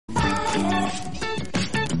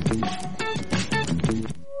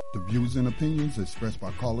views and opinions expressed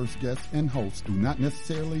by callers, guests, and hosts do not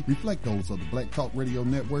necessarily reflect those of the Black Talk Radio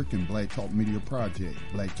Network and Black Talk Media Project.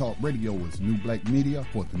 Black Talk Radio is new black media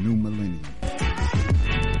for the new millennium.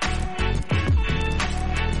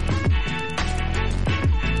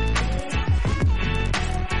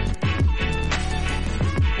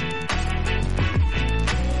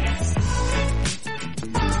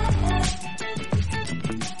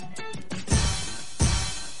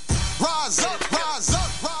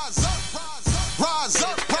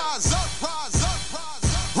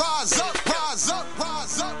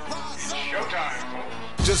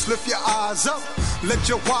 Just lift your eyes up, let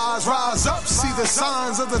your wise rise up. See the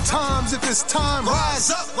signs of the times. If it's time, rise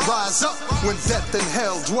up, rise up. When death and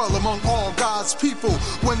hell dwell among all God's people,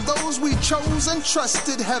 when those we chose and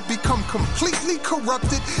trusted have become completely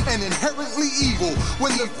corrupted and inherently evil,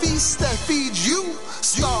 when the feast that feeds you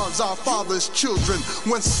starves our father's children,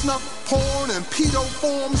 when snuff, porn, and pedo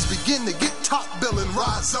forms begin to get top billing,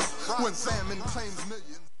 rise up. When famine claims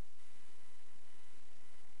millions.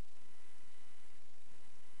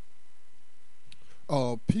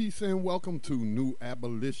 Peace and welcome to New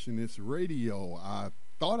Abolitionist Radio. I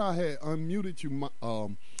thought I had unmuted you,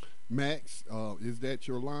 Max. Is that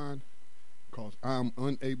your line? Because I'm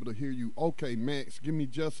unable to hear you. Okay, Max, give me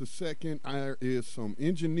just a second. There is some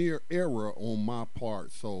engineer error on my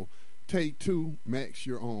part. So take two. Max,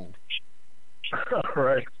 you're on. All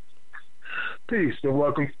right. Peace and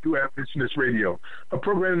welcome to Abolitionist Radio, a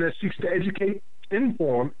program that seeks to educate,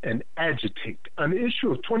 inform, and agitate on the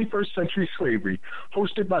issue of 21st century slavery,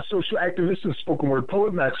 hosted by social activist and spoken word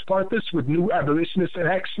poet Max Parthas, with new abolitionist and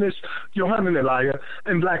actionist Yohanan Elia,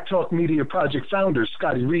 and Black Talk Media Project founder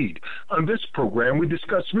Scotty Reed. On this program, we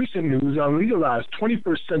discuss recent news on legalized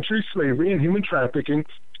 21st century slavery and human trafficking,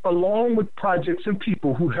 along with projects and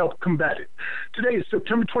people who help combat it. Today is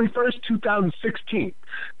September 21st, 2016.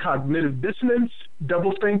 Cognitive dissonance,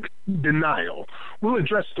 doublethink, denial. We'll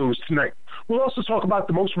address those tonight. We'll also talk about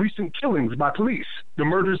the most recent killings by police, the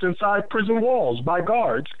murders inside prison walls by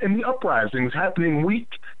guards, and the uprisings happening week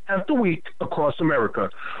after week across America.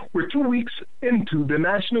 We're 2 weeks into the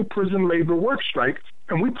National Prison Labor Work Strike,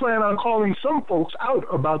 and we plan on calling some folks out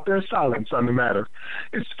about their silence on the matter.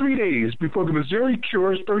 It's 3 days before the Missouri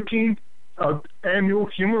Cure's 13th annual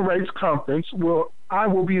Human Rights Conference, where I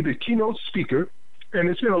will be the keynote speaker, and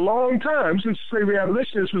it's been a long time since slavery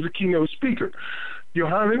abolitionist was a keynote speaker.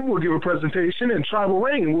 Yohanan will give a presentation, and Tribal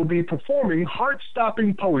Rain will be performing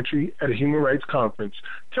heart-stopping poetry at a human rights conference.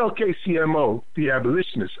 Tell KCMO the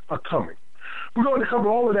abolitionists are coming. We're going to cover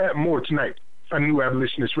all of that and more tonight on New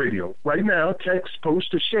Abolitionist Radio. Right now, text,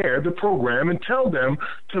 post, or share the program and tell them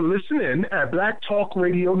to listen in at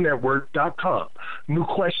blacktalkradionetwork.com. New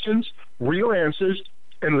questions, real answers,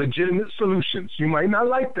 and legitimate solutions. You might not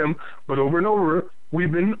like them, but over and over,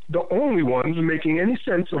 we've been the only ones making any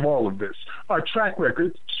sense of all of this. Our track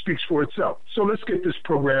record speaks for itself. So let's get this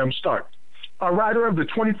program started. Our rider of the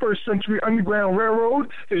 21st Century Underground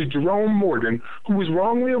Railroad is Jerome Morgan, who was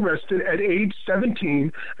wrongly arrested at age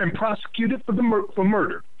 17 and prosecuted for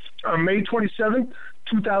murder. On May 27,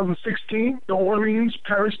 2016, the Orleans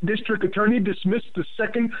Parish District Attorney dismissed the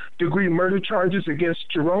second-degree murder charges against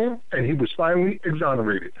Jerome, and he was finally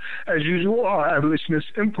exonerated. As usual, our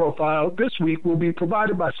abolitionist in profile this week will be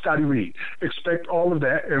provided by Scotty Reed. Expect all of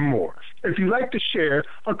that and more. If you'd like to share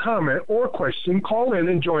a comment or question, call in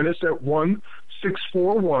and join us at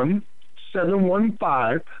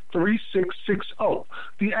 1-641-715-3660.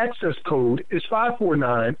 The access code is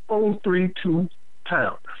 549-032.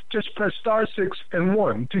 Just press *6 and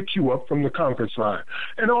 1 to queue up from the conference line.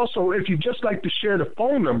 And also, if you just like to share the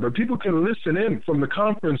phone number, people can listen in from the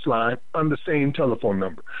conference line on the same telephone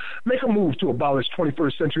number. Make a move to abolish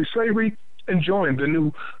 21st century slavery and join the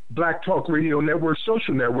new Black Talk Radio Network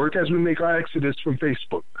social network as we make our exodus from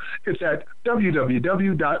Facebook. It's at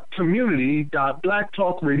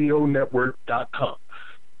www.community.blacktalkradionetwork.com.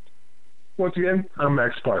 Once again, I'm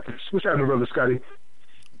Max Parthas. What's happening, Brother Scotty?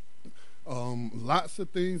 Lots of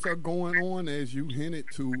things are going on, as you hinted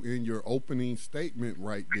to in your opening statement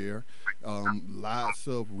right there. Lots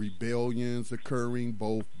of rebellions occurring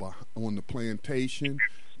both on the plantation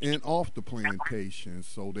and off the plantation.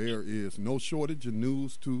 So there is no shortage of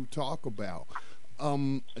news to talk about.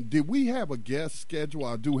 Did we have a guest schedule?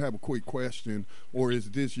 I do have a quick question. Or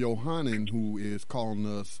is this Yohanan who is calling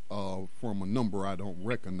us from a number I don't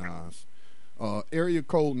recognize? Area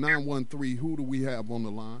code 913, who do we have on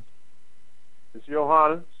the line? It's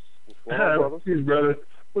Yohanan. What's going on, brother? Peace, brother.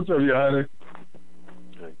 What's up, Yohanan?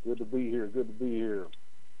 Hey, good to be here. Good to be here.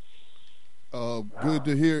 Good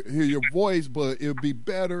to hear your voice, but it'd be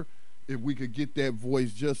better if we could get that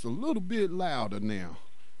voice just a little bit louder now.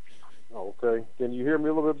 Oh, okay. Can you hear me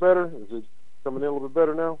a little bit better? Is it coming in a little bit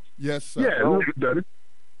better now? Yes, sir. Yeah, a little bit better.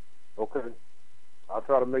 Okay. I'll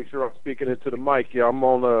try to make sure I'm speaking into the mic. Yeah,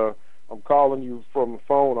 I'm calling you from the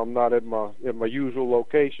phone. I'm not at my usual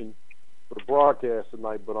location for the broadcast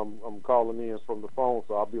tonight, but I'm calling in from the phone,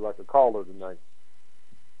 so I'll be like a caller tonight.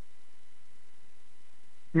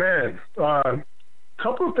 Man,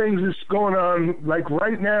 couple of things that's going on, like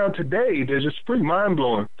right now today, that's just pretty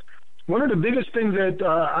mind-blowing. One of the biggest things that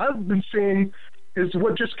I've been seeing is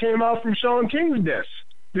what just came out from Shaun King's desk.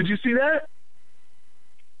 Did you see that?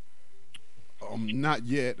 Not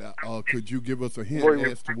yet. Could you give us a hint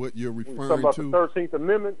as to what you're referring talking about to? the 13th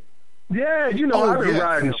Amendment? Yeah, I've been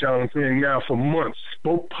riding Shaun King now for months,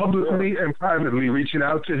 both publicly and privately, reaching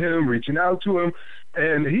out to him.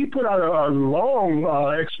 And he put out a long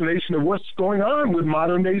explanation of what's going on with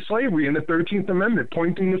modern-day slavery and the 13th Amendment,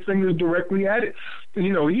 pointing the fingers directly at it. And,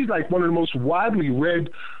 he's like one of the most widely read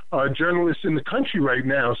journalists in the country right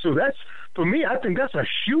now. So that's, for me, I think that's a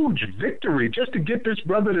huge victory, just to get this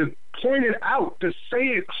brother to point it out, to say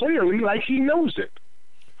it clearly like he knows it.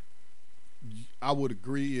 I would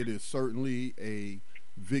agree. It is certainly a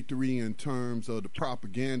victory in terms of the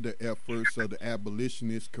propaganda efforts of the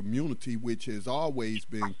abolitionist community, which has always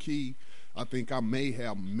been key. I think I may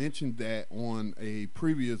have mentioned that on a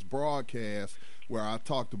previous broadcast where I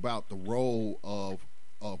talked about the role of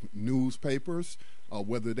newspapers,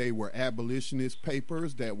 whether they were abolitionist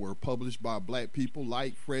papers that were published by black people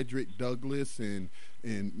like Frederick Douglass and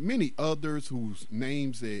many others whose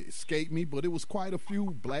names escape me, but it was quite a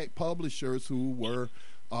few black publishers who were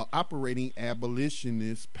operating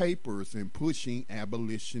abolitionist papers and pushing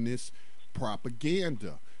abolitionist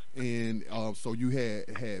propaganda. And so you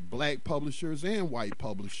had black publishers and white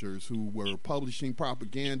publishers who were publishing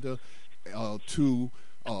propaganda to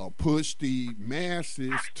push the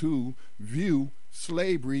masses to view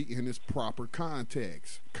slavery in its proper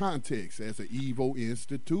context as an evil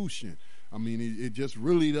institution. I mean, it just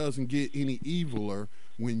really doesn't get any eviler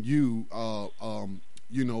when you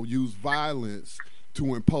use violence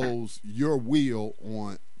to impose your will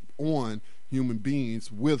on human beings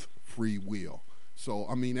with free will. So,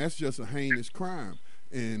 I mean, that's just a heinous crime.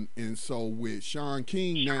 And so with Shaun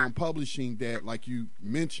King now publishing that, like you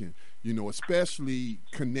mentioned, especially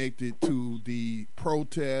connected to the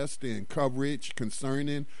protest and coverage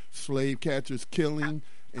concerning slave catchers killing,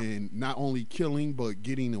 and not only killing but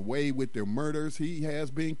getting away with their murders, he has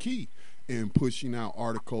been key in pushing out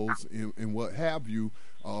articles and what have you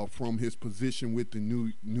from his position with the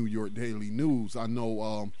New York Daily News. I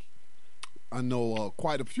know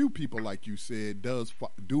quite a few people, like you said,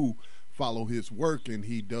 do follow his work, and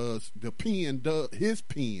his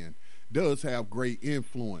pen does have great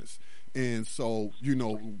influence. And so,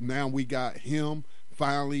 now we got him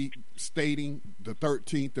finally stating the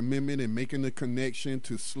 13th Amendment and making the connection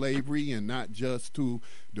to slavery, and not just to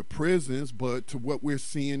the prisons, but to what we're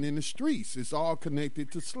seeing in the streets. It's all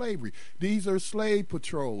connected to slavery. These are slave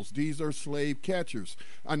patrols. These are slave catchers.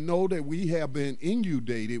 I know that we have been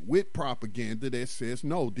inundated with propaganda that says,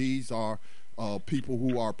 no, these are people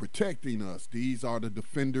who are protecting us. These are the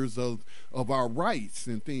defenders of our rights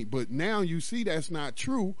and things. But now you see that's not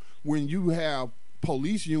true when you have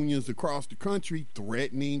police unions across the country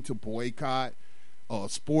threatening to boycott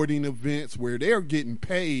sporting events where they're getting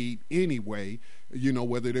paid anyway,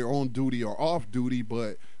 whether they're on duty or off duty,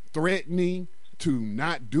 but threatening to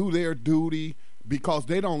not do their duty because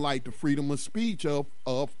they don't like the freedom of speech of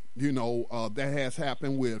that has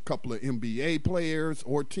happened with a couple of NBA players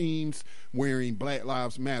or teams wearing Black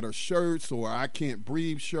Lives Matter shirts or I Can't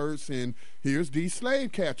Breathe shirts. And here's these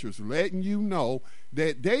slave catchers letting you know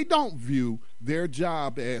that they don't view their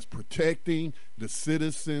job as protecting the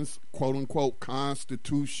citizens' quote unquote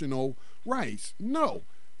constitutional rights. No.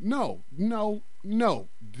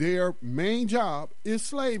 Their main job is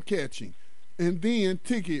slave catching and then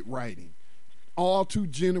ticket writing, all to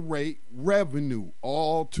generate revenue,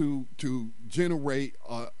 all to generate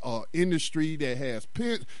a industry that has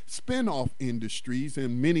spin-off industries,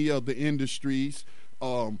 and many of the industries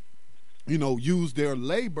use their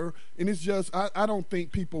labor. And it's just, I don't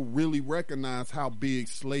think people really recognize how big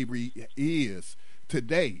slavery is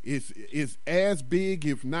today. It's as big,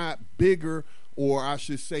 if not bigger, or I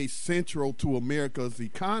should say central to America's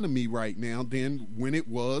economy right now than when it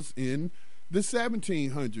was in the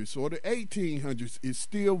 1700s or the 1800s. Is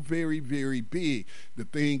still very, very big. The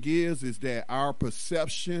thing is that our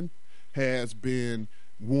perception has been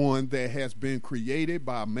one that has been created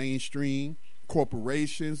by mainstream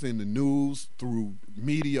corporations in the news through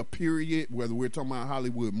media, period, whether we're talking about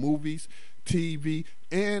Hollywood movies, TV,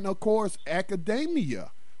 and of course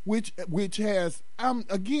academia, which has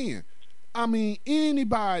again, I mean,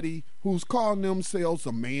 anybody who's calling themselves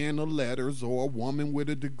a man of letters or a woman with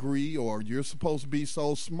a degree, or you're supposed to be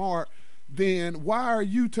so smart, then why are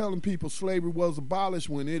you telling people slavery was abolished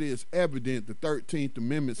when it is evident the 13th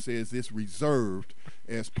Amendment says it's reserved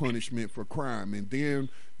as punishment for crime? And then,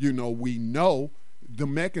 we know the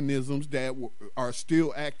mechanisms that are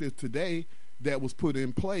still active today that was put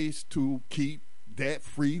in place to keep that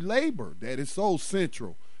free labor that is so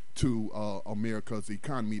central to America's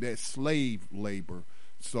economy, that slave labor.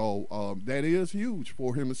 So that is huge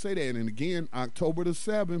for him to say that. And again, October the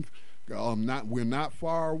 7th, we're not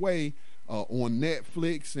far away. On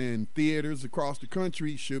Netflix and theaters across the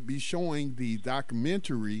country should be showing the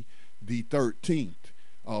documentary The 13th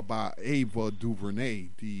by Ava DuVernay,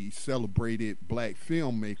 the celebrated black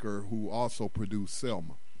filmmaker who also produced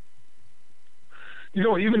Selma.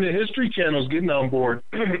 Even the History Channel's getting on board.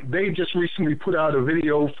 They just recently put out a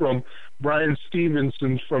video from Brian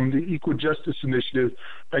Stevenson from the Equal Justice Initiative,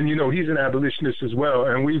 and he's an abolitionist as well.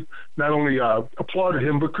 And we've not only applauded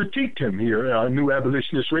him but critiqued him here on New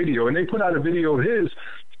Abolitionist Radio. And they put out a video of his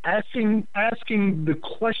asking the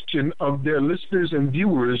question of their listeners and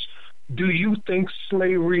viewers: do you think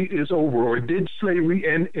slavery is over, or did slavery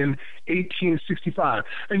end in 1865?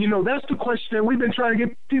 And, that's the question that we've been trying to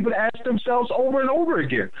get people to ask themselves over and over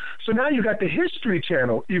again. So now you got the History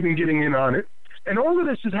Channel even getting in on it. And all of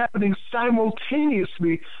this is happening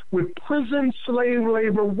simultaneously with prison slave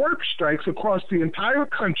labor work strikes across the entire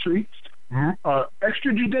country,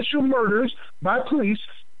 extrajudicial murders by police,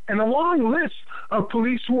 and a long list of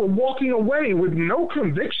police who are walking away with no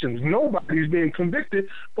convictions. Nobody's being convicted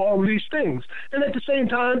for all of these things. And at the same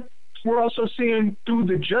time, we're also seeing through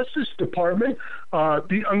the Justice Department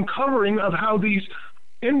the uncovering of how these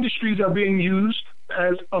industries are being used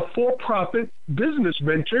as a for-profit business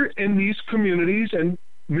venture in these communities and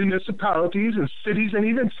municipalities and cities and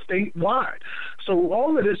even statewide. So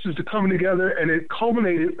all of this is coming together, and it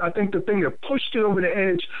culminated. I think the thing that pushed it over the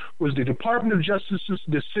edge was the Department of Justice's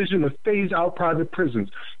decision to phase out private prisons.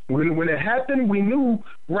 When it happened, we knew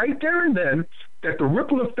right there and then that the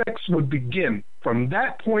ripple effects would begin from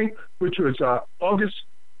that point, which was August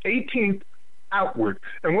 18th, outward.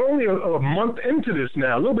 And we're only a month into this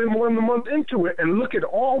now, a little bit more than a month into it, and look at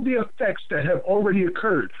all the effects that have already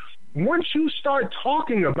occurred. Once you start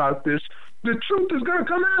talking about this, the truth is going to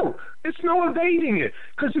come out. It's no evading it.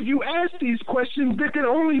 Because if you ask these questions, there can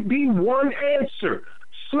only be one answer.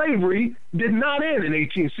 Slavery did not end in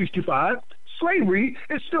 1865. Slavery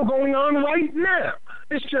is still going on right now.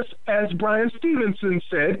 It's just, as Brian Stevenson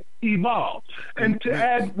said, evolved. And to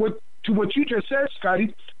add to what you just said,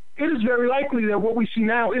 Scotty, it is very likely that what we see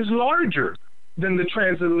now is larger than the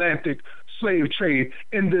transatlantic slave trade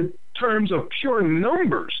in the terms of pure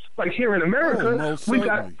numbers. Like here in America, we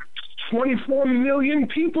got 24 million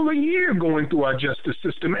people a year going through our justice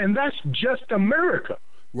system, and that's just America.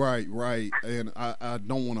 Right. And I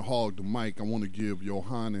don't want to hog the mic. I want to give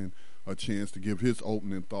Yohanan a chance to give his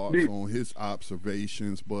opening thoughts on his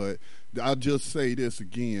observations. But I'll just say this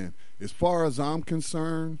again. As far as I'm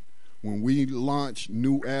concerned, when we launched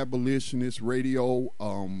New Abolitionist Radio,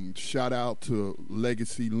 shout out to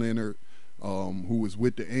Legacy Leonard, who is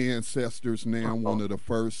with the Ancestors now, one of the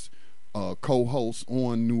first co-hosts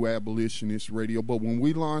on New Abolitionist Radio. But when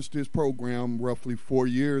we launched this program roughly 4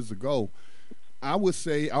 years ago, I would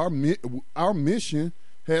say our mission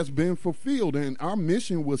has been fulfilled, and our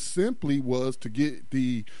mission was to get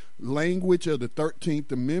the language of the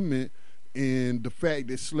 13th Amendment and the fact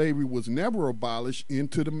that slavery was never abolished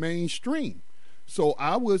into the mainstream. So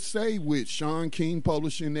I would say with Sean King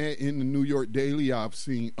publishing that in the New York Daily, I've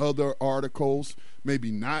seen other articles,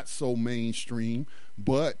 maybe not so mainstream,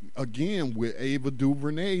 but again, with Ava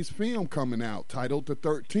DuVernay's film coming out, titled The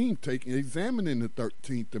 13th, examining the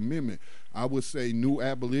 13th Amendment, I would say New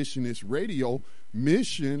Abolitionist Radio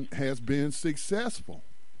mission has been successful.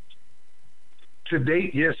 To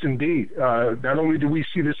date, yes, indeed. Not only do we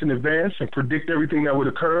see this in advance and predict everything that would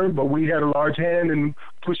occur, but we had a large hand in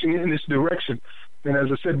pushing it in this direction. And as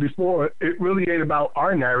I said before, it really ain't about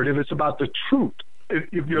our narrative. It's about the truth.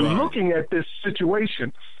 If you're looking at this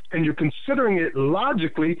situation and you're considering it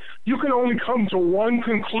logically, you can only come to one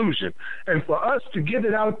conclusion. And for us to get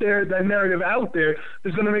it out there, that narrative out there,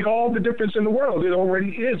 is going to make all the difference in the world. It already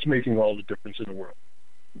is making all the difference in the world.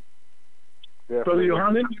 Brother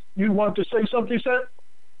Yohanan, you want to say something, sir?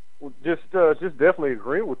 Well, just definitely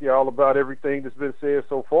agreeing with y'all about everything that's been said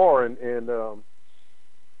so far, and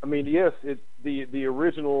I mean, yes, the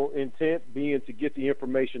original intent being to get the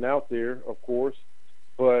information out there, of course,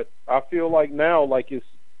 but I feel like now, like it's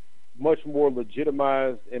much more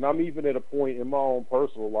legitimized, and I'm even at a point in my own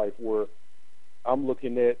personal life where I'm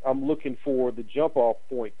looking for the jump off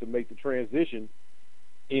point to make the transition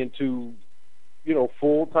into,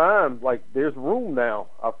 full time. Like, there's room now,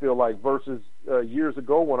 I feel like, versus years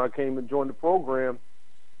ago when I came and joined the program.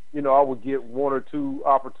 I would get 1 or 2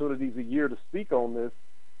 opportunities a year to speak on this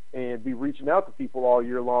and be reaching out to people all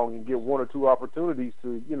year long and get 1 or 2 opportunities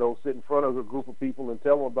to, sit in front of a group of people and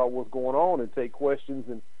tell them about what's going on and take questions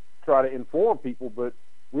and try to inform people. But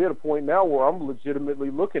we're at a point now where I'm legitimately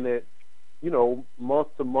looking at, month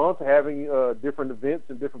to month, having different events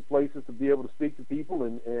in different places to be able to speak to people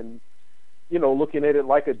and looking at it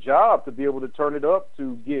like a job to be able to turn it up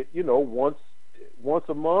to get, once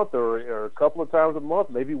a month or a couple of times a month,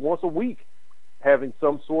 maybe once a week, having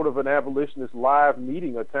some sort of an abolitionist live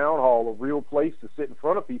meeting, a town hall, a real place to sit in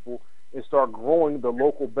front of people and start growing the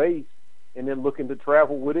local base, and then looking to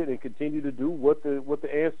travel with it and continue to do what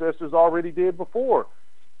the ancestors already did before.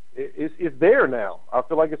 It's there now. I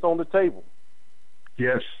feel like it's on the table.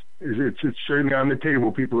 Yes, it's certainly on the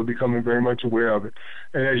table. People are becoming very much aware of it.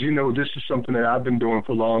 And as you know, this is something that I've been doing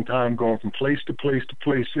for a long time, going from place to place to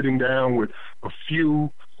place, sitting down with a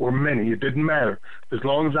few or many. It didn't matter. As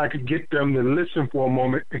long as I could get them to listen for a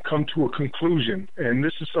moment and come to a conclusion. And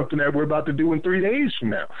this is something that we're about to do in 3 days from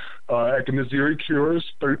now at the Missouri Cures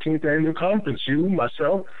 13th Annual Conference. You,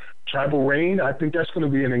 myself, Tribal Reign, I think that's going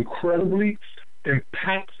to be an incredibly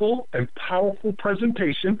impactful and powerful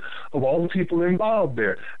presentation of all the people involved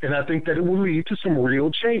there. And I think that it will lead to some real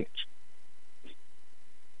change.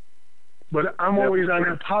 But I'm always on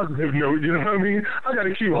a positive note, you know what I mean? I got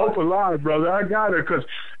to keep hope alive, brother. I got to, because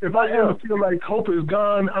if I ever feel like hope is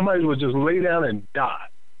gone, I might as well just lay down and die.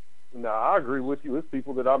 No, I agree with you. It's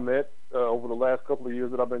people that I met over the last couple of years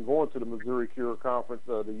that I've been going to the Missouri Cure Conference,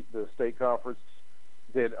 the state conference,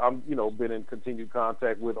 that I'm, been in continued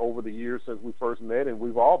contact with over the years since we first met, and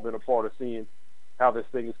we've all been a part of seeing how this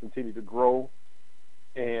thing has continued to grow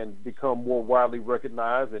and become more widely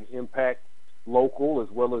recognized and impact local as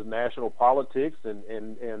well as national politics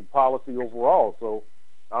and policy overall. So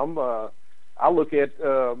I look at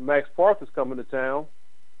Max Parthas coming to town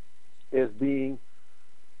as being,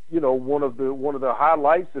 one of the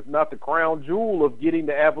highlights, if not the crown jewel, of getting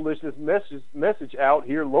the abolitionist message out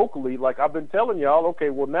here locally. Like I've been telling y'all, okay,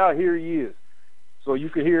 well, now here he is. So you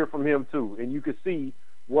can hear from him too, and you can see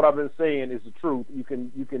what I've been saying is the truth. You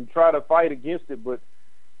can try to fight against it, but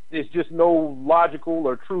there's just no logical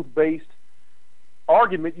or truth-based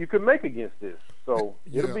argument you can make against this. So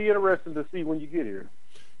it'll be interesting to see when you get here.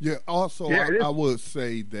 Yeah, also, I would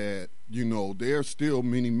say that, there's still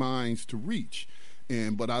many minds to reach.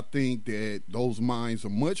 But I think that those minds are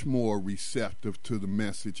much more receptive to the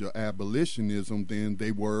message of abolitionism than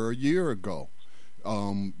they were a year ago.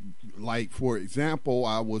 Like, for example,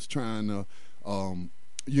 I was trying to,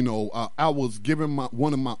 I was giving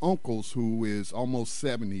one of my uncles, who is almost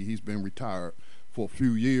 70, he's been retired for a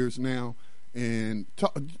few years now, and,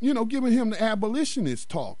 giving him the abolitionist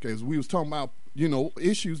talk as we was talking about,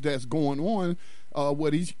 issues that's going on,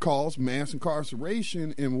 what he calls mass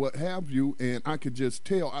incarceration and what have you. And I could just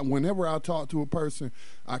tell, whenever I talk to a person,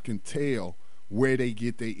 I can tell where they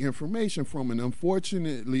get their information from. And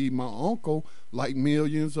unfortunately, my uncle, like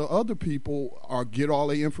millions of other people, get all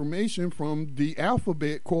their information from the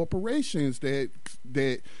alphabet corporations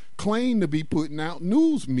that claim to be putting out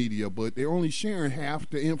news media, but they're only sharing half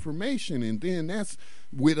the information, and then that's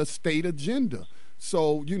with a state agenda.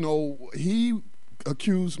 So, he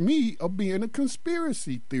accused me of being a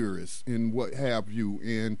conspiracy theorist and what have you.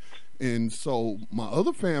 And so my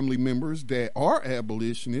other family members that are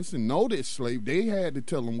abolitionists and know that slave, they had to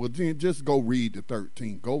tell them, well, then just go read the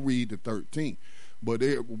 13th. Go read the 13th.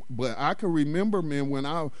 But I can remember, man, when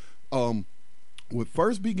I would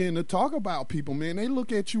first begin to talk about people, man, they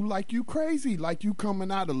look at you like you crazy, like you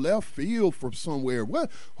coming out of left field from somewhere.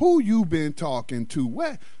 Who you been talking to?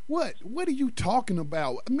 What are you talking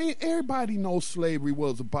about? I mean, everybody knows slavery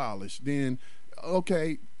was abolished. Then,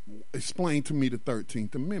 okay, explain to me the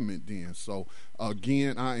 13th Amendment then. So,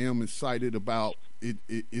 again, I am excited about it.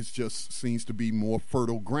 It just seems to be more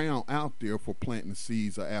fertile ground out there for planting the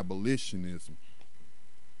seeds of abolitionism.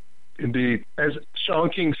 Indeed. As Shaun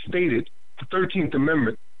King stated, the 13th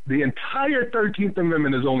Amendment, the entire 13th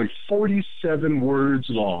Amendment is only 47 words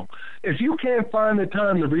long. If you can't find the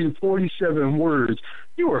time to read 47 words,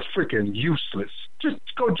 you are freaking useless. Just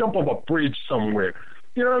go jump off a bridge somewhere.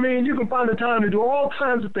 You know what I mean? You can find the time to do all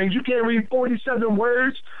kinds of things. You can't read 47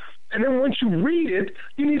 words. And then once you read it,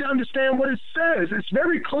 you need to understand what it says. It's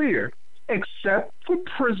very clear, except for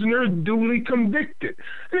prisoners duly convicted.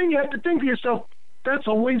 And then you have to think to yourself, that's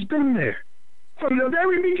always been there. From the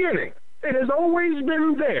very beginning, it has always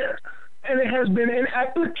been there. and it has been in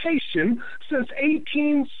application since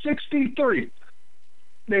 1863.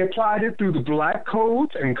 They applied it through the black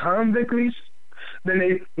codes and convict lease. Then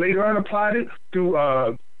they later on applied it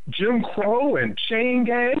through Jim Crow and chain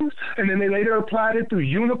gangs, and then they later applied it through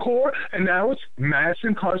Unicor, and now it's mass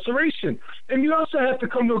incarceration. And you also have to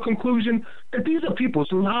come to a conclusion that these are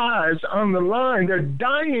people's lives on the line. They're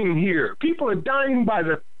dying here. People are dying by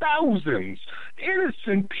the thousands,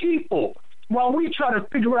 innocent people, while we try to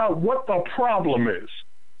figure out what the problem is.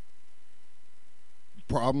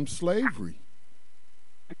 Problem slavery.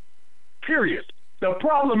 Period. The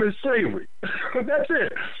problem is slavery. That's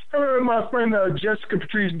it. I remember my friend Jessica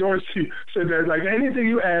Patrice Dorsey said that, like, anything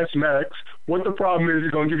you ask Max, what the problem is,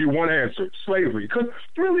 he's going to give you one answer: slavery. Because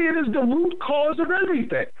really it is the root cause of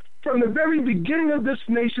everything. From the very beginning of this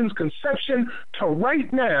nation's conception to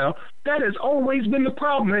right now, that has always been the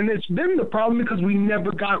problem. And it's been the problem because we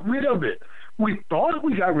never got rid of it. We thought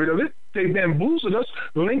we got rid of it. They bamboozled us.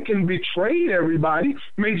 Lincoln betrayed everybody,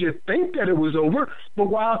 made you think that it was over. But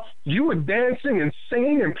while you were dancing and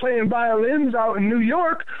singing and playing violins out in New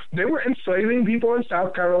York, they were enslaving people in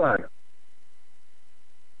South Carolina.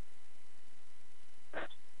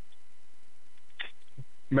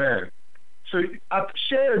 Man. So I've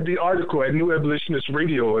shared the article at New Abolitionist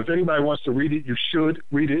Radio. If anybody wants to read it, you should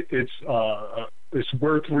read it. It's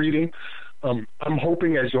worth reading. I'm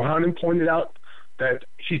hoping, as Yohanan pointed out, that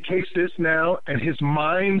he takes this now and his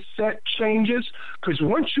mindset changes, because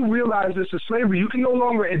once you realize this is slavery, you can no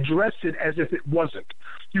longer address it as if it wasn't.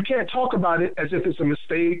 You can't talk about it as if it's a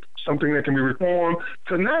mistake, something that can be reformed,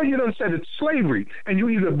 because now you done said it's slavery, and you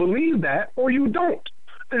either believe that or you don't.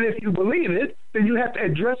 And if you believe it, then you have to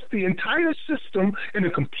address the entire system in a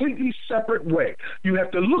completely separate way. You have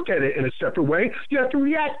to look at it in a separate way. You have to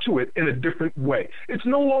react to it in a different way. It's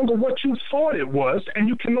no longer what you thought it was, and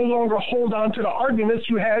you can no longer hold on to the arguments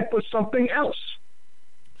you had for something else.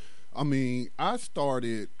 I mean, I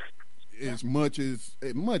started as much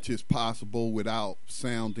as possible without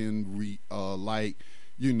sounding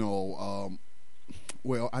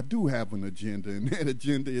well, I do have an agenda, and that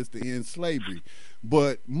agenda is to end slavery.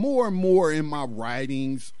 But more and more in my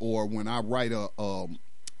writings, or when I write a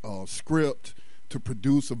script to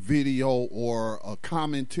produce a video or a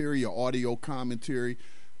commentary, or audio commentary,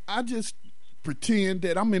 I just pretend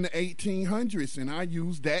that I'm in the 1800s, and I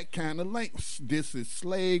use that kind of language. This is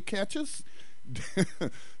slave catchers.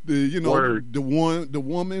 the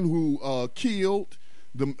woman who killed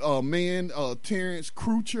the man, Terrence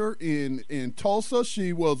Crutcher in Tulsa.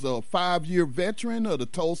 She was a 5-year veteran of the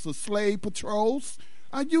Tulsa Slave Patrols.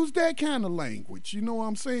 I use that kind of language, you know what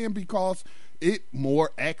I'm saying, because it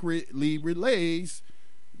more accurately relays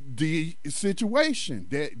the situation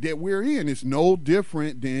that we're in. It's no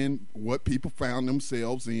different than what people found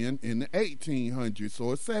themselves in the 1800s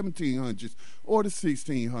or 1700s or the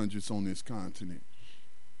 1600s on this continent.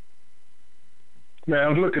 Man,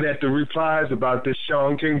 I'm looking at the replies about this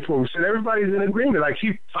Shaun King post, and everybody's in agreement. Like,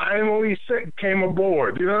 he finally came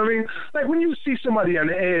aboard. You know what I mean? Like, when you see somebody on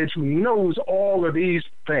the edge who knows all of these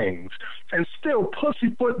things and still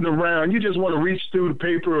pussyfooting around, you just want to reach through the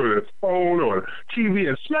paper or the phone or the TV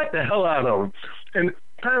and smack the hell out of him. And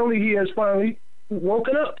apparently he has finally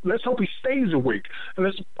woken up. Let's hope he stays awake, and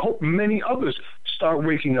let's hope many others start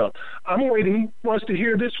waking up. I'm waiting for us to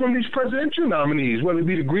hear this from these presidential nominees, whether it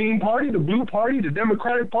be the Green Party, the Blue Party, the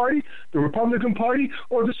Democratic Party, the Republican Party,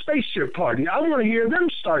 or the Spaceship Party. I want to hear them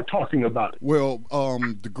start talking about it. Well,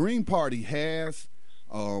 the Green Party has,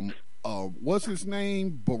 what's his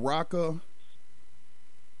name? Baraka?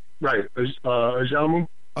 Right,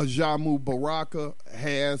 Ajamu Baraka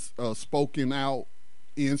has spoken out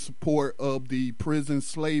in support of the prison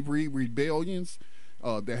slavery rebellions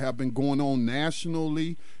that have been going on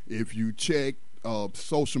nationally. If you check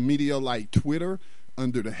social media like Twitter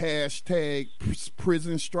under the hashtag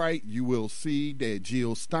prison strike, you will see that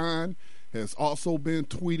Jill Stein has also been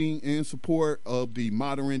tweeting in support of the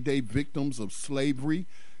modern day victims of slavery.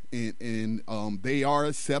 And they are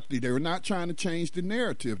accepting. They're not trying to change the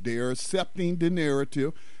narrative. They are accepting the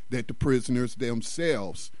narrative that the prisoners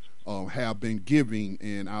themselves have been giving.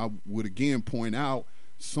 And I would again point out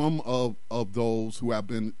some of those who have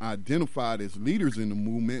been identified as leaders in the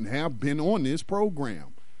movement have been on this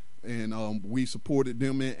program. And we supported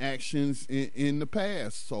them in actions in the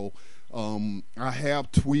past. So I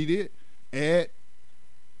have tweeted at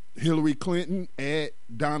Hillary Clinton, at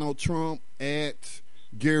Donald Trump, at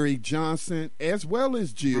Gary Johnson, as well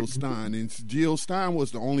as Jill Stein. And Jill Stein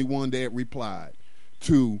was the only one that replied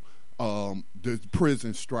to the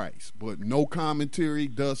prison strikes, but no commentary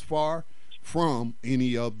thus far from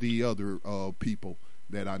any of the other people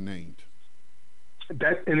that I named.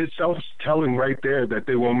 that in itself is telling right there that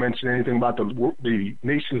they won't mention anything about the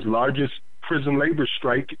nation's largest prison labor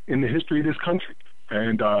strike in the history of this country.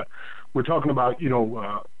 And we're talking about,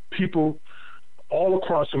 people all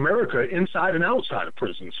across America, inside and outside of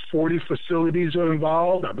prisons. 40 facilities are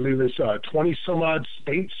involved. I believe there's 20 some odd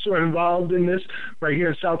states are involved in this. Right here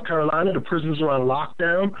in South Carolina, the prisons are on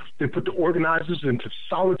lockdown. They put the organizers into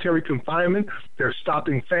solitary confinement. They're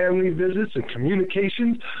stopping family visits and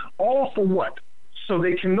communications, all for what? So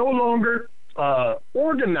they can no longer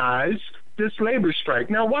organize this labor strike.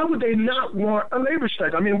 Now, why would they not want a labor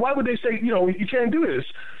strike? I mean, why would they say, you can't do this?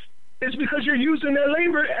 It's because you're using their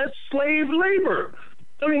labor as slave labor.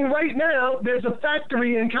 I mean, right now, there's a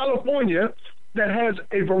factory in California that has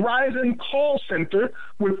a Verizon call center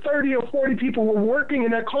where 30 or 40 people were working,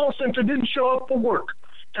 and that call center didn't show up for work.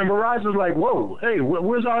 And Verizon's like, whoa, hey,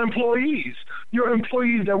 where's our employees? Your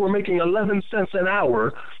employees that were making 11 cents an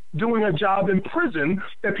hour doing a job in prison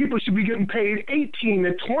that people should be getting paid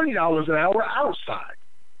 $18 to $20 an hour outside.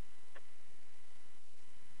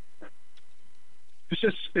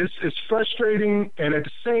 It's frustrating, and at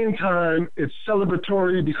the same time, it's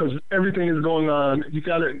celebratory because everything is going on. If you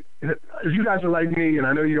guys are like me, and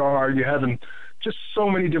I know you are, you're having just so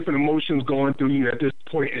many different emotions going through you at this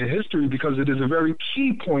point in history because it is a very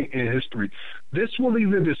key point in history. This will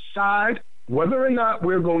either decide whether or not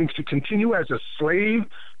we're going to continue as a slave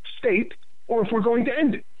state or if we're going to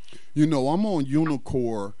end it. I'm on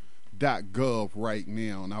Unicor.gov right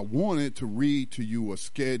now, and I wanted to read to you a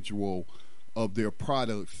schedule of their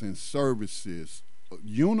products and services.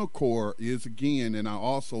 Unicor is, again, and I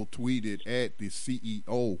also tweeted at the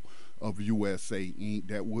CEO of USA Inc.,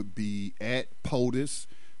 that would be at POTUS,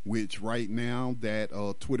 which right now that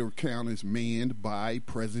Twitter account is manned by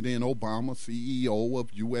President Obama, CEO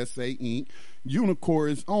of USA Inc. Unicor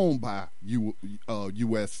is owned by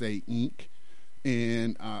USA Inc.,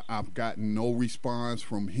 and I've gotten no response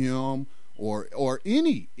from him or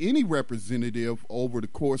any representative over the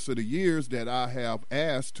course of the years that I have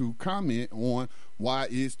asked to comment on why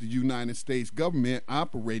is the United States government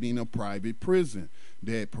operating a private prison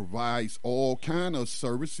that provides all kind of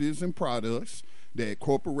services and products that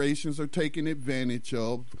corporations are taking advantage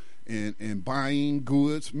of and buying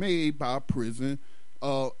goods made by prison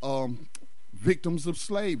victims of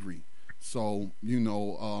slavery. So,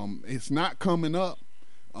 it's not coming up.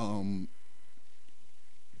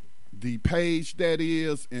 The page that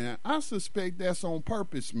is, and I suspect that's on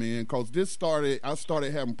purpose, man, because I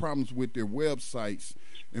started having problems with their websites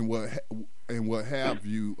and what have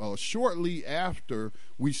you shortly after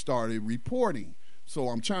we started reporting. So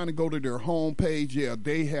I'm trying to go to their homepage. Yeah,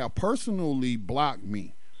 they have personally blocked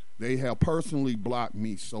me.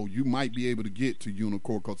 So you might be able to get to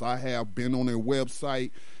Unicor because I have been on their website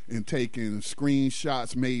and taken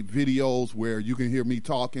screenshots, made videos where you can hear me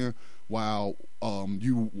talking while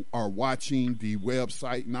you are watching the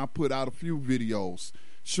website, and I put out a few videos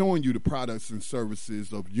showing you the products and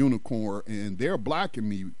services of Unicor, and they're blocking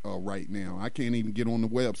me right now. I can't even get on the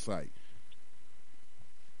website.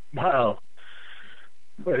 Wow.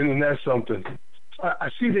 And that's something. I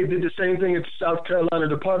see they did the same thing at the South Carolina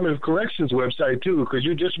Department of Corrections website, too, because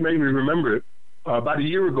you just made me remember it. About a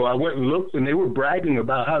year ago, I went and looked, and they were bragging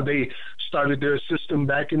about how they started their system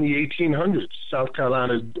back in the 1800s, South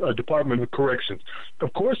Carolina Department of Corrections.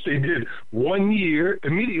 Of course, they did 1 year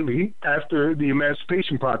immediately after the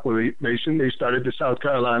Emancipation Proclamation. They started the South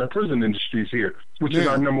Carolina prison industries here, which is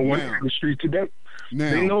our number one industry today.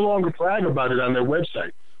 They no longer brag about it on their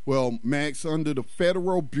website. Well, Max, under the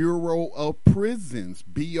Federal Bureau of Prisons,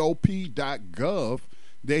 BOP.gov,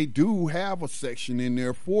 they do have a section in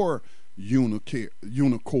there for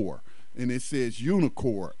Unicor, and it says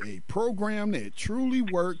Unicor, a program that truly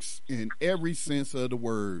works in every sense of the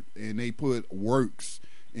word, and they put works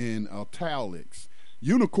in italics.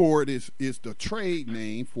 Unicor is the trade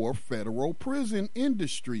name for Federal Prison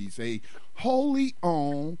Industries, a wholly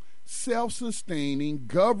owned, self-sustaining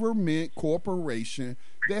government corporation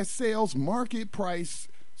that sells market price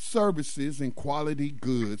services and quality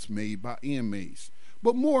goods made by inmates.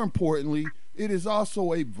 But more importantly, it is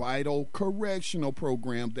also a vital correctional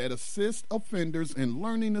program that assists offenders in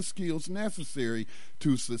learning the skills necessary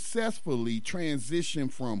to successfully transition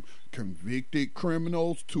from convicted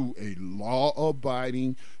criminals to a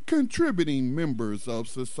law-abiding, contributing members of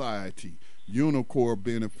society. Unicor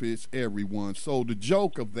benefits everyone. So the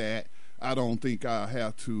joke of that, I don't think I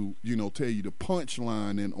have to, tell you the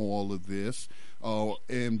punchline in all of this.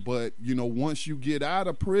 But once you get out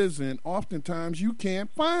of prison, oftentimes you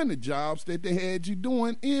can't find the jobs that they had you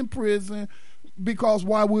doing in prison, because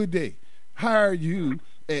why would they hire you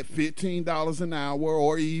at $15 an hour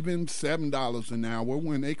or even $7 an hour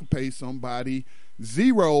when they could pay somebody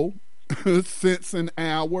 0 cents an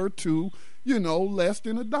hour to, less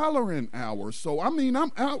than $1 an hour. So, I mean,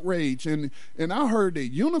 I'm outraged. And I heard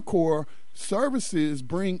that Unicor Services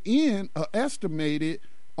bring in an estimated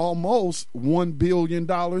almost $1 billion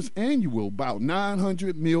annual, about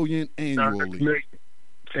 $900 million annually.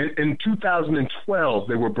 In 2012,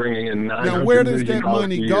 they were bringing in $900 million. Now, where does that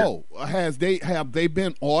money go? Have they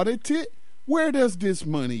been audited? Where does this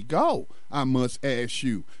money go? I must ask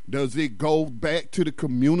you. Does it go back to the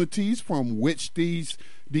communities from which these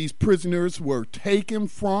prisoners were taken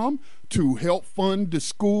from to help fund the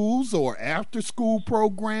schools or after-school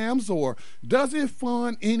programs, or does it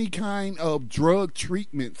fund any kind of drug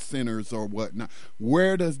treatment centers or whatnot?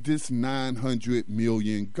 Where does this $900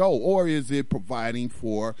 million go? Or is it providing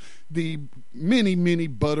for the many, many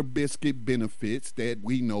butter biscuit benefits that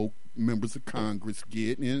we know members of Congress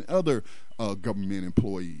get and other government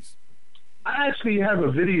employees? I actually have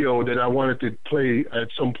a video that I wanted to play at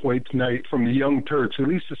some point tonight from the Young Turks, at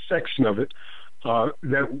least a section of it,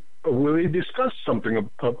 that really discuss something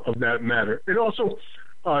of that matter. It also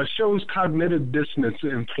shows cognitive dissonance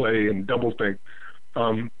in play and doublethink.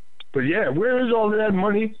 But yeah, where is all of that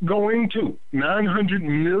money going to? $900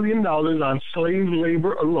 million on slave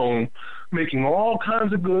labor alone, making all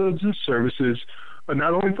kinds of goods and services,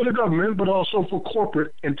 not only for the government, but also for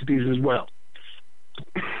corporate entities as well.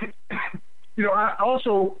 I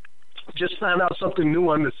also just found out something new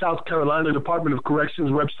on the South Carolina Department of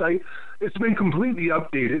Corrections website. It's been completely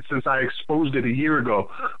updated since I exposed it a year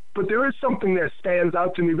ago. But there is something that stands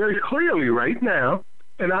out to me very clearly right now,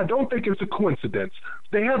 and I don't think it's a coincidence.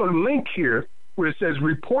 They have a link here where it says,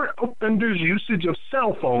 report offenders' usage of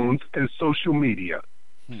cell phones and social media.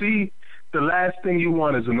 See, the last thing you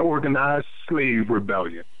want is an organized slave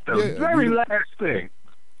rebellion. The very last thing.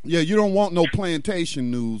 Yeah, you don't want no plantation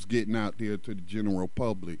news getting out there to the general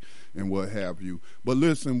public and what have you. But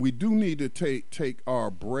listen, we do need to take our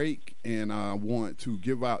break, and I want to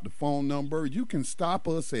give out the phone number. You can stop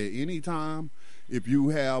us at any time if you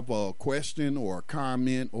have a question or a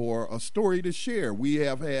comment or a story to share. We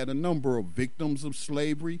have had a number of victims of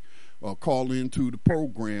slavery call into the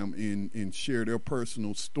program and share their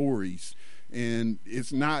personal stories. And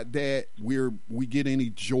it's not that we get any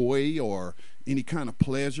joy or any kind of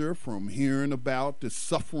pleasure from hearing about the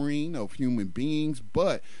suffering of human beings,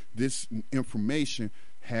 but this information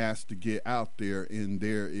has to get out there, and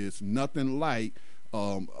there is nothing like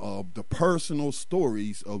the personal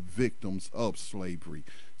stories of victims of slavery.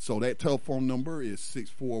 So that telephone number is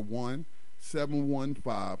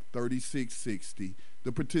 641-715-3660.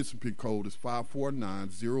 The participant code is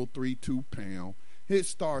 549-032#. Hit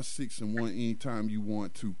 *6 and 1 anytime you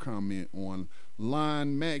want to comment online.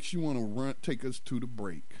 Max, you want to take us to the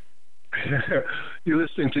break? You're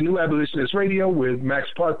listening to New Abolitionist Radio with Max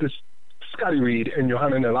Parthas, Scotty Reed, and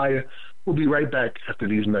Yohanan Elia. We'll be right back after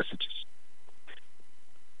these messages.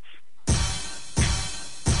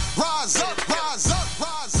 Rise up, rise up,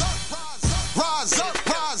 rise up, rise up, rise up,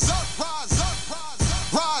 rise up,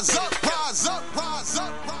 rise up, rise up, rise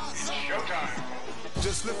up, rise up. Showtime.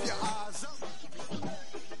 Just lift your eyes up.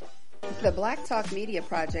 The Black Talk Media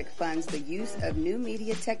Project funds the use of new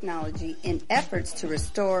media technology in efforts to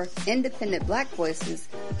restore independent black voices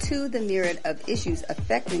to the myriad of issues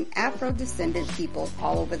affecting Afro-descendant people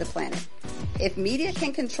all over the planet. If media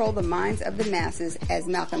can control the minds of the masses, as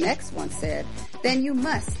Malcolm X once said, then you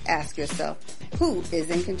must ask yourself, who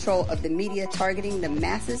is in control of the media targeting the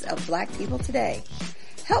masses of black people today?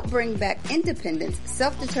 Help bring back independence,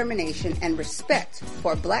 self-determination, and respect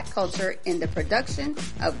for black culture in the production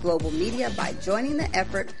of global media by joining the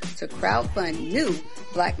effort to crowdfund new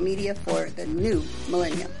black media for the new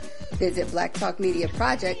millennium. Visit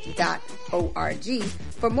blacktalkmediaproject.org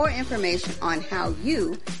for more information on how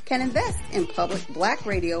you can invest in public black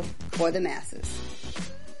radio for the masses.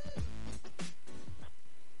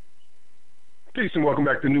 Peace and welcome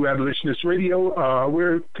back to New Abolitionist Radio.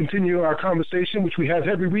 We're continuing our conversation, which we have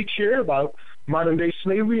every week here, about modern-day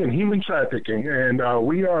slavery and human trafficking. And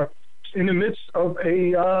we are in the midst of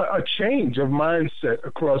a change of mindset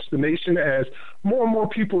across the nation as more and more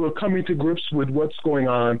people are coming to grips with what's going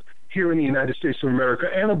on here in the United States of America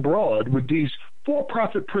and abroad with these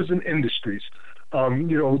for-profit prison industries.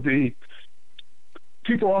 The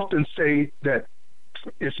people often say that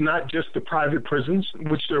it's not just the private prisons,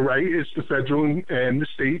 which they're right, it's the federal and the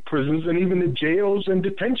state prisons, and even the jails and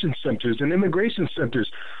detention centers and immigration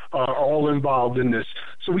centers are all involved in this.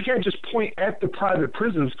 So we can't just point at the private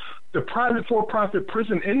prisons. The private for-profit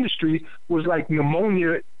prison industry was like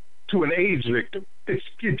pneumonia to an AIDS victim.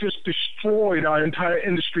 It just destroyed our entire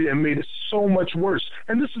industry and made it so much worse.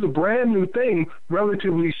 And this is a brand new thing,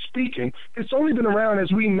 relatively speaking. It's only been around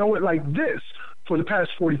as we know it like this for the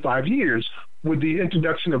past 45 years with the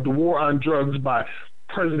introduction of the war on drugs by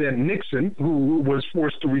President Nixon, who was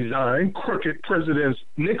forced to resign, crooked President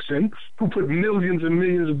Nixon, who put millions and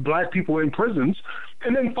millions of black people in prisons,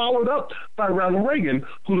 and then followed up by Ronald Reagan,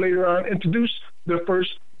 who later on introduced the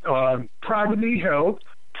first privately held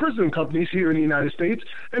prison companies here in the United States,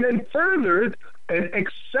 and then furthered and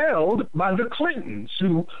excelled by the Clintons,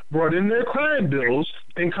 who brought in their crime bills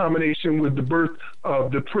in combination with the birth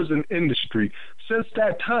of the prison industry. Since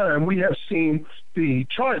that time, we have seen the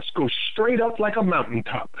charts go straight up like a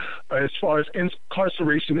mountaintop as far as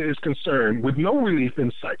incarceration is concerned, with no relief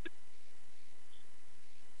in sight.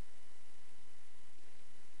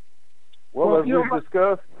 Well,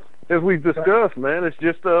 as we've discussed, man, it's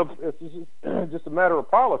just a matter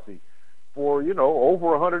of policy for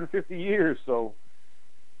over 150 years. So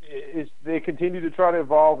they continue to try to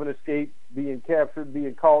evolve and escape being captured,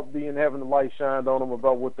 being caught, having the light shined on them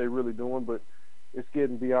about what they're really doing. But it's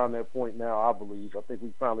getting beyond that point now, I believe. I think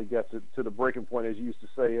we finally got to the breaking point, as you used to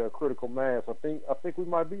say, critical mass. I think we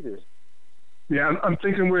might be there. Yeah, I'm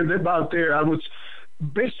thinking we're about there.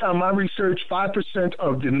 Based on my research, 5%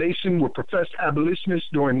 of the nation were professed abolitionists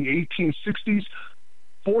during the 1860s.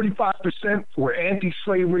 45% were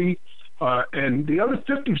anti-slavery, and the other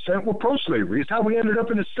 50% were pro-slavery. It's how we ended up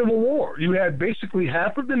in a civil war. You had basically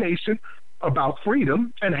half of the nation about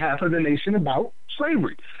freedom and half of the nation about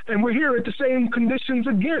slavery. And we're here at the same conditions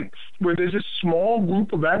again, where there's a small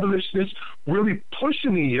group of abolitionists really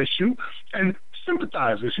pushing the issue and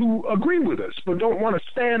sympathizers who agree with us but don't want to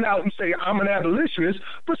stand out and say, I'm an abolitionist,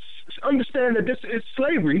 but understand that this is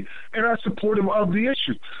slavery and are supportive of the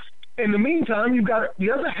issue. In the meantime, you've got the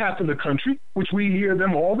other half of the country, which we hear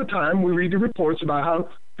them all the time. We read the reports about how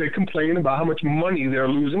they complain about how much money they're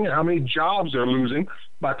losing and how many jobs they're losing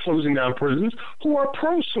by closing down prisons, who are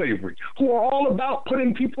pro-slavery, who are all about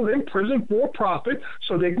putting people in prison for profit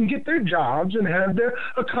so they can get their jobs and have their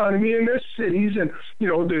economy in their cities, and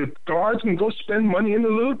the guards can go spend money in the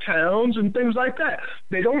little towns and things like that.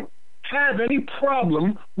 They don't have any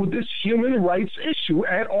problem with this human rights issue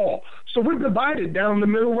at all. So we're divided down the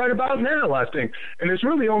middle right about now, I think, and it's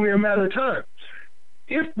really only a matter of time.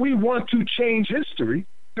 If we want to change history,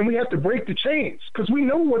 then we have to break the chains, because we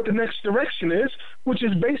know what the next direction is, which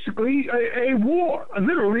is basically a war,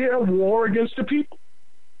 literally a war against the people.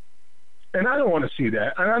 And I don't want to see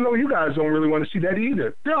that. And I know you guys don't really want to see that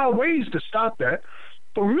either. There are ways to stop that,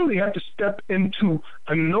 but we really have to step into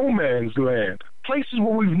a no man's land, places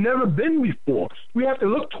where we've never been before. We have to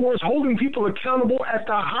look towards holding people accountable at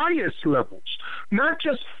the highest levels, not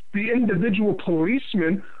just the individual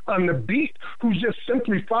policeman on the beat who's just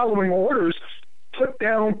simply following orders put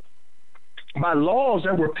down by laws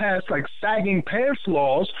that were passed, like sagging pants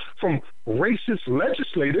laws from racist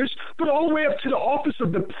legislators, but all the way up to the office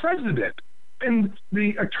of the president and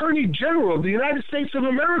the Attorney General of the United States of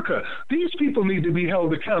America. These people need to be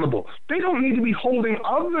held accountable. They don't need to be holding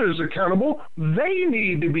others accountable. They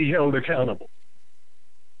need to be held accountable.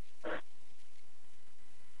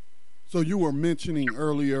 So you were mentioning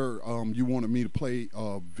earlier you wanted me to play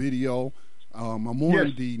a video. I'm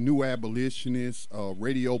on the New Abolitionist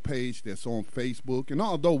radio page that's on Facebook. And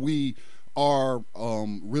although we are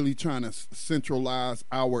really trying to centralize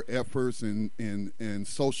our efforts and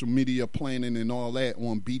social media planning and all that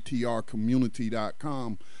on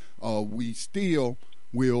btrcommunity.com, we still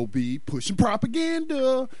will be pushing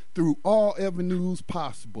propaganda through all avenues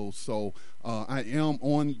possible. So I am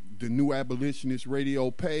on the New Abolitionist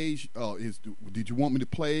radio page. Did you want me to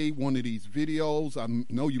play one of these videos? I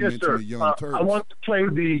know you mentioned the Young Turks. I want to play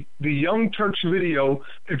the Young Turks video.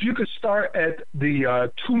 If you could start at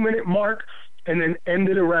the 2-minute mark and then end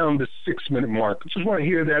it around the 6-minute mark. I just want to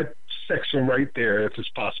hear that section right there, if it's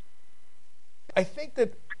possible. I think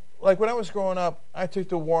that, like, when I was growing up, I took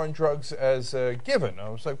the war on drugs as a given. I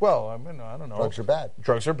was like, well, I don't know. Drugs are bad.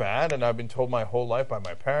 Drugs are bad, and I've been told my whole life by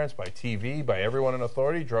my parents, by TV, by everyone in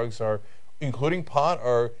authority, drugs are, including pot,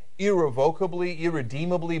 are irrevocably,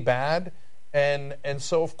 irredeemably bad, and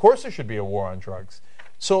so, of course, there should be a war on drugs.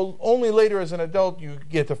 So only later as an adult you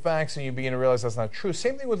get the facts and you begin to realize that's not true.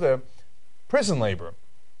 Same thing with the prison labor.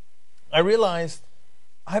 I realized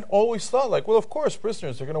I'd always thought, like, well, of course,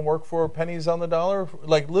 prisoners are going to work for pennies on the dollar,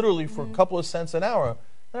 like literally for a couple of cents an hour.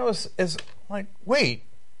 And I was like, wait,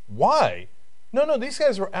 why? No, these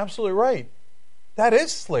guys were absolutely right. That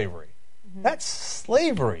is slavery. Mm-hmm. That's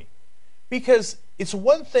slavery. Because it's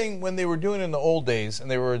one thing when they were doing it in the old days,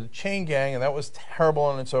 and they were a chain gang, and that was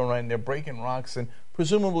terrible in its own right, and they're breaking rocks and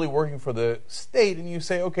presumably working for the state, and you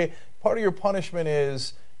say, okay, part of your punishment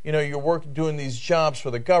is, you're doing these jobs for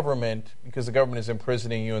the government because the government is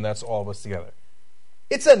imprisoning you, and that's all of us together.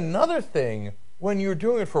 It's another thing when you're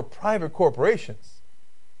doing it for private corporations.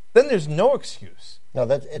 Then there's no excuse. No,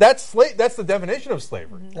 that's the definition of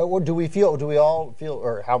slavery. Do we all feel,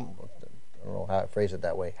 or how? I don't know how to phrase it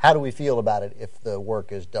that way. How do we feel about it if the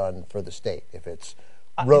work is done for the state? If it's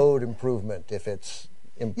road improvement, if it's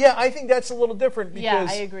I think that's a little different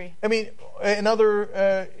because I agree. I mean, in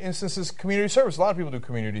other instances, community service. A lot of people do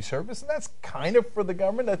community service, and that's kind of for the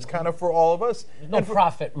government. That's kind of for all of us. No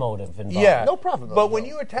profit motive involved. Yeah, no profit motive. But when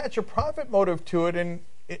you attach a profit motive to it, and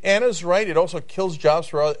Anna's right, it also kills jobs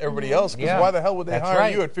for everybody else. Because why the hell would they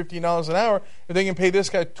hire you at $15 an hour if they can pay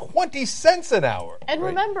this guy 20 cents an hour? And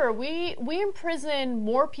remember, we imprison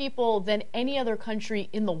more people than any other country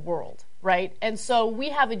in the world. Right? And so we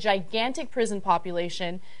have a gigantic prison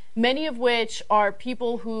population, many of which are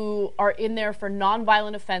people who are in there for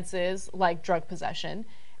nonviolent offenses like drug possession.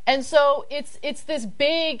 And so it's this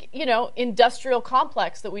big, industrial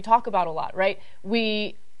complex that we talk about a lot, right?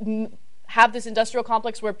 We have this industrial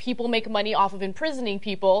complex where people make money off of imprisoning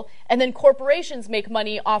people, and then corporations make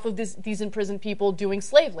money off of these imprisoned people doing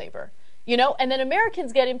slave labor. And then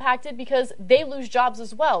Americans get impacted because they lose jobs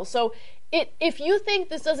as well. So if you think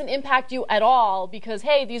this doesn't impact you at all because,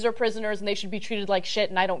 hey, these are prisoners and they should be treated like shit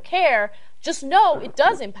and I don't care, just know it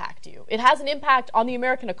does impact you. It has an impact on the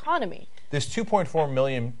American economy. There's 2.4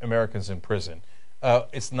 million Americans in prison.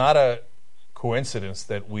 It's not a coincidence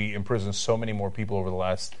that we imprison so many more people over the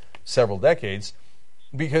last several decades,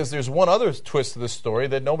 because there's one other twist to this story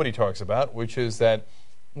that nobody talks about, which is that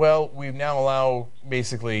we now allow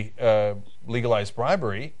basically legalized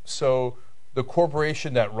bribery. So the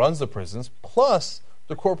corporation that runs the prisons, plus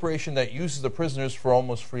the corporation that uses the prisoners for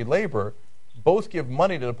almost free labor, both give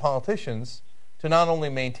money to the politicians to not only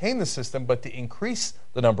maintain the system, but to increase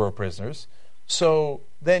the number of prisoners. So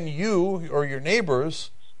then you or your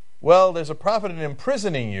neighbors, there's a profit in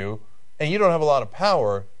imprisoning you, and you don't have a lot of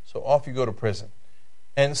power, so off you go to prison.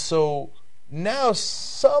 And so now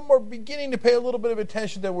some are beginning to pay a little bit of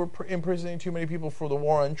attention that we're imprisoning too many people for the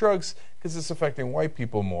war on drugs because it's affecting white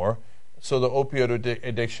people more. So the opioid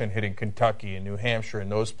addiction hitting Kentucky and New Hampshire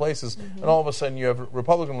and those places, and all of a sudden you have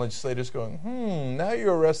Republican legislators going, now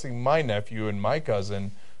you're arresting my nephew and my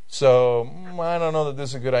cousin, so I don't know that this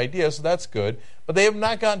is a good idea, so that's good. But they have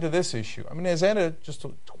not gotten to this issue. I mean, as Anna just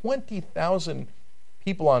told, 20,000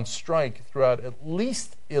 people on strike throughout at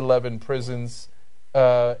least 11 prisons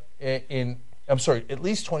at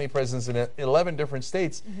least 20 prisons in 11 different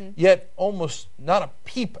states, yet almost not a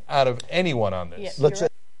peep out of anyone on this. Yeah,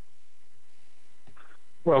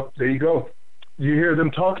 Well, there you go. You hear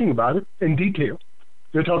them talking about it in detail.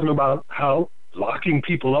 They're talking about how locking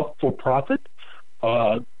people up for profit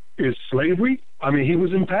is slavery. I mean, he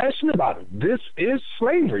was impassioned about it. This is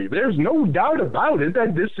slavery. There's no doubt about it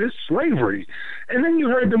that this is slavery. And then you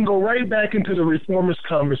heard them go right back into the reformist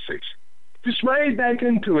conversation. Just right back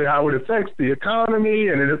into it, how it affects the economy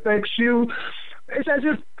and it affects you. It's as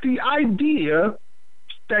if the idea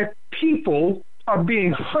that people are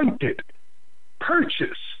being hunted,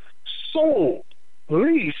 purchased, sold,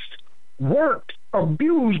 leased, worked,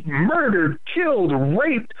 abused, murdered, killed,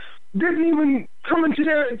 raped, didn't even come into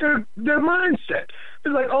their mindset.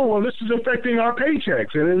 It's like, this is affecting our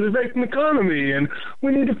paychecks and it's affecting the economy and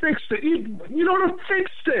we need to fix it. You don't fix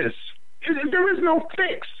this. There is no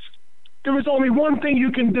fix. There is only one thing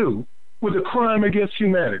you can do with a crime against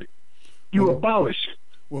humanity. You abolish it.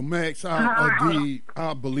 Well, Max,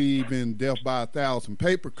 I believe in death by 1,000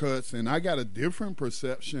 paper cuts, and I got a different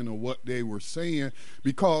perception of what they were saying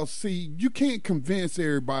because, see, you can't convince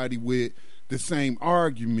everybody with the same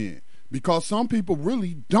argument because some people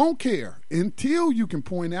really don't care until you can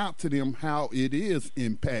point out to them how it is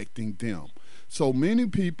impacting them. So many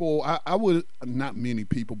people, not many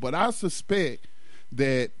people, but I suspect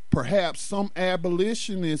that perhaps some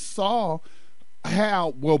abolitionists saw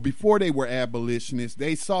before they were abolitionists,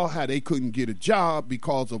 they saw how they couldn't get a job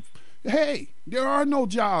because of, hey, there are no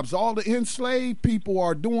jobs. All the enslaved people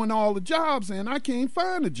are doing all the jobs, and I can't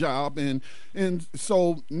find a job. And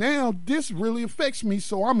so now this really affects me,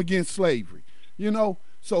 so I'm against slavery,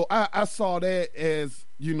 So I saw that as,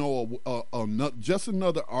 just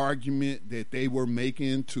another argument that they were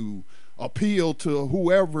making to appeal to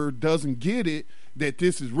whoever doesn't get it, that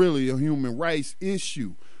this is really a human rights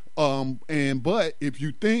issue. But if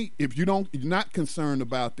you're not concerned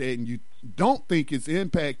about that and you don't think it's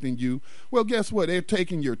impacting you, well, guess what? They're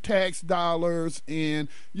taking your tax dollars, and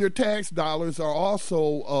your tax dollars are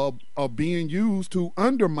also being used to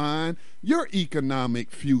undermine your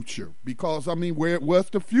economic future. Because, I mean,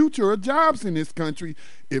 what's the future of jobs in this country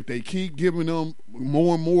if they keep giving them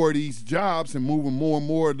more and more of these jobs and moving more and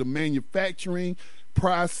more of the manufacturing,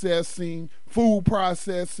 processing, food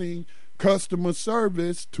processing, customer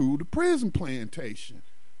service to the prison plantation?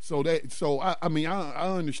 So I mean,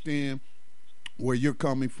 I understand where you're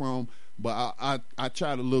coming from, but I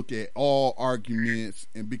try to look at all arguments,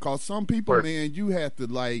 and because some people, man, you have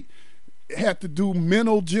to do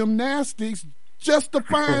mental gymnastics just to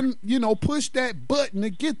find, push that button to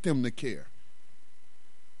get them to care.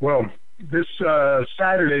 Well, this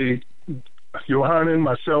Saturday, Johanna,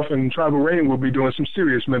 myself, and Tribal Rain will be doing some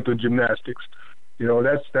serious mental gymnastics.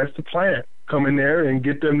 That's the plan. Come in there and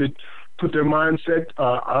get them to put their mindset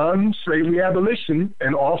on slavery abolition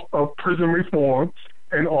and off of prison reform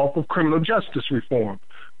and off of criminal justice reform.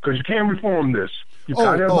 Because you can't reform this. You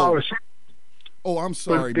can't abolish it. Oh, I'm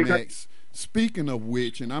sorry, Max. Speaking of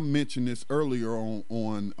which, and I mentioned this earlier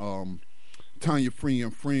on Tanya Free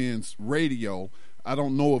and Friends radio, I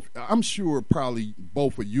don't know if, I'm sure probably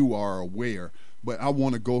both of you are aware, but I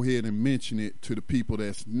want to go ahead and mention it to the people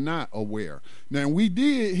that's not aware. Now, we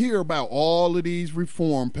did hear about all of these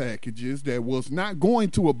reform packages that was not going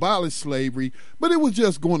to abolish slavery, but it was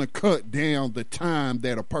just going to cut down the time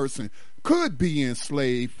that a person could be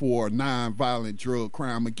enslaved for a nonviolent drug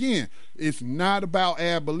crime. Again, it's not about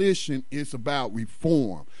abolition, it's about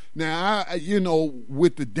reform. Now,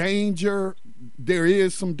 with the danger, there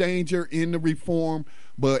is some danger in the reform,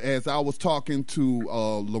 but as I was talking to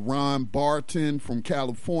LaRon Barton from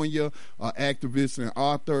California, activist and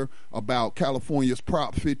author, about California's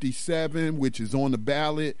Prop 57, which is on the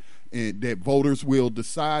ballot, and that voters will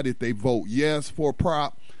decide if they vote yes for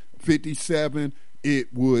Prop 57,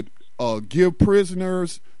 it would give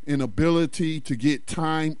prisoners an ability to get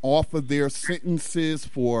time off of their sentences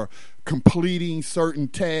for completing certain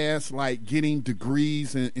tasks like getting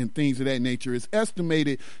degrees and things of that nature. Is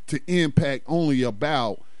estimated to impact only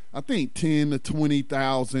about, I think, 10 to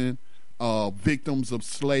 20,000 victims of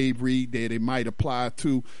slavery that it might apply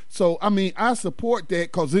to. So, I mean, I support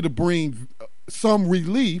that because it'll bring some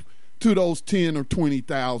relief to those 10 or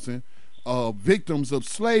 20,000 victims of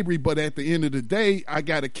slavery. But at the end of the day, I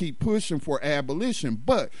got to keep pushing for abolition.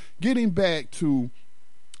 But getting back to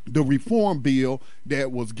the reform bill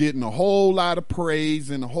that was getting a whole lot of praise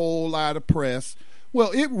and a whole lot of press, well,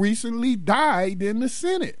 it recently died in the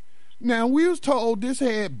Senate. Now, we was told this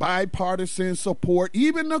had bipartisan support.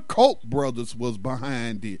 Even the Koch brothers was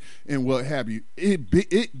behind it and what have you.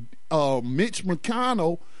 Mitch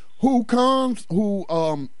McConnell,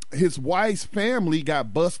 his wife's family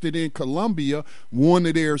got busted in Colombia. One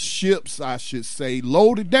of their ships, I should say,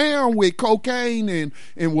 loaded down with cocaine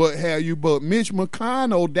and what have you. But Mitch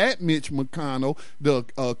McConnell,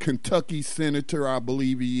 the Kentucky senator, I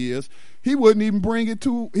believe he is, he wouldn't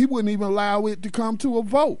even allow it to come to a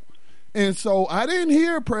vote. And so I didn't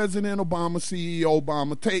hear President Obama, CEO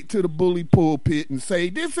Obama, take to the bully pulpit and say,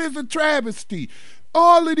 this is a travesty.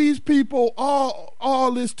 All of these people,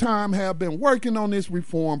 all this time have been working on this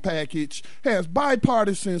reform package, has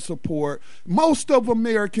bipartisan support. Most of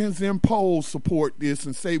Americans in polls support this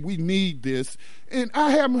and say we need this. And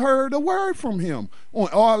I haven't heard a word from him. On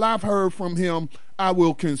all I've heard from him, I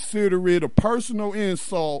will consider it a personal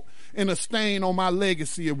insult and a stain on my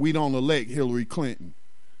legacy if we don't elect Hillary Clinton.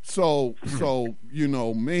 So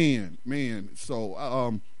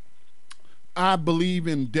I believe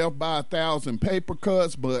in death by 1,000 paper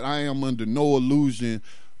cuts, but I am under no illusion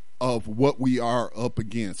of what we are up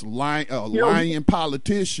against. Lying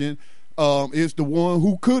politician is the one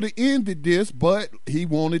who could have ended this, but he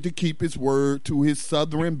wanted to keep his word to his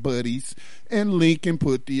Southern buddies, and Lincoln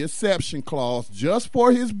put the exception clause just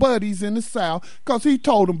for his buddies in the South, because he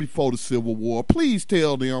told them before the Civil War, please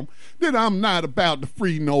tell them that I'm not about to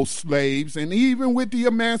free no slaves. And even with the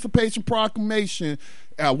Emancipation Proclamation,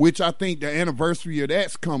 which I think the anniversary of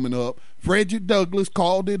that's coming up, Frederick Douglass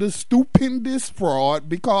called it a stupendous fraud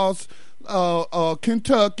because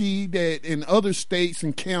Kentucky and other states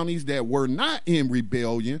and counties that were not in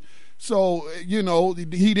rebellion, so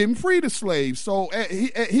he didn't free the slaves. So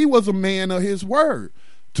he was a man of his word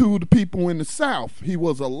to the people in the South. He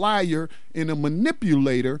was a liar and a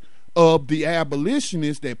manipulator of the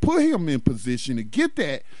abolitionists that put him in position to get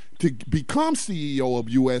that, to become CEO of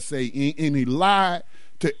USA, and he lied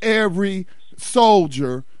to every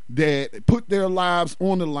soldier that put their lives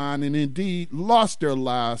on the line and indeed lost their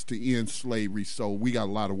lives to end slavery. So we got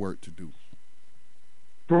a lot of work to do.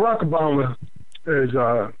 Barack Obama is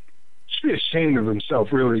should be ashamed of himself,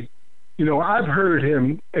 really. You know, I've heard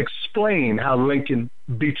him explain how Lincoln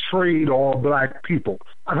betrayed all black people.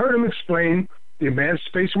 I've heard him explain the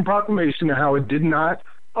Emancipation Proclamation and how it did not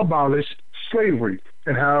abolish slavery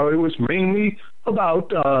and how it was mainly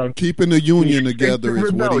about keeping the Union together is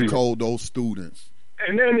rebellion. what he told those students.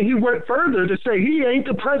 And then he went further to say he ain't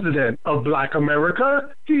the president of Black America.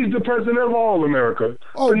 He's the president of all America.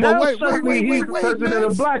 Oh, but now wait, suddenly he's the president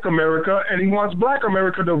of Black America, and he wants Black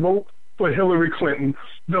America to vote for Hillary Clinton,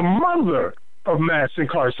 the mother of mass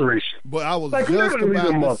incarceration. But I was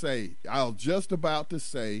just about to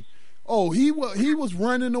say, oh, he was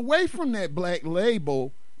running away from that black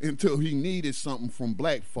label until he needed something from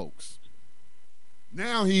black folks.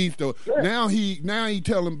 Now he's now he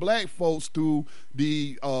telling black folks through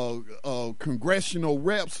the congressional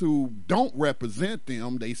reps who don't represent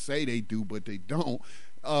them. They say they do, but they don't.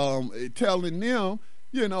 Telling them,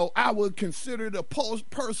 you know, I would consider it a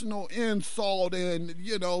personal insult and,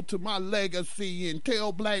 you know, to my legacy, and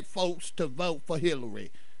tell black folks to vote for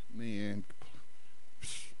Hillary. Man.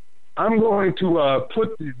 I'm going to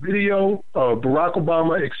put the video of Barack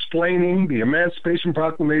Obama explaining the Emancipation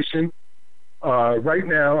Proclamation right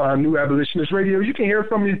now on New Abolitionist Radio. You can hear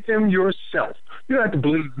from him yourself. You don't have to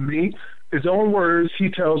believe me. His own words, he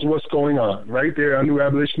tells what's going on right there on New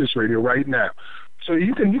Abolitionist Radio right now. So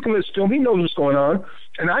you can listen to him. He knows what's going on.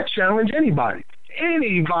 And I challenge anybody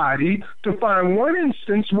to find one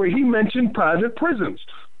instance where he mentioned private prisons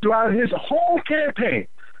throughout his whole campaign.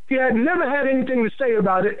 He had never had anything to say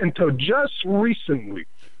about it until just recently.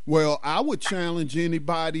 Well, I would challenge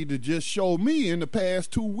anybody to just show me in the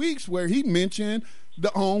past 2 weeks where he mentioned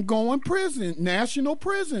the ongoing national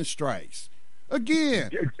prison strikes. Again,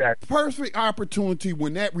 exactly. Perfect opportunity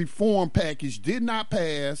when that reform package did not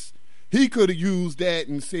pass. He could have used that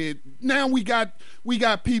and said, now we got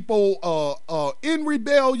people in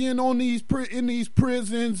rebellion in these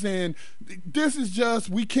prisons, and this is just,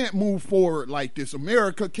 we can't move forward like this.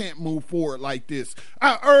 America can't move forward like this.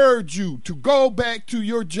 I urge you to go back to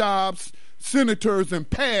your jobs, senators, and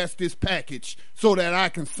pass this package so that I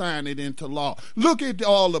can sign it into law. Look at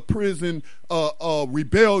all the prison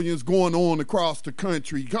rebellions going on across the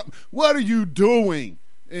country. What are you doing?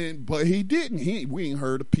 But he didn't. We ain't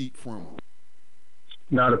heard a peep from him.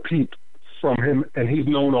 Not a peep from him, and he's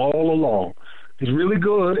known all along. He's really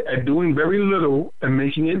good at doing very little and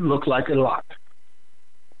making it look like a lot.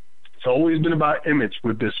 It's always been about image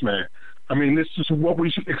with this man. I mean, this is what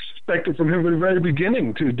we expected from him from the very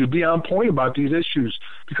beginning, to be on point about these issues,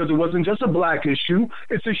 because it wasn't just a black issue,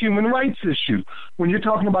 it's a human rights issue. When you're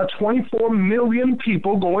talking about 24 million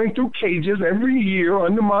people going through cages every year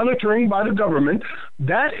under monitoring by the government,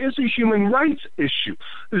 that is a human rights issue.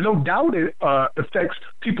 There's no doubt it affects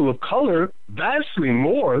people of color vastly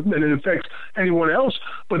more than it affects anyone else,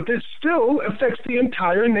 but this still affects the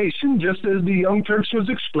entire nation, just as the Young Turks was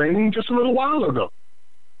explaining just a little while ago.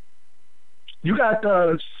 You got,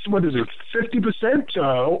 50%,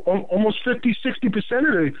 almost 50, 60% of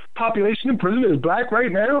the population in prison is black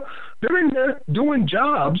right now. They're in there doing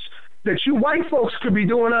jobs that you white folks could be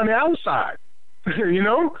doing on the outside. You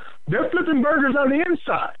know? They're flipping burgers on the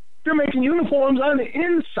inside. They're making uniforms on the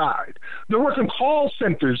inside. They're working call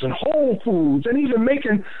centers and Whole Foods and even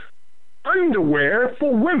making underwear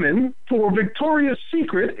for women for Victoria's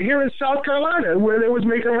Secret here in South Carolina, where they was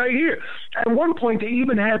making right here. At one point, they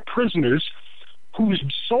even had prisoners whose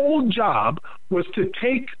sole job was to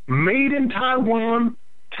take Made in Taiwan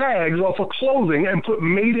tags off of clothing and put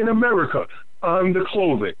Made in America on the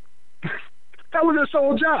clothing. That was their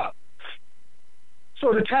sole job.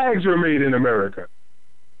 So the tags were made in America.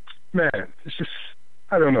 Man, it's just,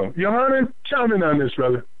 I don't know. Yohanan, chime in on this,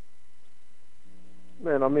 brother.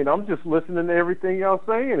 Man, I mean, I'm just listening to everything y'all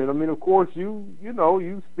saying, and I mean, of course, you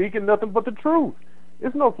speaking nothing but the truth.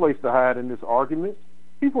 There's no place to hide in this argument.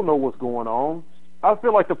 People know what's going on. I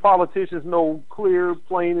feel like the politicians know clear,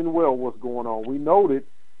 plain, and well what's going on. We know that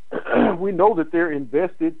they're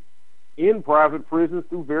invested in private prisons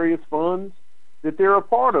through various funds that they're a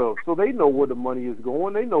part of. So they know where the money is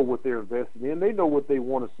going. They know what they're investing in. They know what they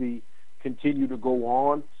want to see continue to go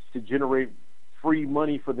on to generate free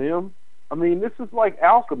money for them. I mean, this is like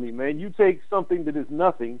alchemy, man. You take something that is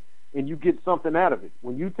nothing and you get something out of it.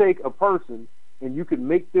 When you take a person and you can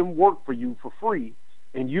make them work for you for free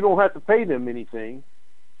and you don't have to pay them anything,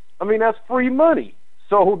 I mean, that's free money.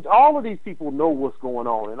 So all of these people know what's going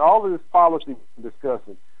on, and all of this policy we're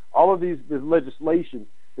discussing, all of this legislation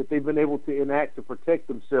that they've been able to enact to protect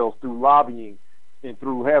themselves through lobbying and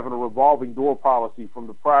through having a revolving door policy from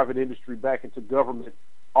the private industry back into government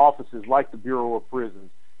offices like the Bureau of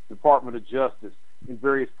Prisons, Department of Justice, in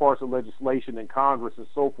various parts of legislation and Congress and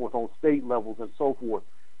so forth on state levels and so forth.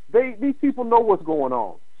 These people know what's going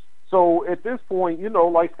on. So at this point, you know,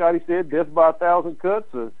 like Scotty said, death by 1,000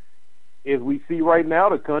 cuts. As we see right now,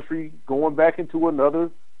 the country going back into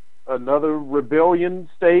another rebellion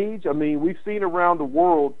stage. I mean, we've seen around the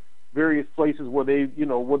world various places where they, you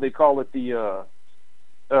know, what they call it,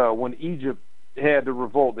 when Egypt had the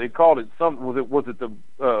revolt, they called it something. Was it the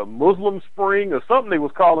Muslim Spring or something? They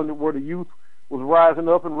was calling it, where the youth was rising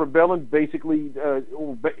up and rebelling. Basically,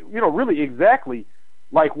 you know, really exactly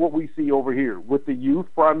like what we see over here with the youth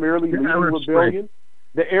primarily leading rebellion.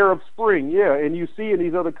 The Arab Spring, yeah. And you see in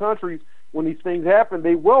these other countries, when these things happen,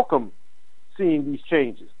 they welcome seeing these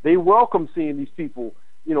changes. They welcome seeing these people,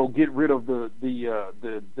 you know, get rid of the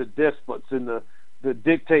despots and the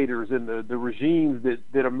dictators and the regimes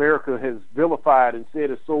that America has vilified and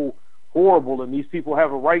said is so horrible, and these people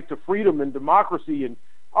have a right to freedom and democracy and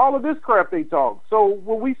all of this crap they talk. So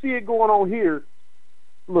when we see it going on here,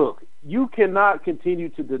 look, you cannot continue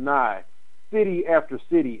to deny city after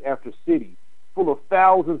city after city full of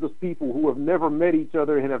thousands of people who have never met each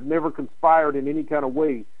other and have never conspired in any kind of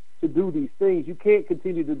way to do these things. You can't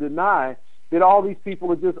continue to deny that all these people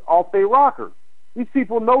are just off their rocker. These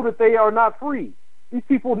people know that they are not free. These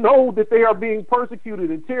people know that they are being persecuted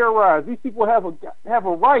and terrorized. These people have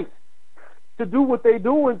a right to do what they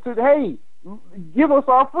do and to, hey, give us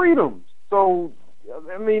our freedoms. So,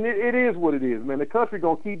 I mean, it is what it is, man. The country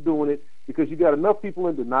going to keep doing it because you got enough people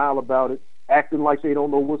in denial about it, acting like they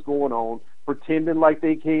don't know what's going on, pretending like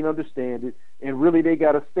they can't understand it, and really they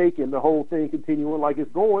got a stake in the whole thing continuing like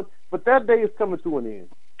it's going. But that day is coming to an end.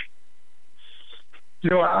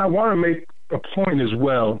 You know, I want to make a point as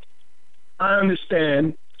well. I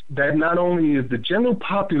understand that not only is the general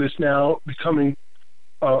populace now becoming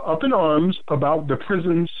up in arms about the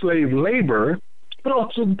prison slave labor, but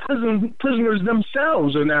also the prisoners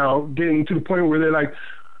themselves are now getting to the point where they're like,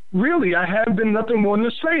 really, I have been nothing more than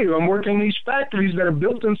a slave. I'm working in these factories that are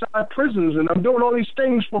built inside prisons, and I'm doing all these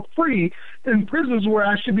things for free in prisons where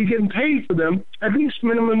I should be getting paid for them at least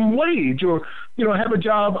minimum wage, or, you know, have a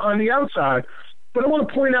job on the outside. But I want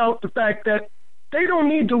to point out the fact that they don't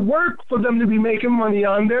need to work for them to be making money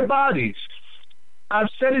on their bodies. I've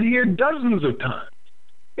said it here dozens of times.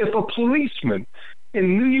 If a policeman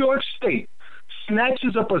in New York State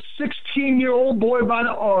snatches up a 16-year-old boy by the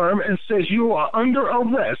arm and says, "You are under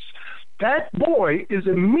arrest," that boy is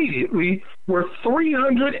immediately worth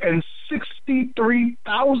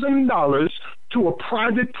 $363,000 to a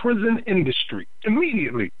private prison industry.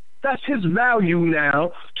 Immediately. That's his value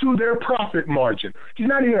now to their profit margin. He's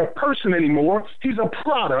not even a person anymore. He's a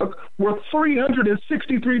product worth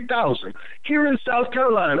 $363,000. Here in South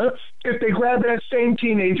Carolina, if they grab that same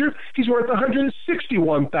teenager, he's worth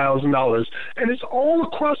 $161,000. And it's all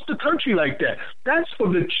across the country like that. That's for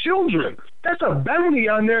the children. That's a bounty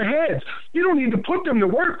on their heads. You don't need to put them to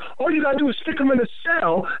work. All you got to do is stick them in a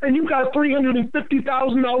cell, and you got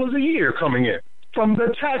 $350,000 a year coming in from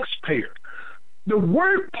the taxpayer. The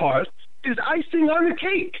work part is icing on the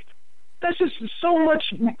cake. That's just so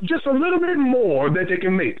much, just a little bit more that they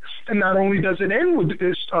can make. And not only does it end with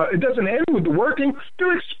this, it doesn't end with the working,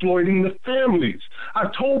 they're exploiting the families.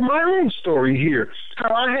 I've told my own story here,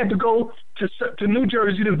 how I had to go to New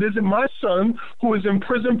Jersey to visit my son who is in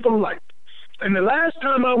prison for life. And the last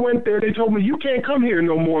time I went there, they told me, you can't come here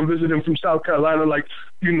no more and visit him from South Carolina like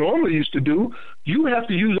you normally used to do. You have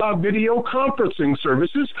to use our video conferencing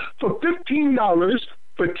services for $15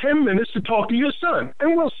 for 10 minutes to talk to your son.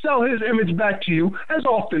 And we'll sell his image back to you as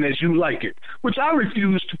often as you like it, which I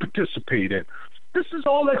refuse to participate in. This is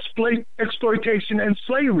all exploitation and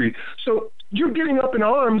slavery. So you're getting up in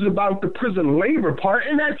arms about the prison labor part,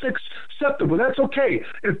 and that's acceptable. That's okay.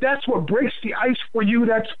 If that's what breaks the ice for you,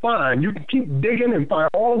 that's fine. You can keep digging and find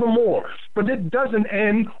all the more. But it doesn't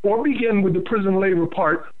end or begin with the prison labor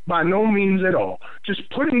part by no means at all. Just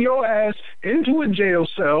putting your ass into a jail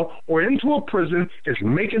cell or into a prison is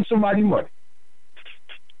making somebody money.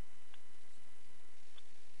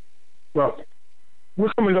 Well,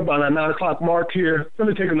 we're coming up on our 9 o'clock mark here. We're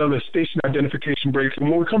going to take another station identification break. And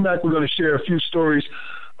when we come back, we're going to share a few stories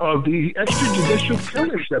of the extrajudicial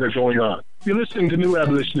killings that are going on. You're listening to New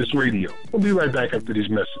Abolitionist Radio. We'll be right back after these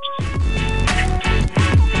messages.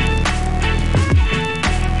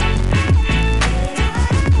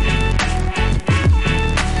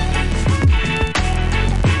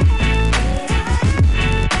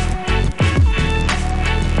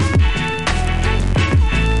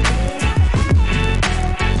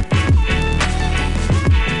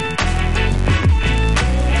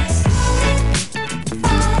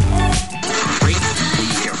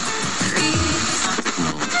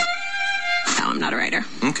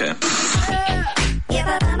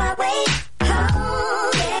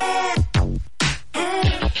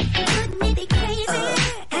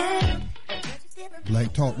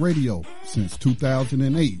 Black Talk Radio since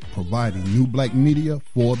 2008, providing new black media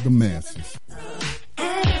for the masses.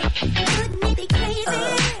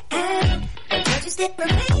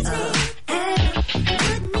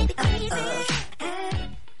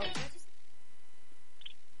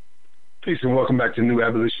 Peace and welcome back to New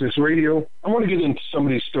Abolitionist Radio. I want to get into some of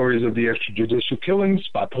these stories of the extrajudicial killings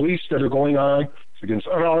by police that are going on against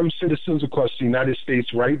unarmed citizens across the United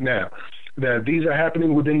States right now. That these are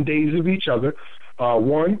happening within days of each other.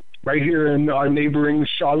 One, right here in our neighboring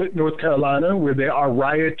Charlotte, North Carolina, where they are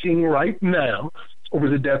rioting right now over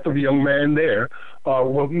the death of a young man there.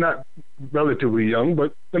 Well, not relatively young,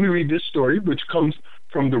 but let me read this story, which comes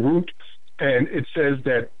from The Root, and it says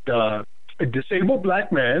that a disabled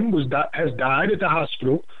black man has died at the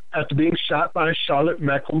hospital after being shot by a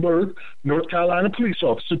Charlotte-Mecklenburg, North Carolina police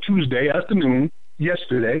officer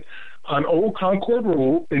yesterday, on Old Concord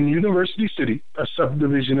Road in University City, a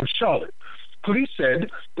subdivision of Charlotte. Police said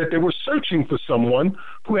that they were searching for someone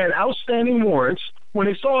who had outstanding warrants when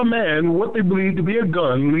they saw a man with what they believed to be a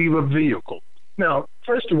gun leave a vehicle. Now,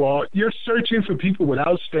 first of all, you're searching for people with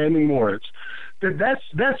outstanding warrants.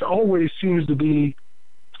 That's always seems to be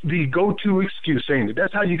the go-to excuse, ain't it?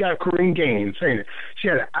 That's how you got Corrine Gaines, ain't it? She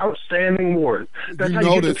had an outstanding warrant. That's you how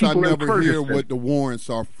notice you I get the people never in hear Ferguson. what the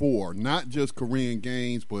warrants are for. Not just Corrine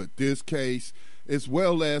Gaines, but this case, as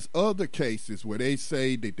well as other cases where they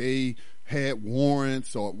say that they had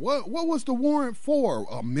warrants, or what was the warrant for?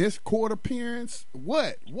 A missed court appearance?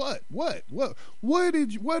 What are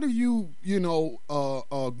you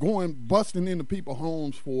going busting into people's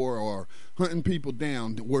homes for, or hunting people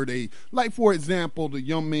down? Were they, like, for example, the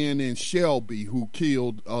young man in Shelby who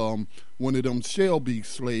killed one of them Shelby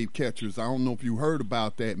slave catchers? I don't know if you heard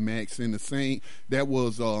about that, Max. In the same, that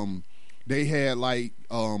was they had like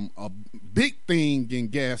a big thing in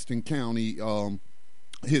Gaston County.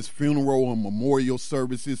 His funeral and memorial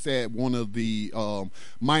services at one of the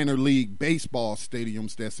minor league baseball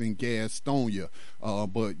stadiums that's in Gastonia.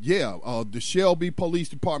 But yeah, the Shelby Police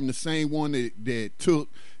Department, the same one that took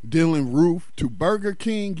Dylan Roof to Burger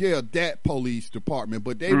King, yeah, that police department.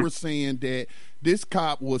 But they were saying that this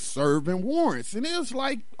cop was serving warrants, and it was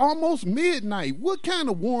like almost midnight. What kind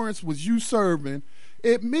of warrants was you serving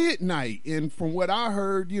at midnight? And from what I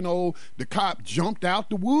heard, the cop jumped out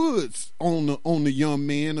the woods on the young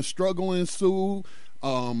man. A struggle ensued.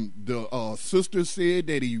 The sister said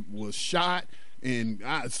that he was shot, and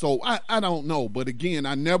I don't know. But again,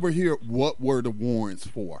 I never hear what were the warrants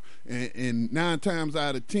for. And 9 times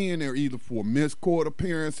out of 10, they're either for missed court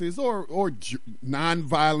appearances or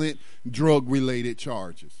nonviolent drug-related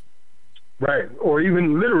charges. Right, or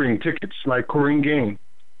even littering tickets like Corrine Gaines.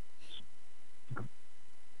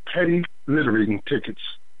 Petty littering tickets,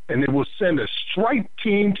 and they will send a strike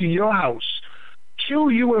team to your house,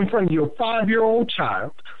 kill you in front of your 5-year-old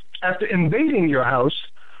child after invading your house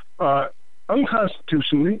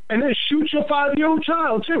unconstitutionally, and then shoot your 5-year-old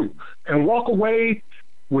child too, and walk away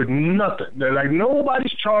with nothing. They're like,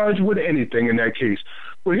 nobody's charged with anything in that case.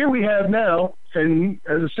 Well, here we have now, and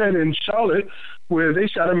as I said, in Charlotte, where they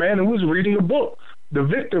shot a man who was reading a book. The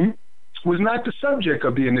victim was not the subject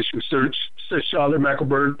of the initial search, says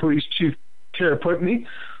Charlotte-Mecklenburg Police Chief Tara Putney.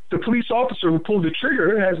 The police officer who pulled the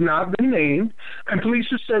trigger has not been named, and police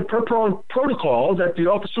have said per protocol that the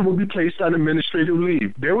officer will be placed on administrative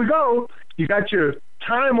leave. There we go. You got your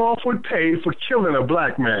time off with pay for killing a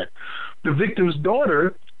black man. The victim's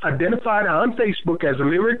daughter, identified on Facebook as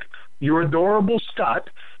Lyric, You're Adorable Scott,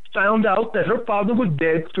 found out that her father was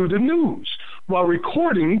dead through the news while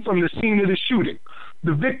recording from the scene of the shooting.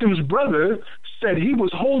 The victim's brother said he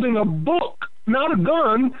was holding a book, not a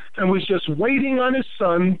gun, and was just waiting on his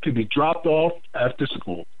son to be dropped off after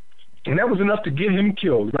school. And that was enough to get him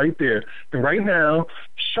killed right there. And right now,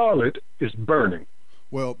 Charlotte is burning.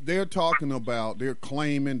 Well, they're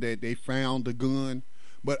claiming that they found the gun,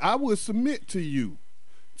 but I would submit to you,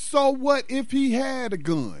 so what if he had a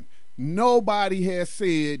gun? Nobody has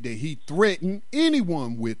said that he threatened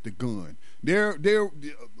anyone with the gun.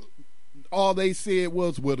 All they said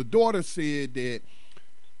was, well, the daughter said that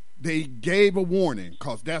they gave a warning,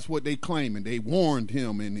 because that's what they claiming. They warned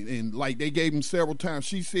him, and like they gave him several times.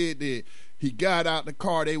 She said that he got out the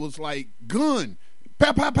car. They was like, gun,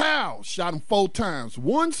 pow, pow, pow, shot him 4 times.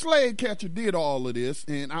 One slave catcher did all of this,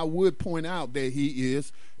 and I would point out that he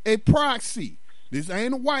is a proxy. This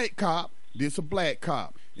ain't a white cop. This a black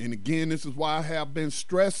cop. And again, this is why I have been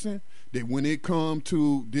stressing that when it comes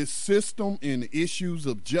to this system and the issues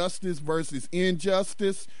of justice versus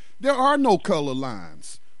injustice, there are no color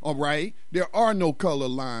lines, all right? There are no color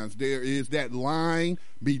lines. There is that line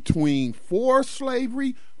between for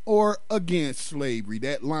slavery or against slavery,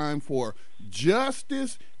 that line for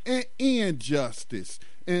justice and injustice.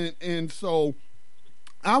 And so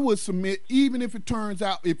I would submit, even if it turns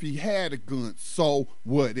out if he had a gun, so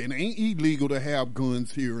what? It ain't illegal to have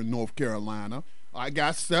guns here in North Carolina. I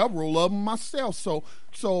got several of them myself.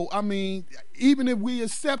 So I mean, even if we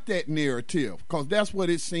accept that narrative, because that's what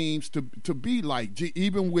it seems to be like,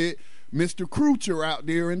 even with Mr. Crutcher out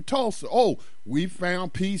there in Tulsa. Oh, we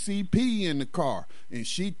found PCP in the car, and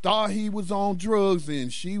she thought he was on drugs,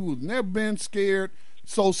 and she was never been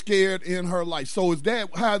so scared in her life. So is that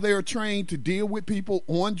how they're trained to deal with people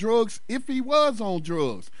on drugs? If he was on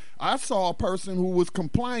drugs, I saw a person who was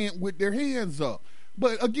compliant with their hands up.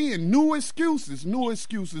 But again, new excuses.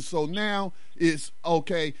 So now it's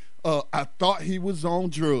okay. I thought he was on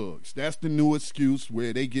drugs. That's the new excuse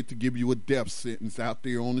where they get to give you a death sentence out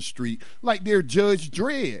there on the street, like they're Judge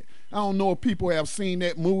Dredd. I don't know if people have seen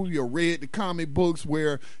that movie or read the comic books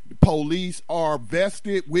where the police are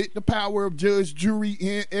vested with the power of judge, jury,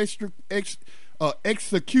 and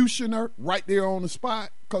executioner right there on the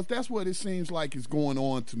spot. Because that's what it seems like is going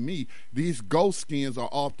on to me. These ghost skins are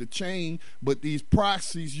off the chain, but these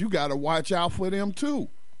proxies, you got to watch out for them too.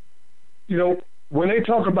 You know, when they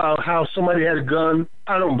talk about how somebody had a gun,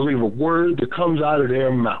 I don't believe a word that comes out of their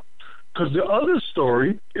mouth. Because the other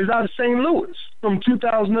story is out of St. Louis from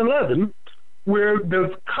 2011, where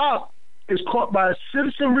the cop is caught by a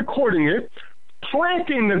citizen recording it,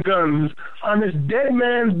 planting the guns on this dead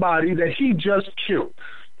man's body that he just killed.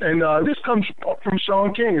 And this comes from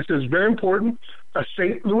Sean King. It says, very important, a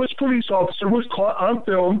St. Louis police officer was caught on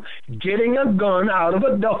film getting a gun out of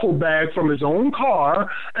a duffel bag from his own car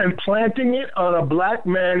and planting it on a black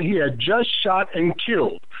man he had just shot and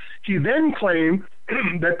killed. He then claimed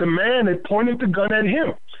that the man had pointed the gun at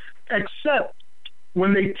him, except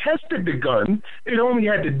when they tested the gun, it only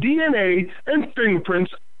had the DNA and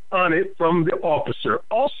fingerprints on it from the officer.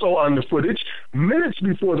 Also on the footage, minutes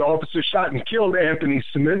before the officer shot and killed Anthony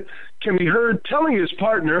Smith, can be heard telling his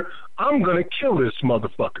partner, I'm going to kill this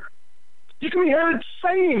motherfucker. You can be heard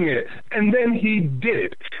saying it, and then he did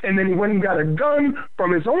it. And then he went and got a gun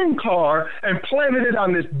from his own car and planted it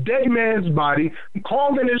on this dead man's body,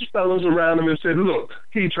 called in his fellows around him and said, look,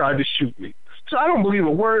 he tried to shoot me. So I don't believe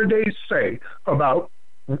a word they say about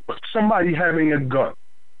somebody having a gun.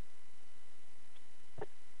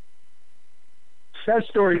 That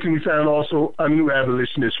story can be found also on New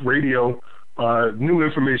Abolitionist Radio. New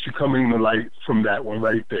information coming to light from that one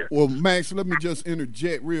right there. Well, Max, let me just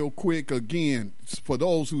interject real quick again. For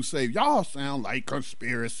those who say, y'all sound like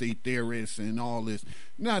conspiracy theorists and all this,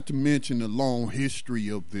 not to mention the long history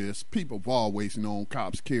of this. People have always known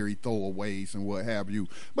cops carry throwaways and what have you.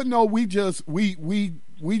 But no, we just read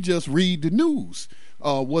the news.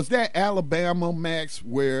 Was that Alabama, Max,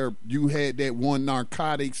 where you had that one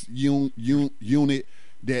narcotics unit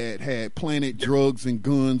that had planted drugs and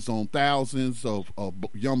guns on thousands of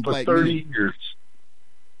young black men? For 30 years.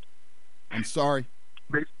 I'm sorry?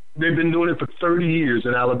 They've been doing it for 30 years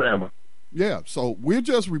in Alabama. Yeah, so we're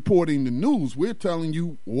just reporting the news. We're telling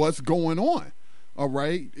you what's going on, all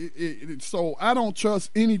right? So I don't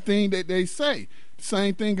trust anything that they say.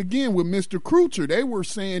 Same thing again with Mr. Crutcher. They were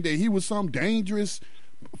saying that he was some dangerous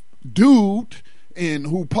dude and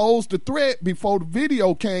who posed a threat before the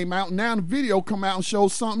video came out. Now the video come out and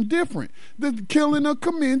shows something different. The killing of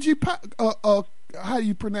Kamenji, how do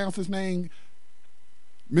you pronounce his name?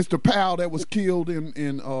 Mr. Powell that was killed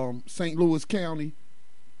in St. Louis County.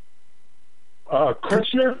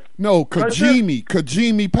 Kutcher? No,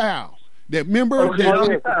 Kajimi Powell. That member?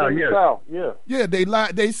 Yeah, they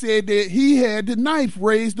lied. They said that he had the knife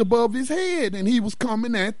raised above his head and he was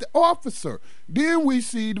coming at the officer. Then we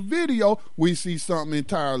see the video, we see something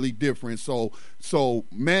entirely different. So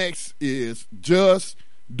Max is just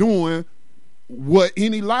doing what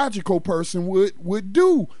any logical person would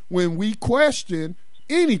do when we question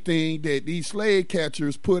anything that these slave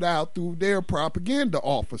catchers put out through their propaganda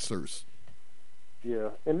officers.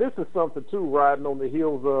 Yeah, and this is something too, riding on the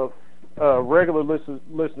heels of regular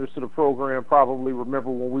listeners to the program probably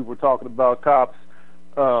remember when we were talking about cops.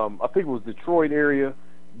 I think it was Detroit area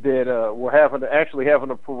that were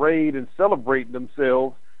having a parade and celebrating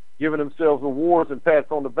themselves, giving themselves awards and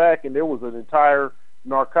pats on the back, and there was an entire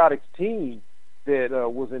narcotics team that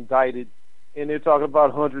was indicted, and they're talking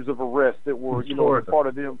about hundreds of arrests that were, part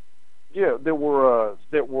of them. Yeah, that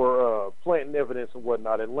were planting evidence and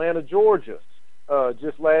whatnot. Atlanta, Georgia,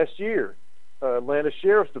 just last year. Atlanta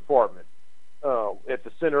Sheriff's Department at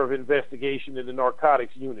the Center of Investigation in the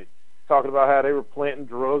Narcotics Unit, talking about how they were planting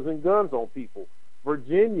drugs and guns on people.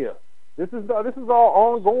 Virginia, this is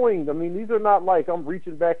all ongoing. I mean, these are not like I'm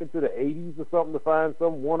reaching back into the 80s or something to find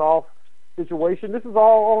some one-off situation. This is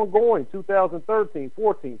all ongoing. 2013,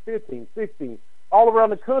 14, 15, 16, all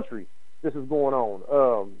around the country. This is going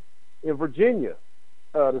on. In Virginia,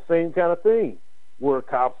 the same kind of thing, where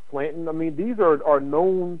cops planting. I mean, these are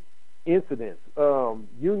known incidents.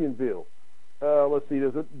 Unionville. Let's see.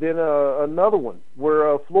 There's been another one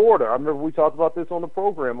where Florida. I remember we talked about this on the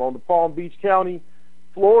program on the Palm Beach County,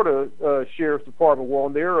 Florida Sheriff's Department. Well,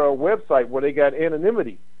 on their website where they got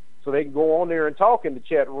anonymity, so they can go on there and talk in the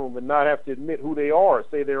chat room and not have to admit who they are,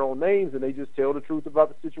 say their own names, and they just tell the truth about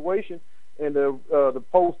the situation. And the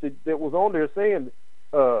post that was on there saying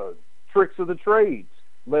tricks of the trades,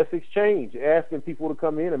 less exchange, asking people to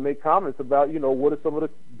come in and make comments about, what is some of the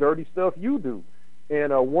dirty stuff you do.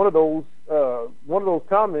 And one of those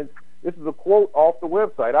comments, this is a quote off the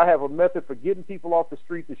website. I have a method for getting people off the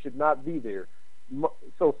street that should not be there.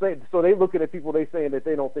 So they looking at people they saying that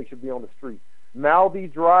they don't think should be on the street. Mouthy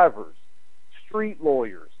drivers, street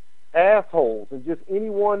lawyers, assholes, and just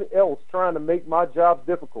anyone else trying to make my job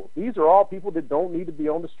difficult. These are all people that don't need to be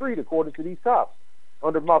on the street, according to these cops.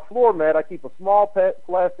 Under my floor mat, I keep a small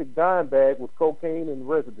plastic dime bag with cocaine and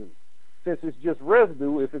residue. Since it's just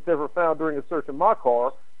residue, if it's ever found during a search in my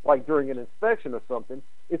car, like during an inspection or something,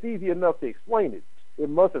 it's easy enough to explain it. It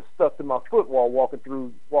must have stuck to my foot while walking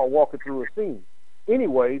through a scene.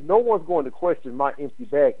 Anyway, no one's going to question my empty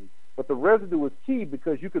baggie, but the residue is key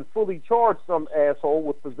because you can fully charge some asshole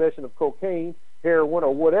with possession of cocaine, heroin,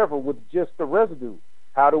 or whatever with just the residue.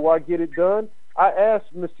 How do I get it done? I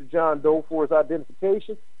asked Mr. John Doe for his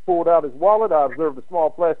identification, pulled out his wallet, I observed a small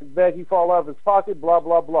plastic baggie fall out of his pocket, blah,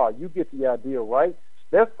 blah, blah. You get the idea, right?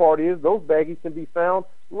 Best part is those baggies can be found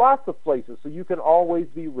lots of places, so you can always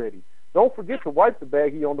be ready. Don't forget to wipe the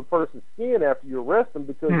baggie on the person's skin after you arrest them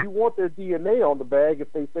because you want their DNA on the bag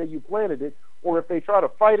if they say you planted it or if they try to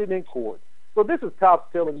fight it in court. So this is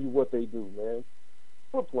cops telling you what they do, man.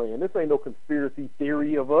 Quit playing. This ain't no conspiracy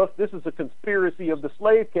theory of us. This is a conspiracy of the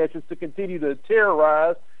slave catchers to continue to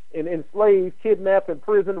terrorize and enslave, kidnap,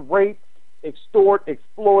 imprison, rape, extort,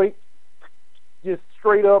 exploit, just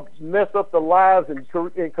straight up mess up the lives and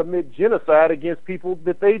commit genocide against people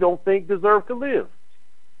that they don't think deserve to live.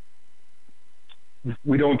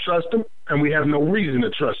 We don't trust them, and we have no reason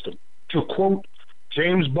to trust them. To quote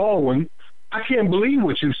James Baldwin, I can't believe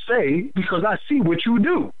what you say because I see what you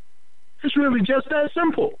do. It's really just that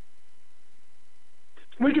simple.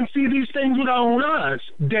 We can see these things with our own eyes,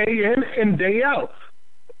 day in and day out.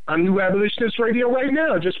 On New Abolitionist Radio right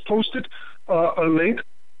now, I just posted a link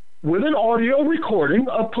with an audio recording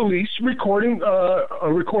of police recording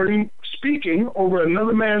speaking over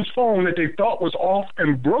another man's phone that they thought was off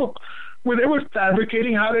and broke, where they were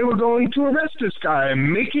fabricating how they were going to arrest this guy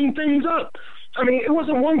and making things up. I mean, it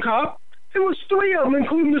wasn't one cop. It was three of them,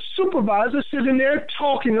 including the supervisor, sitting there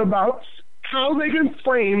talking about how they can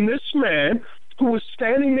frame this man who was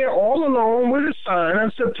standing there all alone with a sign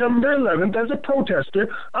on September 11th as a protester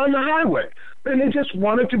on the highway. And they just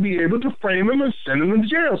wanted to be able to frame him and send him to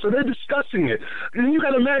jail. So they're discussing it. And you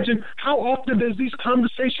got to imagine how often does these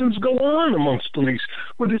conversations go on amongst police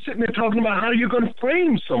where they're sitting there talking about how you're going to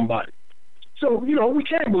frame somebody. So, we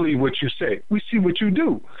can't believe what you say. We see what you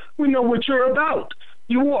do. We know what you're about.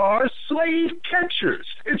 You are slave catchers.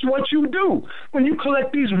 It's what you do. When you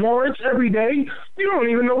collect these warrants every day, you don't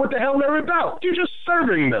even know what the hell they're about. You're just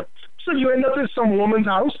serving them. So you end up in some woman's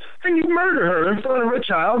house, and you murder her in front of her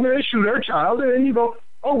child, and then shoot her child, and then you go,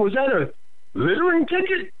 oh, was that a littering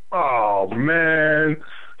ticket? Oh, man.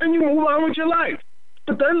 And you move on with your life.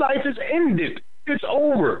 But their life is ended. It's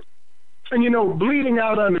over. And, bleeding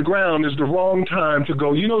out on the ground is the wrong time to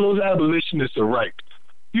go, those abolitionists are right.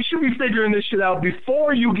 You should be figuring this shit out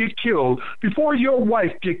before you get killed, before your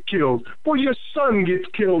wife gets killed, before your son gets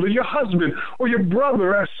killed, or your husband, or your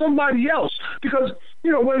brother, or somebody else. Because,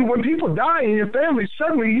 when people die in your family,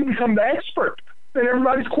 suddenly you become the expert, and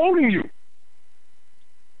everybody's quoting you.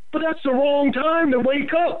 But that's the wrong time to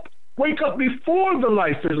wake up. Wake up before the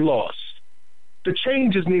life is lost. The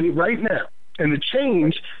change is needed right now. And the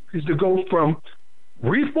change is to go from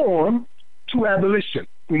reform to abolition.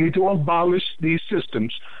 We need to abolish these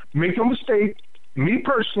systems. Make no mistake, me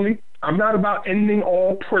personally, I'm not about ending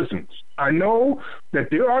all prisons. I know that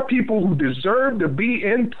there are people who deserve to be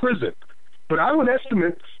in prison, but I would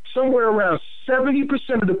estimate somewhere around 70%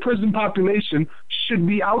 of the prison population should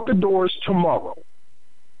be out the doors tomorrow.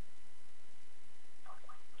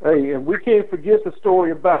 Hey, and we can't forget the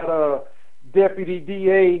story about Deputy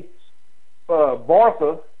DA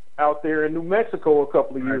Bartha out there in New Mexico a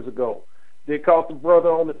couple of years ago. They caught the brother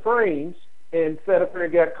on the trains and sat up there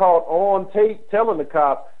and got caught on tape telling the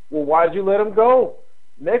cop, well, why'd you let him go?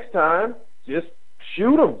 Next time, just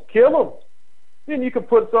shoot him, kill him. then you can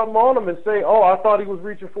put something on him and say, "Oh, I thought he was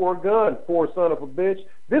reaching for a gun, poor son of a bitch."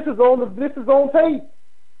 This is on tape.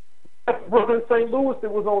 That brother in St. Louis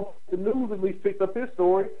that was on the news at least picked up his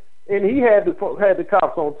story, and he had the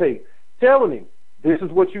cops on tape telling him, "This is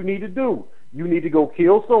what you need to do. You need to go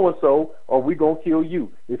kill so and so, or we're gonna kill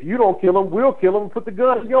you. If you don't kill him, we'll kill him and put the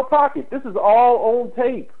gun in your pocket." This is all on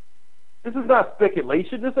tape. This is not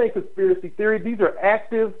speculation. This ain't conspiracy theory. These are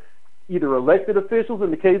active, either elected officials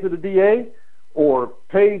in the case of the DA, or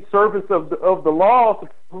paid servants of the law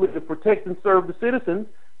to protect and serve the citizens,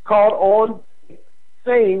 caught on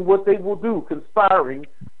saying what they will do, conspiring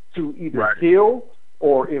to either kill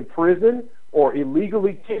or imprison or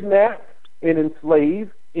illegally kidnap and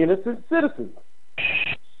enslave innocent citizens.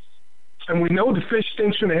 And we know the fish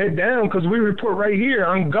stinks from the head down because we report right here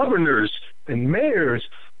on governors and mayors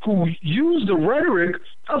who use the rhetoric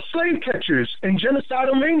of slave catchers and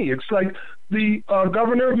genocidal maniacs, like the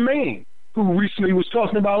governor of Maine, who recently was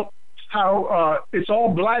talking about how it's all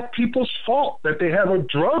black people's fault that they have a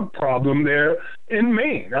drug problem there in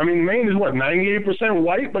Maine. I mean, Maine is, 98%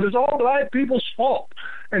 white, but it's all black people's fault.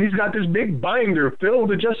 And he's got this big binder filled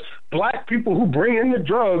with just black people who bring in the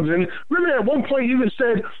drugs. And remember, at one point he even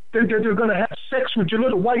said that they're going to have sex with your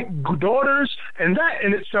little white daughters, and that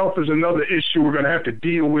in itself is another issue we're going to have to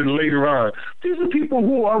deal with later on. These are people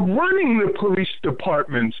who are running the police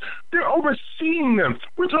departments. They're overseeing them.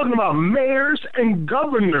 We're talking about mayors and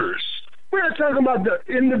governors. We're not talking about the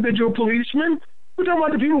individual policemen. We're talking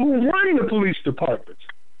about the people who run the police departments.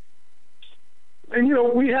 And,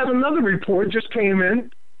 we have another report just came in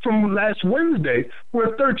from last Wednesday where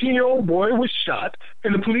a 13-year-old boy was shot,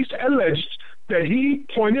 and the police alleged that he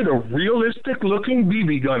pointed a realistic-looking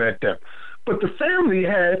BB gun at them. But the family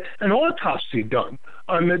had an autopsy done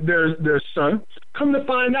on their son. Come to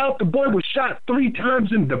find out, the boy was shot 3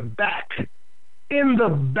 times in the back. In the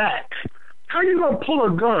back. How are you going to pull a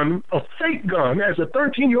gun, a fake gun, as a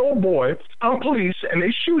 13-year-old boy on police, and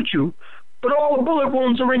they shoot you, but all the bullet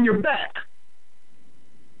wounds are in your back?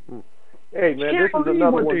 Hey, man, this is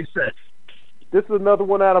another one. This is another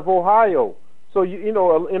one out of Ohio. So in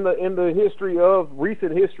the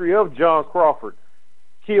recent history of John Crawford,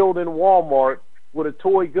 killed in Walmart with a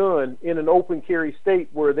toy gun in an open carry state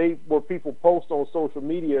where people post on social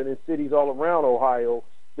media and in cities all around Ohio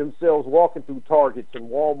themselves walking through Targets and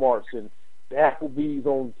Walmarts and Applebee's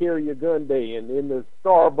on Carry a Gun Day, and in the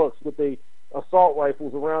Starbucks with their assault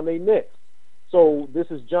rifles around their necks. So this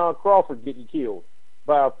is John Crawford getting killed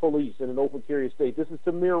by police in an open carry state. This is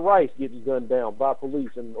Tamir Rice getting gunned down by police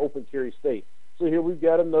in an open carry state. So here we've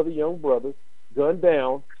got another young brother gunned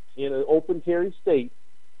down in an open carry state.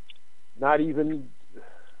 Not even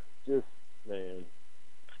just, man.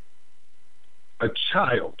 A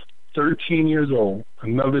child, 13 years old,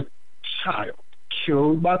 another child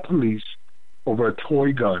killed by police over a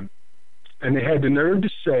toy gun. And they had the nerve to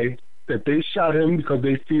say that they shot him because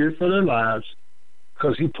they feared for their lives,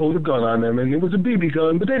 because he pulled a gun on them, and it was a BB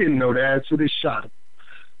gun, but they didn't know that, so they shot him.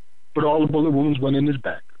 But all the bullet wounds went in his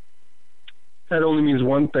back. That only means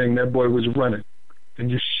one thing: that boy was running,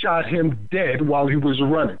 and you shot him dead while he was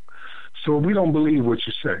running. So we don't believe what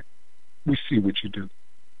you say. We see what you do.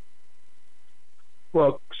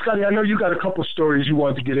 Well, Scotty, I know you got a couple stories you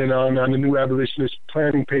want to get in on the New Abolitionist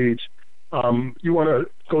Planning page. You want to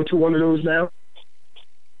go to one of those now?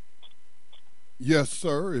 Yes,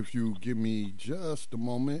 sir. If you give me just a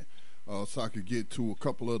moment, so I could get to a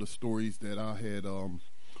couple of the stories that I had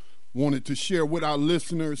wanted to share with our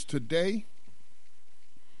listeners today.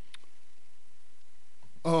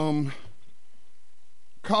 Colin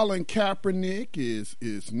Kaepernick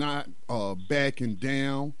is not backing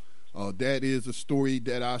down. That is a story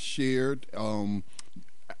that I shared. The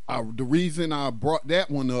reason I brought that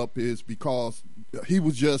one up is because he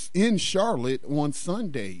was just in Charlotte on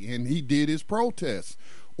Sunday, and he did his protest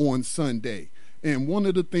on Sunday. And one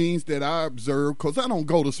of the things that I observed, because I don't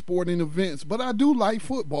go to sporting events, but I do like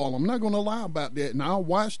football. I'm not going to lie about that. And I'll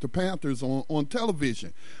watch the Panthers on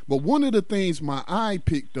television. But one of the things my eye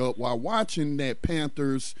picked up while watching that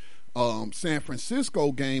Panthers San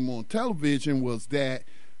Francisco game on television was that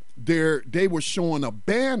they were showing a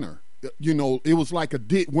banner. It was like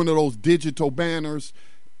one of those digital banners,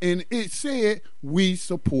 and it said, "We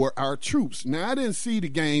support our troops." Now, I didn't see the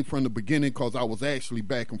game from the beginning because I was actually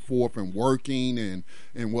back and forth and working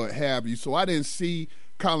and what have you, so I didn't see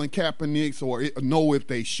Colin Kaepernick's or know if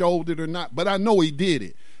they showed it or not, but I know he did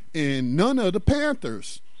it. And none of the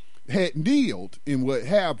Panthers had kneeled and what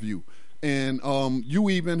have you. And you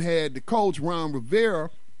even had the coach, Ron Rivera,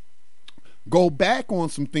 go back on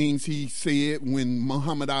some things he said when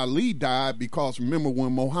Muhammad Ali died, because remember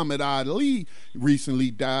when Muhammad Ali recently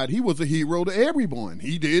died, he was a hero to everyone.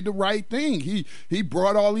 He did the right thing. He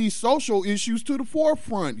brought all these social issues to the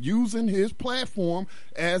forefront using his platform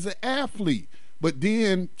as an athlete, but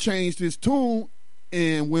then changed his tune.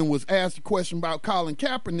 And when was asked a question about Colin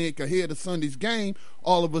Kaepernick ahead of Sunday's game,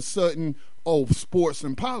 all of a sudden, sports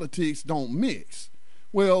and politics don't mix.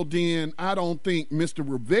 Well, then I don't think Mr.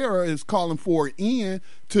 Rivera is calling for an end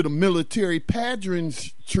to the military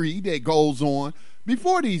pageantry that goes on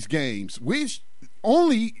before these games, which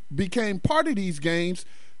only became part of these games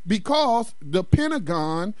because the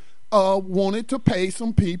Pentagon wanted to pay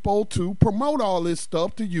some people to promote all this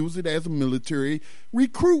stuff to use it as a military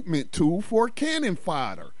recruitment tool for cannon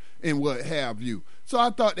fodder and what have you. So I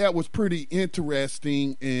thought that was pretty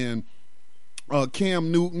interesting. And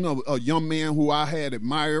Cam Newton, a young man who I had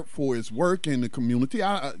admired for his work in the community,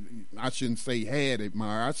 I shouldn't say had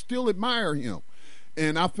admired, I still admire him.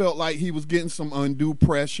 And I felt like he was getting some undue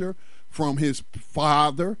pressure from his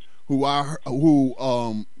father, who I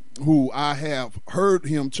have heard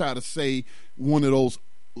him try to say one of those,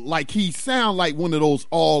 like he sound like one of those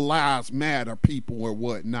all lives matter people or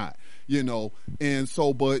whatnot, you know. And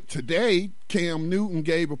so, but today Cam Newton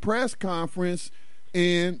gave a press conference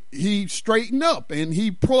and he straightened up and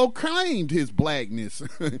he proclaimed his blackness.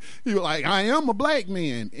 He was like, I am a black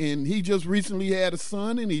man. And he just recently had a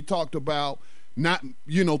son, and he talked about not,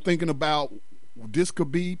 thinking about this could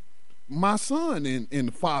be my son, and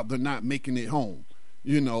the father not making it home.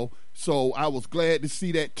 So I was glad to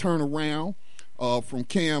see that turnaround from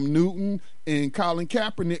Cam Newton and Colin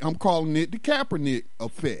Kaepernick. I'm calling it the Kaepernick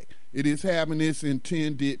effect. It is having its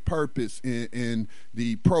intended purpose in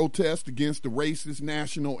the protest against the racist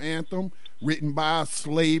national anthem written by a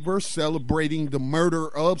slaver celebrating the murder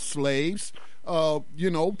of slaves.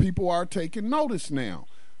 People are taking notice now.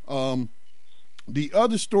 The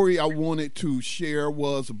other story I wanted to share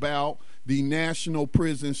was about the national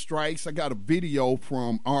prison strikes. I got a video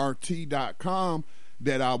from RT.com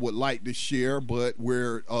that I would like to share, but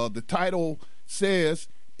where the title says,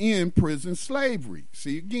 "In Prison Slavery."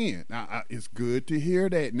 See, again, now, it's good to hear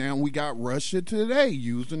that. Now we got Russia Today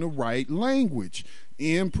using the right language.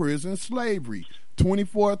 In prison slavery.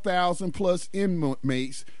 24,000 plus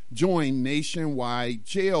inmates join nationwide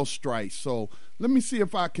jail strike. So let me see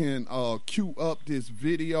if I can cue up this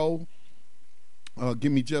video.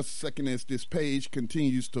 Give me just a second as this page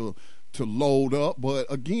continues to load up.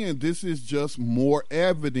 But again, this is just more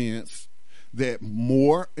evidence that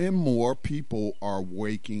more and more people are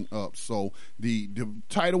waking up. So the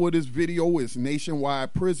title of this video is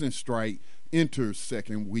 "Nationwide Prison Strike Enters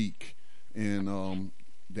Second Week." And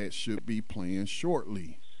that should be playing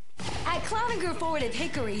shortly. At Cloud and Group Forward at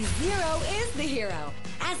Hickory, zero is the hero.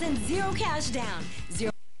 As in zero cash down.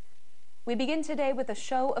 Zero. We begin today with a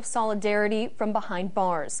show of solidarity from behind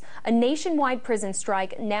bars. A nationwide prison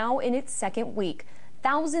strike now in its second week.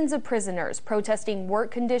 Thousands of prisoners protesting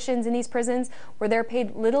work conditions in these prisons where they're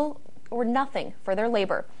paid little or nothing for their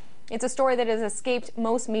labor. It's a story that has escaped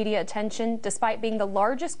most media attention despite being the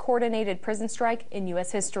largest coordinated prison strike in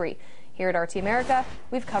U.S. history. Here at RT America,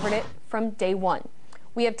 we've covered it from day one.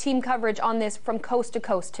 We have team coverage on this from coast to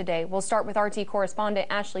coast today. We'll start with RT correspondent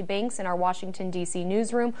Ashley Banks in our Washington, D.C.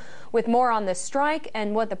 newsroom with more on the strike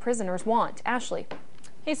and what the prisoners want. Ashley.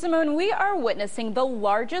 Hey, Simone, we are witnessing the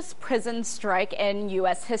largest prison strike in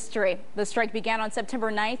U.S. history. The strike began on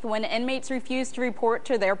September 9th when inmates refused to report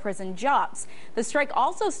to their prison jobs. The strike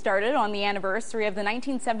also started on the anniversary of the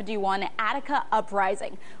 1971 Attica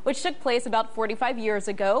Uprising, which took place about 45 years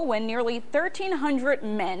ago when nearly 1,300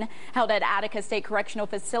 men held at Attica State Correctional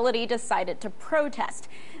Facility decided to protest.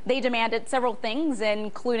 They demanded several things,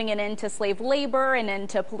 including an end to slave labor, an end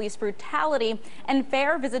to police brutality, and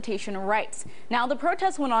fair visitation rights. Now, the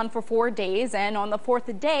protest went on for 4 days, and on the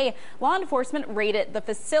fourth day, law enforcement raided the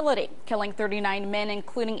facility, killing 39 men,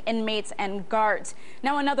 including inmates and guards.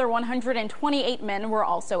 Now, another 128 men were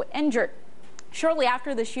also injured. Shortly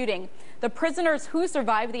after the shooting, the prisoners who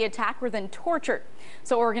survived the attack were then tortured.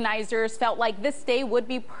 So organizers felt like this day would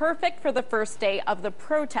be perfect for the first day of the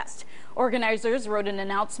protest. Organizers wrote an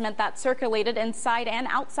announcement that circulated inside and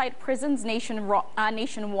outside prisons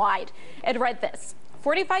nationwide. It read this: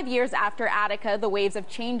 45 years after Attica, the waves of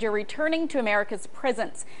change are returning to America's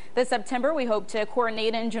prisons. This September, we hope to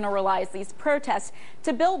coordinate and generalize these protests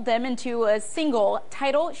to build them into a single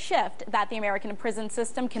tidal shift that the American prison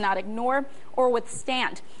system cannot ignore or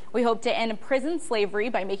withstand. We hope to end prison slavery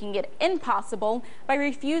by making it impossible by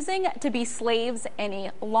refusing to be slaves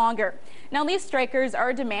any longer. Now, these strikers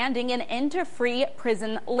are demanding an end to free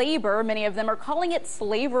prison labor. Many of them are calling it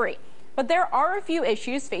slavery. But there are a few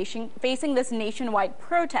issues facing this nationwide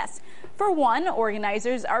protest. For one,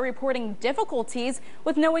 organizers are reporting difficulties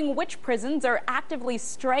with knowing which prisons are actively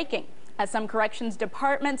striking, as some corrections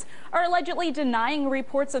departments are allegedly denying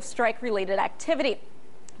reports of strike-related activity.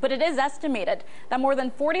 But it is estimated that more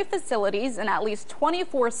than 40 facilities in at least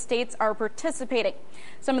 24 states are participating.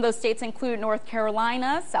 Some of those states include North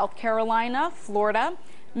Carolina, South Carolina, Florida,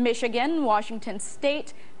 Michigan, Washington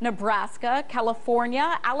State, Nebraska,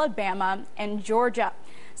 California, Alabama, and Georgia.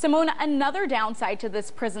 Simone, another downside to this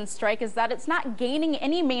prison strike is that it's not gaining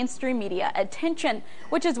any mainstream media attention,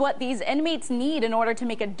 which is what these inmates need in order to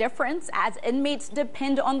make a difference, as inmates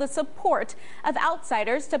depend on the support of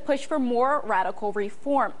outsiders to push for more radical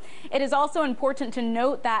reform. It is also important to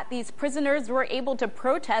note that these prisoners were able to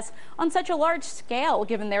protest on such a large scale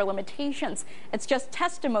given their limitations. It's just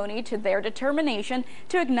testimony to their determination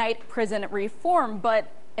to ignite prison reform.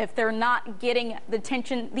 But if they're not getting the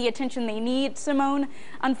attention they need, Simone,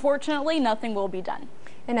 unfortunately, nothing will be done.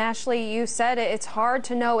 And Ashley, you said it's hard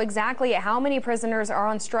to know exactly how many prisoners are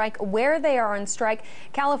on strike, where they are on strike.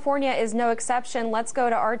 California is no exception. Let's go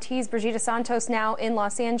to RT's Brigida Santos now in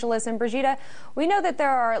Los Angeles. And Brigida, we know that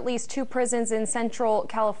there are at least 2 prisons in Central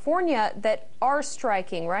California that are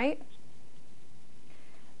striking, right?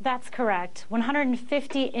 That's correct.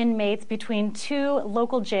 150 inmates between 2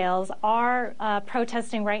 local jails are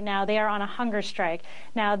protesting right now. They are on a hunger strike.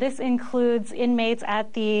 Now, this includes inmates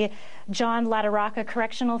at the John LaTorraca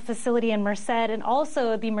Correctional Facility in Merced and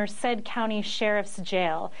also the Merced County Sheriff's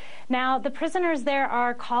Jail. Now, the prisoners there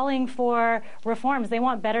are calling for reforms. They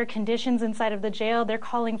want better conditions inside of the jail. They're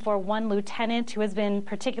calling for one lieutenant who has been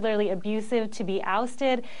particularly abusive to be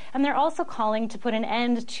ousted, and they're also calling to put an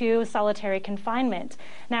end to solitary confinement.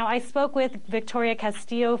 Now, I spoke with Victoria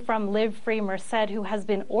Castillo from Live Free Merced, who has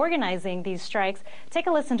been organizing these strikes. Take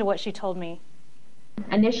a listen to what she told me.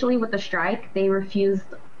 Initially with the strike, they refused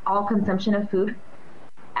all consumption of food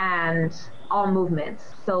and all movements.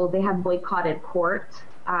 So they have boycotted court,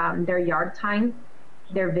 their yard time,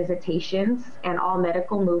 their visitations, and all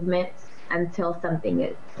medical movements until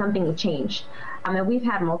something changed. And we've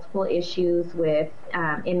had multiple issues with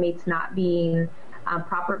inmates not being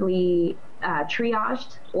properly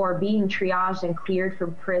triaged or being triaged and cleared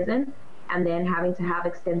from prison, and then having to have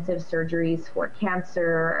extensive surgeries for cancer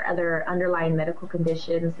or other underlying medical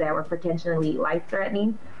conditions that were potentially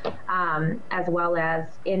life-threatening, as well as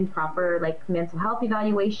improper mental health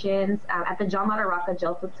evaluations. At the John LaTorraca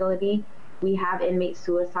Jail Facility, we have inmate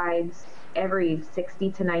suicides every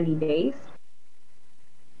 60 to 90 days.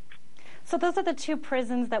 So those are the 2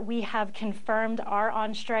 prisons that we have confirmed are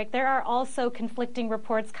on strike. There are also conflicting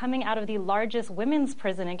reports coming out of the largest women's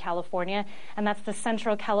prison in California, and that's the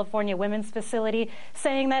Central California Women's Facility,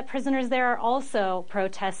 saying that prisoners there are also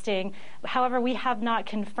protesting. However, we have not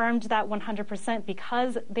confirmed that 100%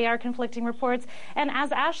 because they are conflicting reports. And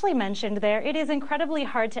as Ashley mentioned there, it is incredibly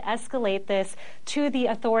hard to escalate this to the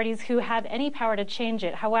authorities who have any power to change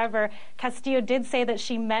it. However, Castillo did say that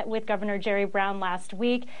she met with Governor Jerry Brown last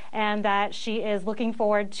week, and that she is looking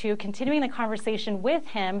forward to continuing the conversation with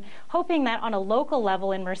him, hoping that on a local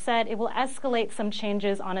level in Merced, it will escalate some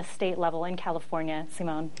changes on a state level in California.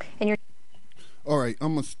 Simone. All right,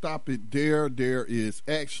 I'm going to stop it there. There is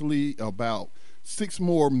actually about 6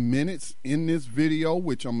 more minutes in this video,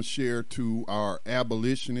 which I'm going to share to our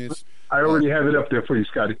abolitionists. I already have it up there for you,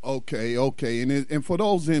 Scotty. Okay. And for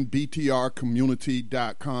those in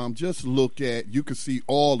btrcommunity.com, just look at, you can see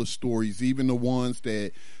all the stories, even the ones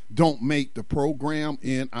that don't make the program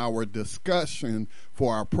in our discussion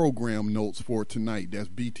for our program notes for tonight. That's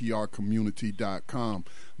btrcommunity.com.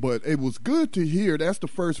 But it was good to hear. That's the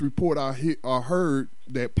first report I heard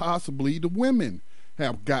that possibly the women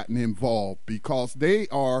have gotten involved, because they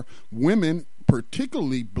are women,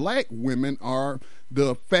 particularly black women, are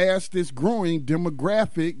the fastest growing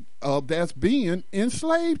demographic that's being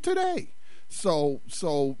enslaved today. So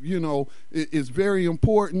it's very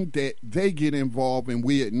important that they get involved and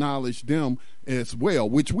we acknowledge them as well,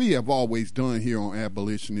 which we have always done here on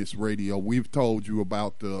Abolitionist Radio. We've told you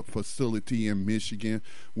about the facility in Michigan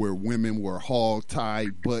where women were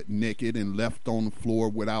hog-tied, butt naked, and left on the floor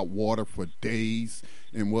without water for days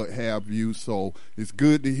and what have you. So it's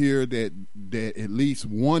good to hear that at least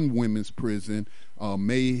one women's prison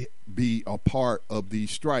may be a part of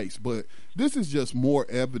these strikes. But this is just more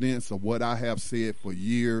evidence of what I have said for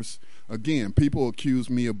years. Again, people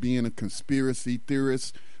accuse me of being a conspiracy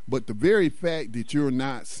theorist, but the very fact that you're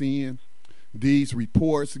not seeing these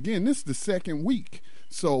reports, again, this is the second week.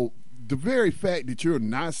 So the very fact that you're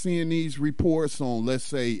not seeing these reports on, let's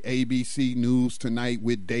say, ABC News Tonight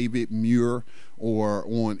with David Muir, or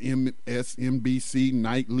on MSNBC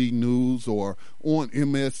Nightly News, or on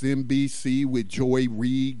MSNBC with Joy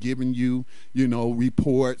Reid giving you,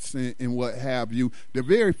 reports and what have you, the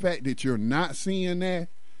very fact that you're not seeing that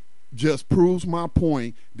just proves my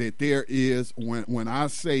point that there is, when I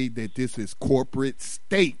say that this is corporate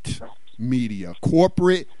state media,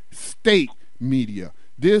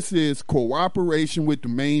 this is cooperation with the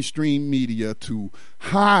mainstream media to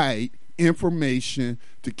hide information,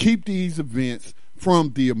 to keep these events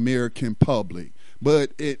from the American public.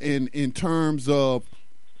 But in terms of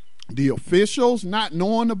the officials not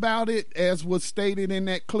knowing about it, as was stated in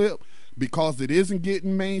that clip, because it isn't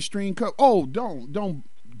getting mainstream coverage,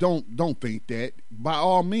 don't think that. By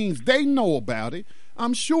all means, they know about it.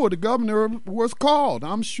 I'm sure the governor was called.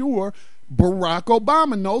 I'm sure Barack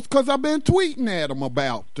Obama knows, because I've been tweeting at him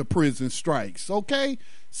about the prison strikes, okay?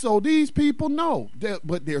 So these people know,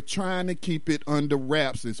 but they're trying to keep it under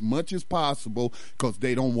wraps as much as possible because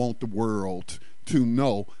they don't want the world to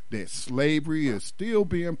know that slavery is still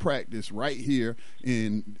being practiced right here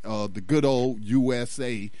in the good old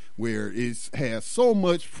USA, where it has so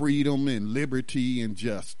much freedom and liberty and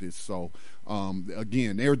justice. So,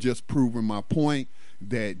 again, they're just proving my point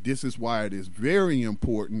that this is why it is very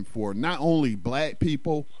important for not only black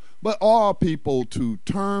people, but all people to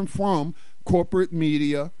turn from corporate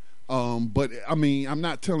media. But I mean, I'm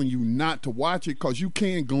not telling you not to watch it, because you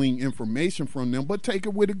can glean information from them, but take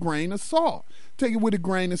it with a grain of salt. Take it with a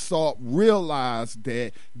grain of salt. Realize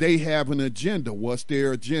that they have an agenda. What's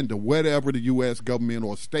their agenda? Whatever the U.S. government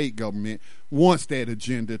or state government wants that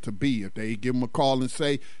agenda to be. If they give them a call and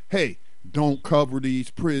say, hey, don't cover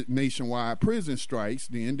these nationwide prison strikes,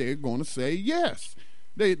 then they're going to say yes.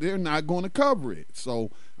 They're not going to cover it.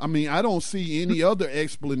 So, I mean, I don't see any other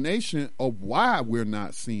explanation of why we're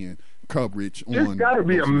not seeing coverage on. There's got to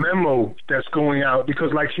be a memo that's going out,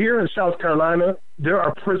 because like here in South Carolina, there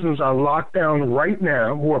are prisons on lockdown right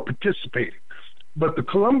now who are participating. But the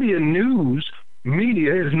Columbia News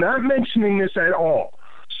media is not mentioning this at all.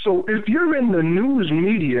 So if you're in the news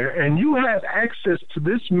media and you have access to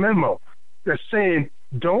this memo that's saying,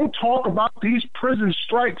 don't talk about these prison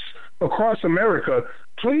strikes across America,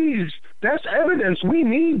 please, that's evidence. We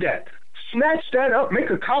need that. Snatch that up, make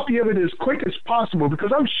a copy of it as quick as possible,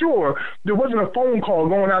 because I'm sure there wasn't a phone call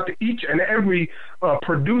going out to each and every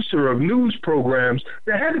producer of news programs.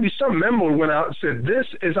 There had to be some memo that went out and said, this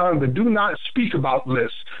is on the do not speak about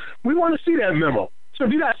list. We want to see that memo. So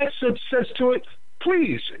if you got access to it,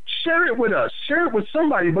 please share it with us. Share it with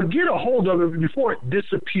somebody, but get a hold of it before it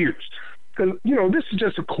disappears. Because, this is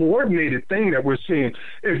just a coordinated thing that we're seeing.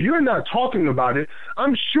 If you're not talking about it,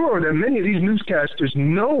 I'm sure that many of these newscasters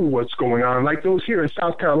know what's going on, like those here in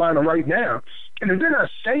South Carolina right now. And if they're not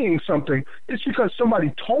saying something, it's because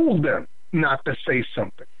somebody told them not to say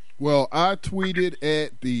something. Well, I tweeted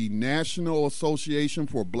at the National Association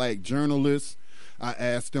for Black Journalists. I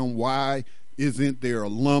asked them, why isn't there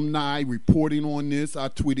alumni reporting on this? I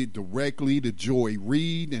tweeted directly to Joy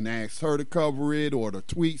Reid and asked her to cover it or to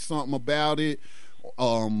tweet something about it.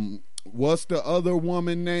 What's the other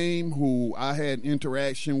woman name who I had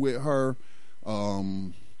interaction with her,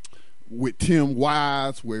 with Tim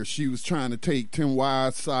Wise, where she was trying to take Tim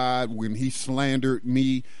Wise's side when he slandered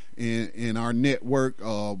me in our network?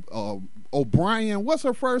 O'Brien, what's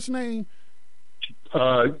her first name?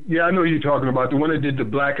 Yeah, I know you're talking about the one that did the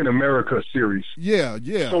Black in America series. Yeah.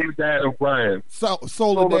 Soledad O'Brien.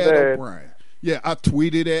 Soledad O'Brien. Yeah, I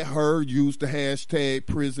tweeted at her, used the hashtag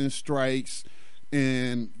prison strikes,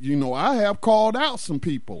 and, I have called out some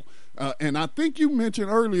people. And I think you mentioned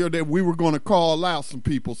earlier that we were going to call out some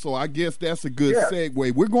people, so I guess that's a good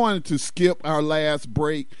segue. We're going to skip our last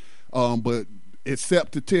break, but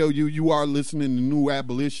except to tell you, you are listening to New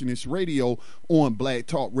Abolitionist Radio on Black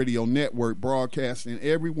Talk Radio Network, broadcasting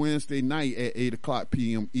every Wednesday night at 8 o'clock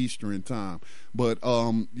p.m. Eastern Time. But,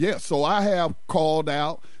 so I have called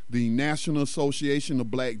out the National Association of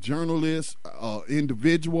Black Journalists,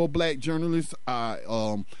 individual black journalists. I,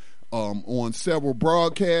 on several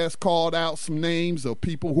broadcasts, called out some names of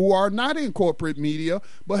people who are not in corporate media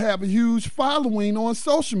but have a huge following on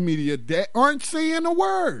social media that aren't saying a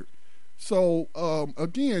word. So,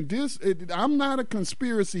 again, I'm not a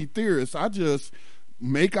conspiracy theorist. I just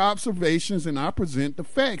make observations and I present the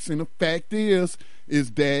facts. And the fact is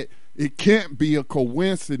that it can't be a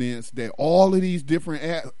coincidence that all of these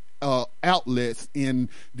different outlets and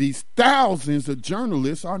these thousands of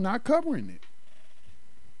journalists are not covering it.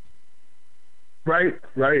 Right.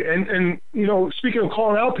 And speaking of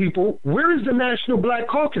calling out people, where is the National Black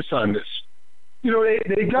Caucus on this? You know,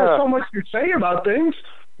 they got so much to say about things.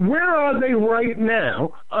 Where are they right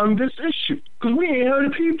now on this issue? Because we ain't heard a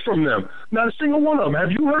peep from them. Not a single one of them.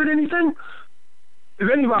 Have you heard anything? If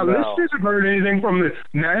any of our listeners have heard anything from the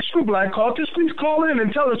National Black Caucus, please call in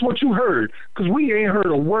and tell us what you heard. Because we ain't heard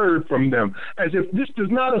a word from them. As if this does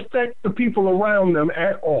not affect the people around them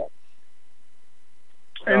at all.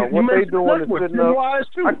 And what they doing is sitting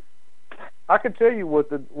up. I can tell you what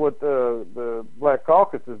the Black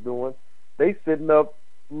Caucus is doing. They sitting up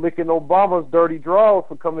licking Obama's dirty draws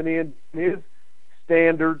for coming in his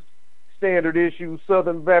standard issue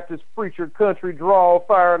Southern Baptist preacher country draw,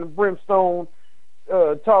 fire and brimstone,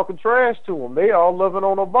 talking trash to him. They all loving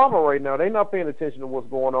on Obama right now. They not paying attention to what's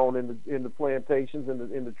going on in the plantations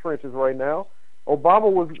in the trenches right now. Obama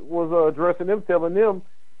was addressing them, telling them,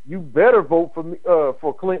 you better vote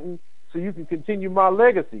for Clinton so you can continue my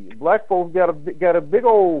legacy. Black folks got a big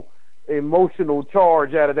old emotional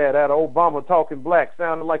charge out of Obama talking black,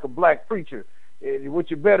 sounding like a black preacher. And what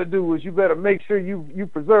you better do is you better make sure you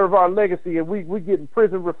preserve our legacy, and we getting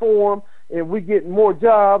prison reform, and we getting more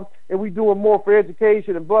jobs, and we doing more for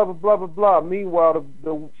education, and blah blah blah blah blah. Meanwhile,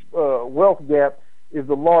 the wealth gap is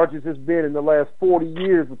the largest it's been in the last 40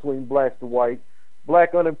 years between blacks and whites.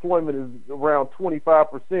 Black unemployment is around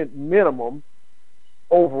 25% minimum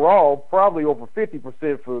overall, probably over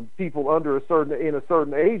 50% for people in a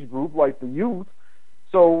certain age group, like the youth.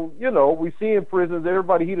 So, you know, we see in prisons,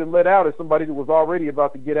 everybody he done let out is somebody that was already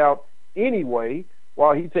about to get out anyway,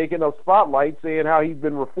 while he taking up spotlight saying how he's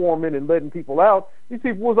been reforming and letting people out. These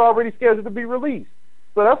people was already scheduled to be released.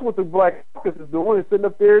 So that's what the Black Caucus is doing, is sitting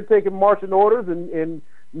up there taking marching orders and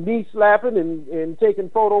knee slapping and taking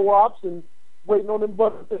photo ops and waiting on them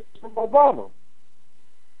buttons from Obama.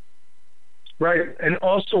 Right, and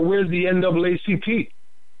also, where's the NAACP?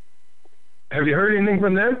 Have you heard anything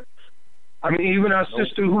from them? I mean, even our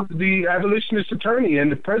sister, who's the abolitionist attorney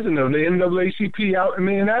and the president of the NAACP out in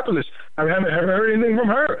Minneapolis, I haven't heard anything from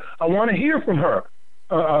her. I want to hear from her.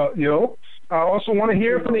 You know, I also want to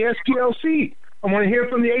hear from the SPLC. I want to hear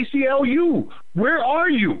from the ACLU. Where are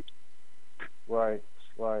you? Right.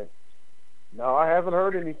 No, I haven't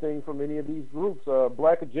heard anything from any of these groups.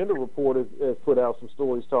 Black Agenda Report has put out some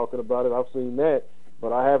stories talking about it. I've seen that,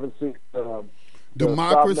 but I haven't seen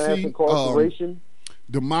Democracy, Incarceration.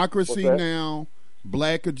 Democracy Now,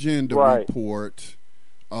 Black Agenda Report.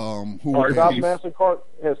 Has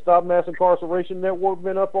Stop Mass Incarceration Network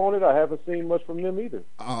been up on it? I haven't seen much from them either.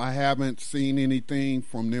 I haven't seen anything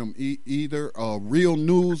from them either. Real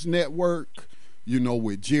News Network, you know,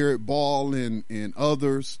 with Jared Ball and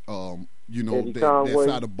others. You know, that's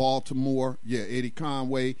out of Baltimore. Yeah, Eddie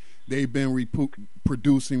Conway. They've been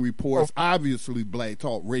producing reports. Obviously, Black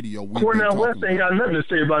Talk Radio. Cornel West ain't got nothing to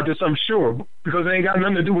say about this, I'm sure, because it ain't got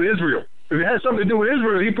nothing to do with Israel. If it had something to do with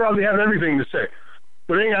Israel, he probably has everything to say.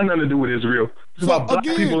 But it ain't got nothing to do with Israel. It's about black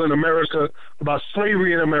people in America, about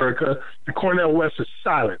slavery in America, and Cornel West is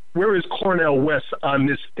silent. Where is Cornel West on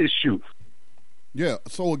this issue? Yeah,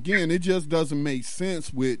 so again, it just doesn't make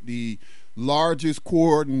sense with the largest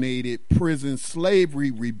coordinated prison slavery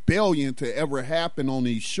rebellion to ever happen on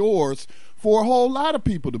these shores for a whole lot of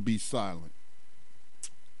people to be silent.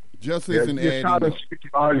 Just isn't adding up.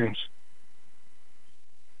 Volumes.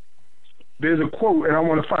 There's a quote, and I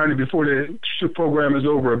want to find it before the program is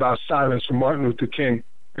over, about silence from Martin Luther King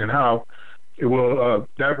and how it will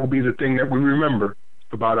that will be the thing that we remember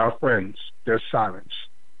about our friends, their silence.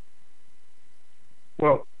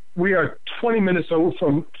 Well, we are 20 minutes over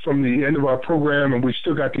from the end of our program, and we've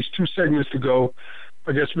still got these two segments to go.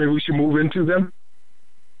 I guess maybe we should move into them.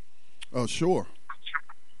 Oh, sure.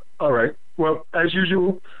 All right. Well, as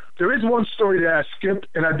usual, there is one story that I skipped,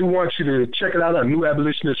 and I do want you to check it out on New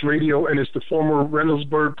Abolitionist Radio, and it's the former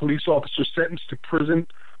Reynoldsburg police officer sentenced to prison.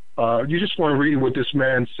 You just want to read what this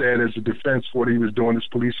man said as a defense for what he was doing, this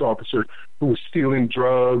police officer who was stealing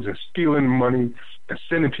drugs and stealing money and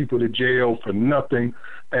sending people to jail for nothing.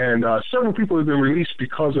 And several people have been released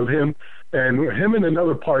because of him. And him and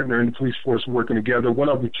another partner in the police force working together, one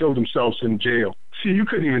of them killed themselves in jail. See, you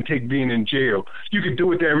couldn't even take being in jail. You could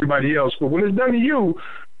do it to everybody else, but when it's done to you,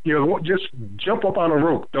 you know, just jump up on a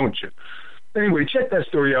rope, don't you? Anyway, check that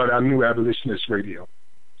story out on New Abolitionist Radio.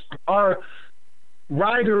 Our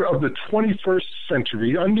rider of the 21st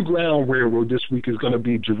century Underground Railroad this week is going to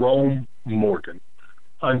be Jerome Morgan.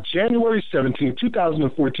 On January 17,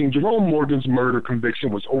 2014, Jerome Morgan's murder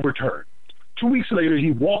conviction was overturned. 2 weeks later,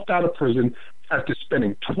 he walked out of prison after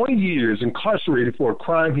spending 20 years incarcerated for a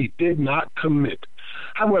crime he did not commit.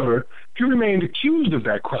 However, He remained accused of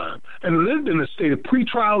that crime and lived in a state of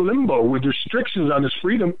pretrial limbo with restrictions on his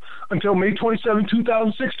freedom until May 27,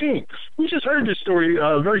 2016. We just heard this story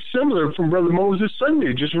very similar from Brother Moses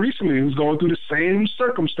Sunday just recently, who's going through the same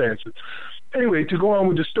circumstances. Anyway, to go on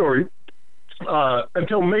with the story,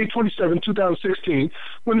 until May 27, 2016,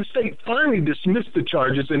 when the state finally dismissed the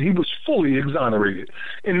charges and he was fully exonerated.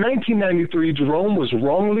 In 1993, Jerome was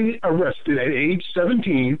wrongly arrested at age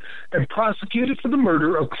 17 and prosecuted for the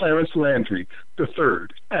murder of Clarence Landry III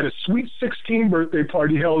at a Sweet 16 birthday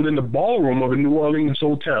party held in the ballroom of a New Orleans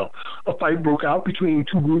hotel. A fight broke out between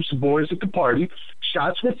two groups of boys at the party.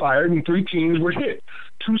 Shots were fired and 3 teens were hit.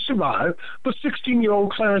 2 survived, but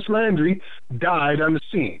 16-year-old Clarence Landry died on the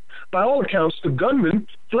scene. By all accounts, the gunman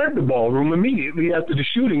fled the ballroom immediately after the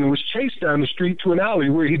shooting and was chased down the street to an alley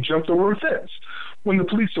where he jumped over a fence. When the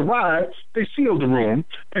police arrived, they sealed the room,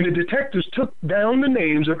 and the detectives took down the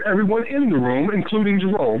names of everyone in the room, including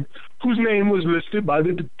Jerome, whose name was listed by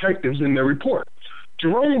the detectives in their report.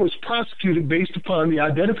 Jerome was prosecuted based upon the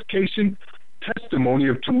identification testimony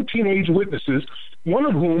of 2 teenage witnesses, one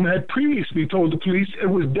of whom had previously told the police it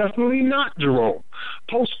was definitely not Jerome.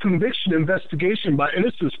 Post-conviction investigation by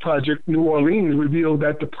Innocence Project New Orleans revealed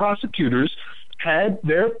that the prosecutors had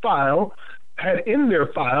in their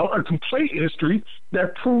file a complaint history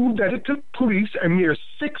that proved that it took police a mere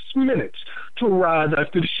 6 minutes to arrive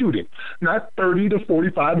after the shooting, not 30 to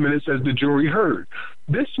 45 minutes as the jury heard.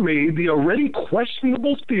 This made the already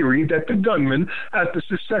questionable theory that the gunman, after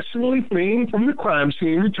successfully fleeing from the crime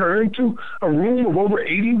scene, returned to a room of over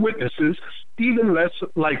 80 witnesses even less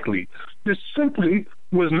likely. This simply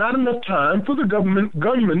was not enough time for the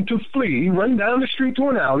gunman to flee, run down the street to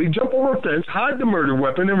an alley, jump over a fence, hide the murder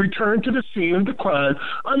weapon, and return to the scene of the crime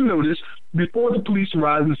unnoticed before the police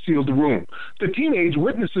arrived and sealed the room. The teenage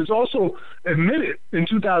witnesses also admitted in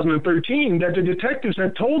 2013 that the detectives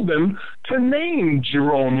had told them to name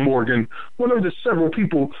Jerome Morgan, one of the several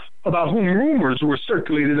people about whom rumors were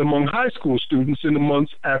circulated among high school students in the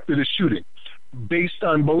months after the shooting. Based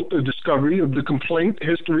on both the discovery of the complaint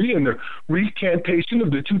history and the recantation of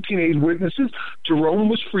the 2 teenage witnesses, Jerome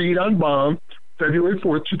was freed on bond February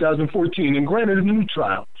 4, 2014, and granted a new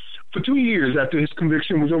trial. For 2 years after his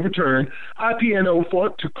conviction was overturned, IPNO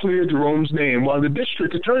fought to clear Jerome's name, while the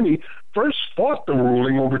district attorney first fought the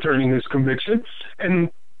ruling overturning his conviction, and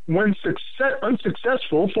when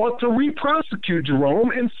unsuccessful, fought to re-prosecute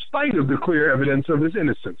Jerome in spite of the clear evidence of his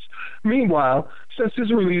innocence. Meanwhile, since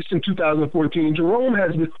his release in 2014, Jerome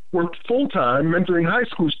has worked full-time mentoring high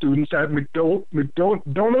school students at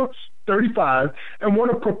McDonough 35 and won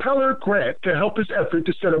a Propeller grant to help his effort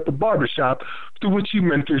to set up a barbershop through which he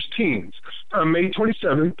mentors teens. On May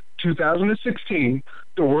 27, 2016,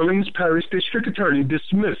 the Orleans Parish District Attorney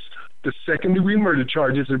dismissed the second-degree murder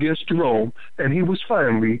charges against Jerome, and he was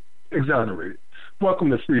finally exonerated. Welcome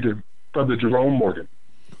to freedom, Brother Jerome Morgan.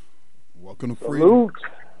 Welcome to freedom.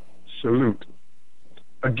 Salute.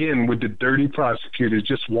 Again, with the dirty prosecutors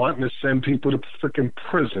just wanting to send people to freaking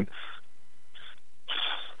prison.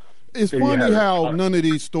 It's funny how none of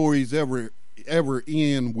these stories ever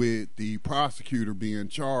end with the prosecutor being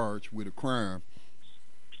charged with a crime.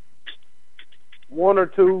 One or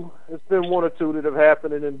two. It's been 1 or 2 that have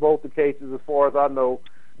happened, and in both the cases, as far as I know,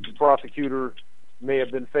 the prosecutor may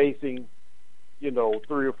have been facing, 3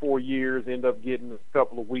 or 4 years, end up getting a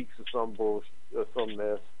couple of weeks or some bullshit or some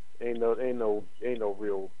mess. Ain't no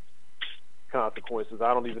real consequences.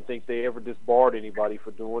 I don't even think they ever disbarred anybody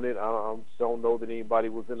for doing it. I don't know that anybody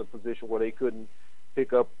was in a position where they couldn't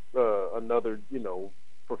pick up another,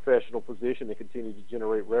 professional position and continue to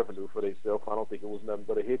generate revenue for themselves. I don't think it was nothing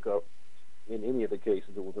but a hiccup in any of the cases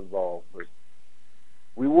that was involved. But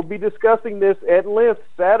we will be discussing this at length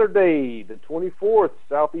Saturday, the 24th,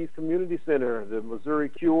 Southeast Community Center, the Missouri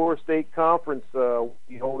Cure State Conference.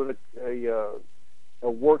 We holding a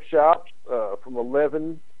workshop from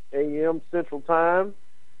 11 a.m. Central Time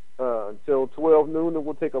until 12 noon, and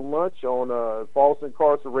we'll take a lunch on false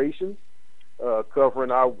incarceration,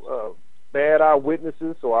 covering our bad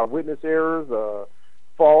eyewitnesses, so eyewitness errors,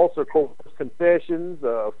 false or coerced confessions,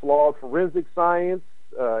 flawed forensic science,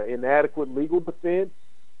 inadequate legal defense,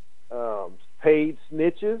 paid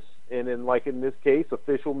snitches, and then, like in this case,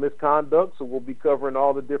 official misconduct. So we'll be covering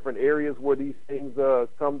all the different areas where these things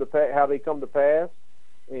come to pass, how they come to pass,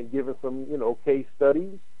 and giving some, case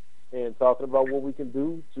studies and talking about what we can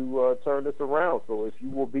do to turn this around. So if you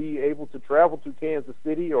will be able to travel to Kansas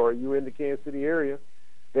City, or you're in the Kansas City area,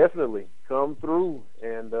 definitely come through,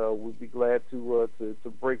 and we'd be glad to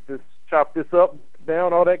break this, chop this up,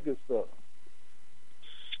 down, all that good stuff.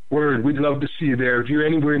 Word, we'd love to see you there. If you're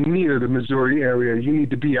anywhere near the Missouri area, you need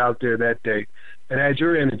to be out there that day. and add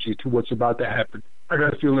your energy to what's about to happen. I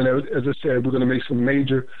got a feeling that, as I said, we're going to make some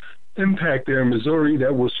major impact there in Missouri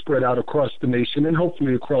that will spread out across the nation and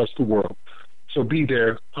hopefully across the world. So be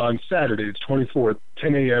there on Saturday, the 24th,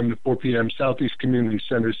 10 a.m. to 4 p.m., Southeast Community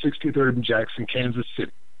Center, 63rd and Jackson, Kansas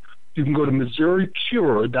City. You can go to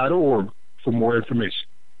MissouriCure.org for more information.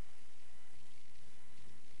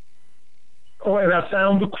 Oh, and I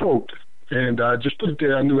found the quote, and I just put it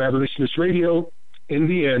there on New Abolitionist Radio. In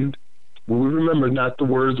the end, will we remember not the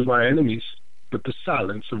words of our enemies, but the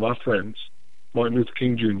silence of our friends. Martin Luther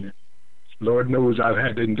King Jr. Lord knows I've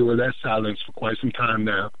had to endure that silence for quite some time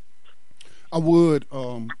now. I would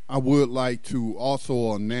like to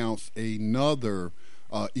also announce another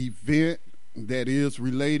event that is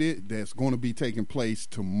related that's going to be taking place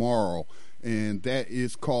tomorrow, and that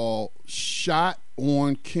is called Shot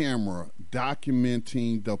on Camera,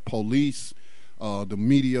 documenting the police. The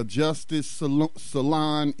Media Justice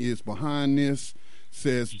Salon is behind this.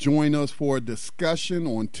 Says, join us for a discussion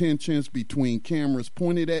on tensions between cameras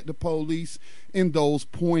pointed at the police and those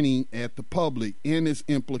pointing at the public and its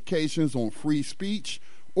implications on free speech,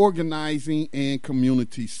 organizing, and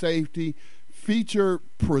community safety. Featured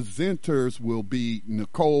presenters will be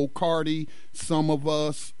Nicole Carty,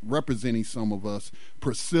 representing Some of Us,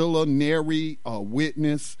 Priscilla Neri,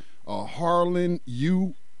 witness, Harlan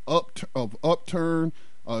Yu of Upturn.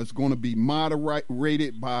 It's going to be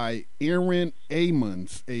moderated by Aaron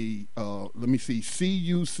Amons,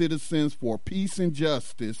 CU Citizens for Peace and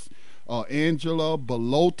Justice, Angela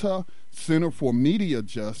Belota, Center for Media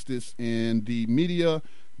Justice, and the Media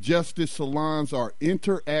Justice Salons are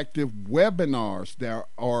interactive webinars that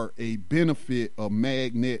are a benefit of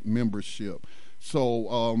Magnet membership.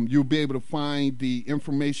 So you'll be able to find the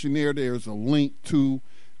information there. There's a link to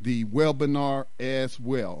the webinar as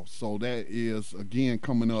well. So that is, again,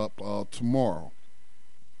 coming up tomorrow.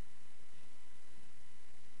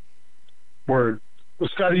 Word. Well,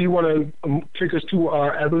 Scotty, you want to take us to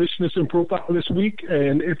our Abolitionist in Profile this week?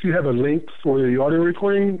 And if you have a link for the audio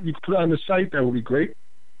recording, you can put it on the site. That would be great.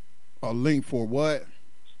 A link for what?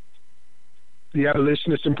 The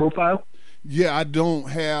Abolitionist in Profile? Yeah, I don't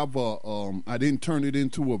have I didn't turn it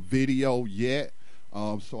into a video yet,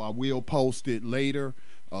 so I will post it later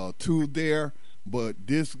to there. But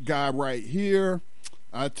this guy right here,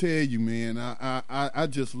 I tell you, man, I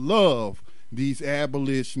just love these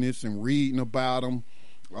abolitionists and reading about them.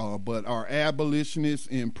 But our Abolitionist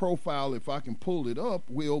in Profile, if I can pull it up,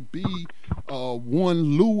 will be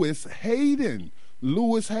one Lewis Hayden.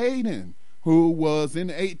 Lewis Hayden, who was in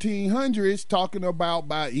the 1800s talking about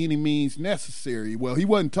by any means necessary. Well, he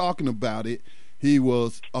wasn't talking about it. He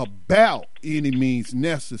was about any means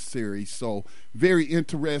necessary. So very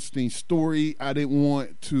interesting story. I didn't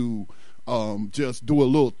want to just do a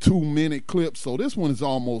little 2-minute clip. So this one is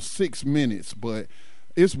almost 6 minutes, but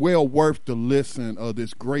it's well worth the listen of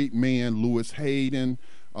this great man, Lewis Hayden,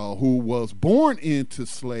 who was born into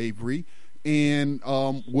slavery and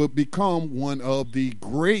would become one of the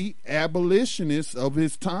great abolitionists of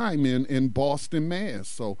his time in Boston, Mass.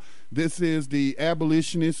 So this is the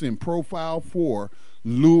Abolitionist in Profile for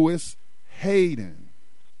Lewis Hayden.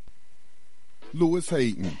 Lewis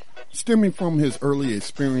Hayden, stemming from his early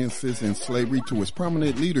experiences in slavery to his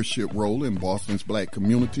prominent leadership role in Boston's black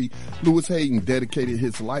community, Lewis Hayden dedicated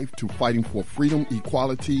his life to fighting for freedom,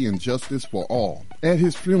 equality, and justice for all. At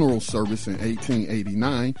his funeral service in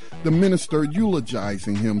 1889, the minister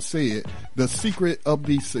eulogizing him said, "The secret of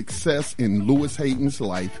the success in Lewis Hayden's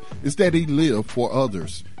life is that he lived for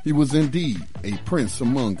others. He was indeed a prince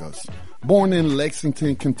among us." Born in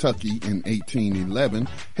Lexington, Kentucky in 1811,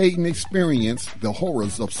 Hayden experienced the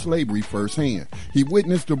horrors of slavery firsthand. He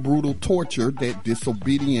witnessed the brutal torture that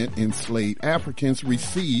disobedient enslaved Africans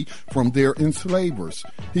received from their enslavers.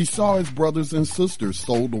 He saw his brothers and sisters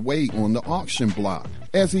sold away on the auction block.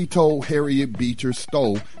 As he told Harriet Beecher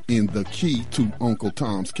Stowe in The Key to Uncle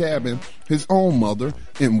Tom's Cabin, his own mother,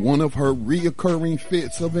 in one of her reoccurring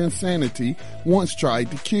fits of insanity, once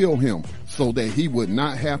tried to kill him so that he would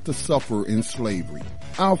not have to suffer in slavery.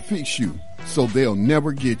 "I'll fix you so they'll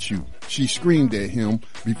never get you," she screamed at him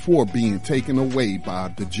before being taken away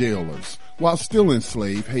by the jailers. While still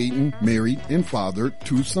enslaved, Hayden married and fathered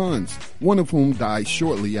 2 sons, one of whom died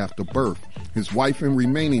shortly after birth. His wife and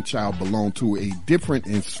remaining child belonged to a different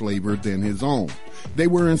enslaver than his own. They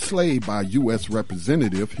were enslaved by U.S.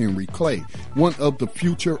 Representative Henry Clay, one of the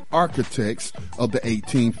future architects of the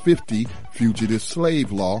 1850 Fugitive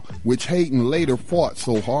Slave Law, which Hayden later fought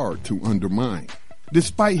so hard to undermine.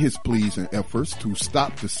 Despite his pleas and efforts to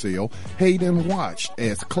stop the sale, Hayden watched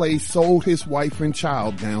as Clay sold his wife and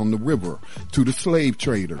child down the river to the slave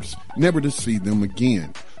traders, never to see them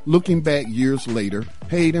again. Looking back years later,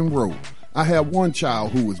 Hayden wrote, "I have one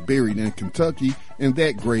child who was buried in Kentucky, and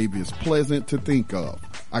that grave is pleasant to think of.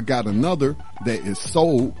 I got another that is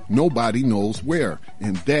sold nobody knows where,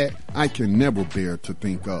 and that I can never bear to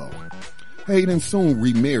think of." Hayden soon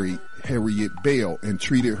remarried Harriet Bell and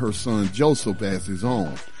treated her son Joseph as his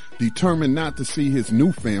own. Determined not to see his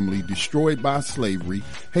new family destroyed by slavery,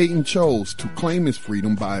 Hayden chose to claim his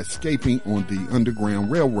freedom by escaping on the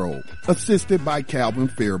Underground Railroad. Assisted by Calvin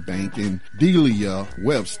Fairbank and Delia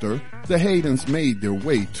Webster, the Haydens made their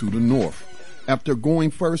way to the north. After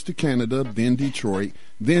going first to Canada, then Detroit,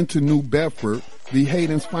 then to New Bedford, the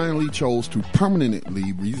Haydens finally chose to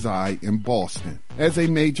permanently reside in Boston. As a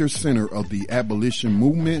major center of the abolition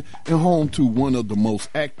movement and home to one of the most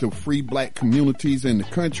active free black communities in the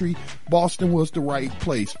country, Boston was the right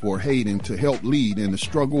place for Hayden to help lead in the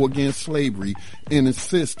struggle against slavery and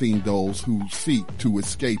assisting those who seek to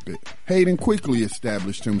escape it. Hayden quickly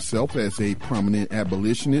established himself as a prominent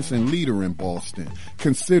abolitionist and leader in Boston,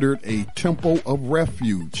 considered a temple of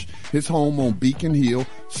refuge. His home on Beacon Hill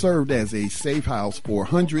served as a safe house for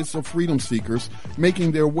hundreds of freedom seekers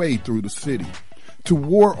making their way through the city. To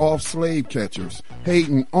ward off slave catchers,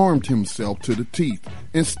 Hayden armed himself to the teeth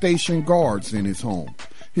and stationed guards in his home.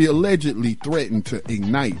 He allegedly threatened to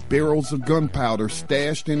ignite barrels of gunpowder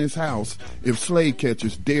stashed in his house if slave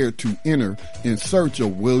catchers dared to enter in search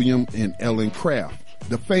of William and Ellen Craft,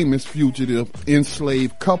 the famous fugitive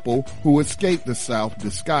enslaved couple who escaped the South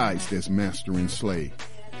disguised as master and slave.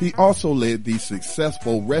 He also led the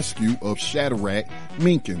successful rescue of Shadrach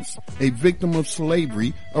Minkins, a victim of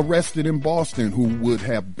slavery arrested in Boston who would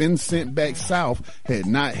have been sent back south had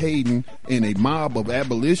not Hayden and a mob of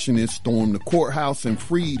abolitionists stormed the courthouse and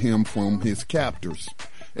freed him from his captors.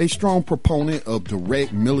 A strong proponent of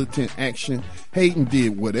direct militant action, Hayden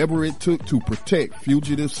did whatever it took to protect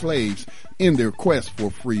fugitive slaves in their quest for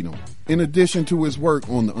freedom. In addition to his work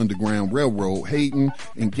on the Underground Railroad, Hayden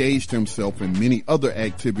engaged himself in many other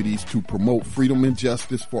activities to promote freedom and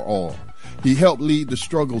justice for all. He helped lead the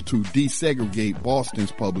struggle to desegregate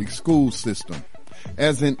Boston's public school system.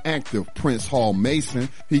 As an active Prince Hall Mason,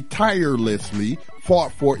 he tirelessly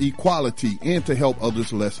fought for equality and to help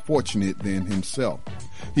others less fortunate than himself.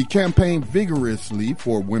 He campaigned vigorously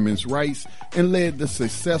for women's rights and led the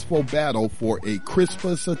successful battle for a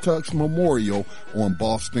Crispus Attucks Memorial on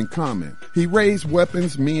Boston Common. He raised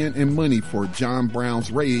weapons, men, and money for John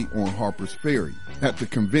Brown's raid on Harper's Ferry. After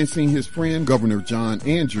convincing his friend Governor John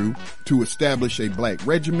Andrew to establish a black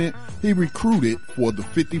regiment, he recruited for the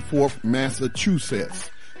 54th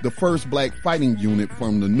Massachusetts, the first black fighting unit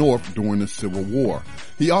from the North during the Civil War.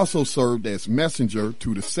 He also served as messenger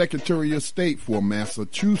to the Secretary of State for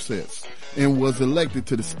Massachusetts and was elected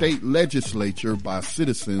to the state legislature by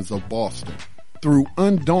citizens of Boston. Through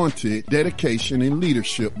undaunted dedication and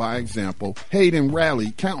leadership by example, Hayden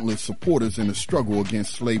rallied countless supporters in the struggle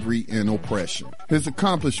against slavery and oppression. His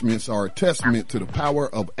accomplishments are a testament to the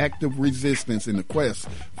power of active resistance in the quest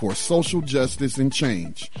for social justice and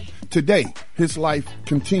change. Today, his life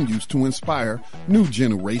continues to inspire new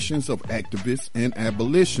generations of activists and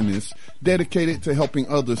abolitionists dedicated to helping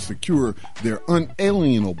others secure their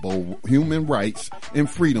unalienable human rights and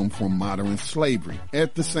freedom from modern slavery.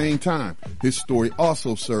 At the same time, his story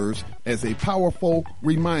also serves as a powerful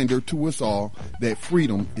reminder to us all that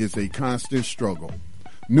freedom is a constant struggle.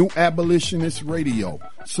 New Abolitionist Radio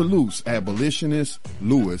salutes abolitionist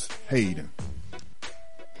Louis Hayden.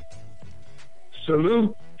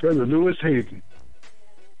 Salute Brother Louis Hayden.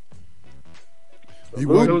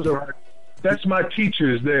 That's my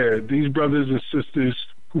teachers there, these brothers and sisters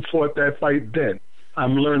who fought that fight then.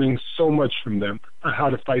 I'm learning so much from them on how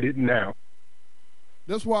to fight it now.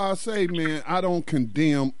 That's why I say, man, I don't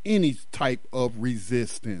condemn any type of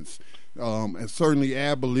resistance. And certainly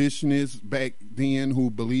abolitionists back then who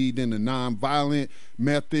believed in the nonviolent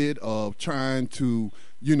method of trying to,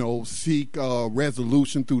 seek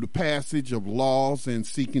resolution through the passage of laws and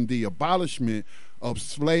seeking the abolishment of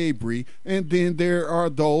slavery. And then there are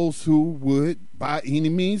those who would, by any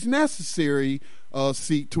means necessary,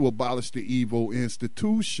 seek to abolish the evil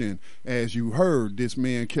institution. As you heard, this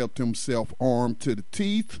man kept himself armed to the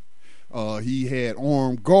teeth. He had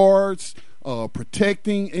armed guards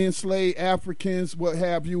protecting enslaved Africans, what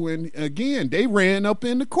have you. And again, they ran up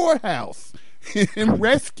in the courthouse and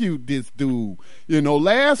rescued this dude.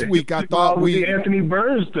 Last week I thought the Anthony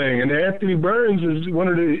Burns thing, and Anthony Burns is one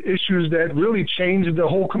of the issues that really changed the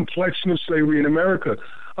whole complexion of slavery in America.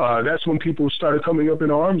 That's when people started coming up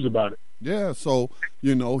in arms about it. Yeah, so,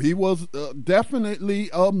 he was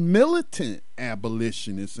definitely a militant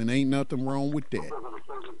abolitionist, and ain't nothing wrong with that.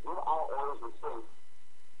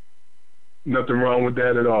 Nothing wrong with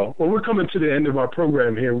that at all. Well, we're coming to the end of our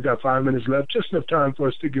program here. We've got 5 minutes left, just enough time for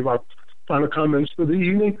us to give our final comments for the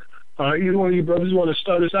evening. Either one of you brothers want to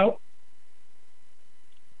start us out?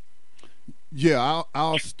 Yeah,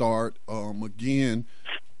 I'll start. Again,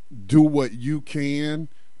 do what you can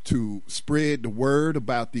to spread the word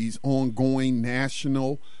about these ongoing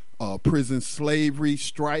national prison slavery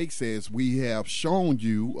strikes, as we have shown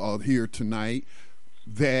you here tonight,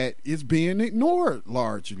 that is being ignored,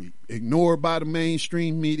 largely ignored by the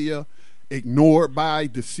mainstream media, ignored by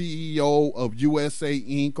the CEO of USA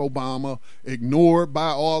Inc., Obama, ignored by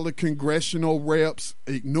all the congressional reps,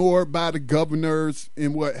 ignored by the governors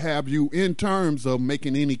and what have you, in terms of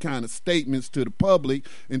making any kind of statements to the public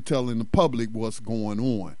and telling the public what's going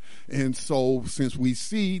on. And so since we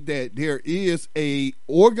see that there is a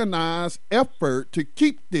organized effort to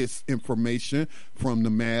keep this information from the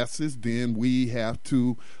masses, then we have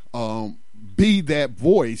to be that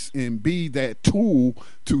voice and be that tool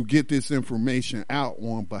to get this information out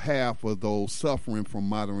on behalf of those suffering from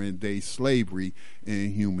modern day slavery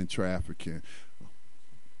and human trafficking.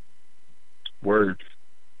 Word.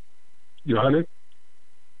 Johannes?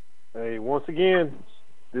 Hey, once again,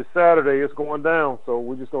 this Saturday it's going down, so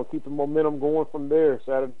we're just going to keep the momentum going from there.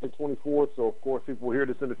 Saturday the 24th, so of course people will hear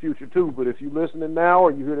this in the future too, but if you're listening now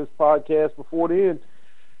or you hear this podcast before then,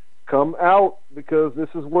 come out, because this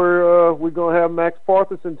is where we're going to have Max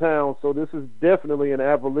Parthas in town. So this is definitely an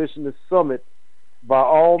abolitionist summit by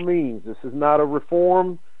all means. This is not a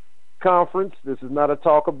reform conference. This is not a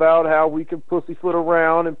talk about how we can pussyfoot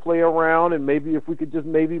around and play around, and maybe if we could just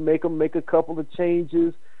maybe make a couple of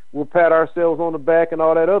changes, we'll pat ourselves on the back and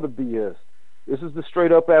all that other BS. This is the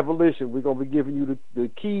straight up abolition. We're going to be giving you the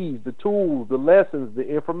keys, the tools, the lessons, the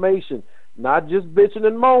information, not just bitching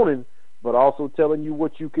and moaning, but also telling you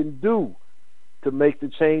what you can do to make the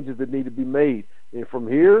changes that need to be made. And from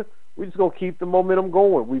here, we're just going to keep the momentum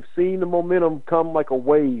going. We've seen the momentum come like a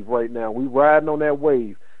wave right now. We're riding on that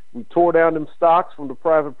wave. We tore down them stocks from the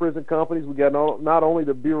private prison companies. We got not only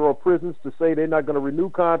the Bureau of Prisons to say they're not going to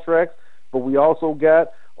renew contracts, but we also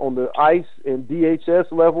got on the ICE and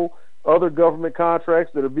DHS level other government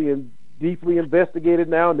contracts that are being deeply investigated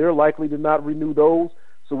now, and they're likely to not renew those.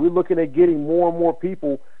 So we're looking at getting more and more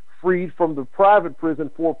people freed from the private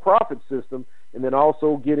prison for-profit system, and then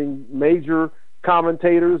also getting major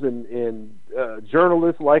commentators and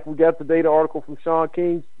journalists, like we got today, the article from Sean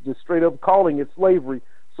King, just straight up calling it slavery.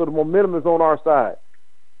 So the momentum is on our side.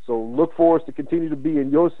 So look for us to continue to be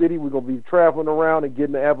in your city. We're going to be traveling around and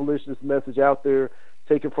getting the abolitionist message out there,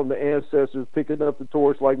 taking from the ancestors, picking up the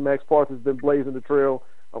torch like Max Parthas has been blazing the trail.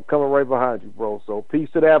 I'm coming right behind you, bro. So peace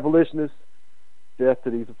to the abolitionists, death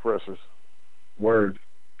to these oppressors. Word.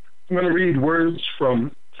 I'm going to read words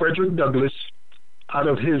from Frederick Douglass out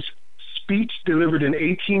of his speech delivered in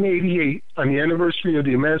 1888 on the anniversary of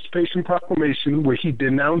the Emancipation Proclamation, where he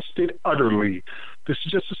denounced it utterly. This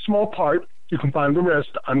is just a small part. You can find the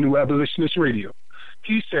rest on New Abolitionist Radio.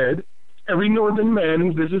 He said, "Every northern man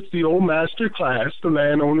who visits the old master class, the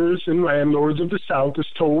landowners and landlords of the South, is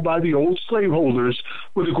told by the old slaveholders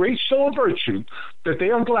with a great show of virtue that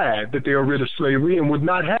they are glad that they are rid of slavery and would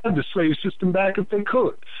not have the slave system back if they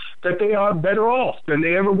could, that they are better off than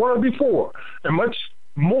they ever were before, and much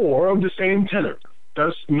more of the same tenor.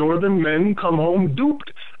 Thus, northern men come home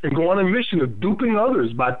duped and go on a mission of duping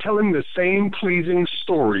others by telling the same pleasing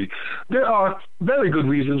story. There are very good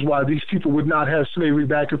reasons why these people would not have slavery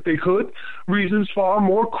back if they could, reasons far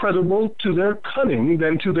more credible to their cunning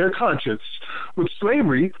than to their conscience. With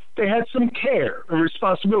slavery, they had some care and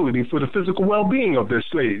responsibility for the physical well-being of their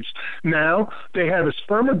slaves. Now, they have as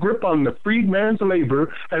firm a grip on the freedman's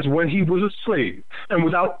labor as when he was a slave, and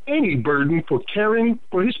without any burden for caring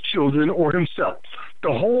for his children or himself.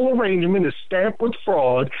 The whole arrangement is stamped with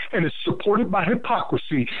fraud and is supported by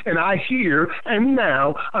hypocrisy, and I here and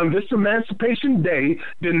now, on this Emancipation Day,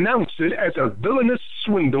 denounce it as a villainous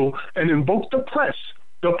swindle and invoke the press,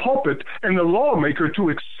 the pulpit, and the lawmaker to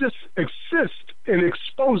assist in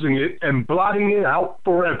exposing it and blotting it out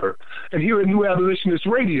forever. And here at New Abolitionist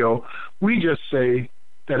Radio, we just say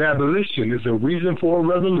that abolition is a reason for a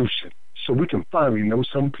revolution, so we can finally know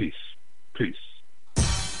some peace. Peace.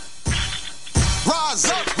 Rise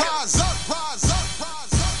up, rise up, rise up, rise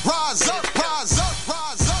up, rise up, rise up,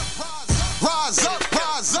 rise up, rise up,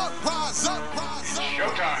 rise up, rise up, rise up.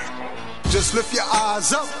 Showtime. Just lift your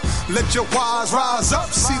eyes up, let your wise rise up.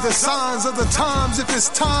 See the signs of the times if it's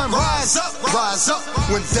time. Rise up,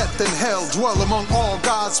 when death and hell dwell among all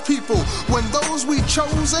God's people. When those we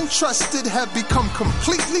chose and trusted have become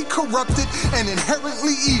completely corrupted and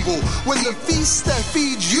inherently evil. When the feast that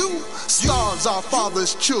feeds you starves our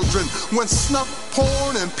Father's children. When snuff,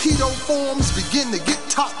 porn, and pedo forms begin to get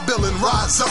top billing. Rise up.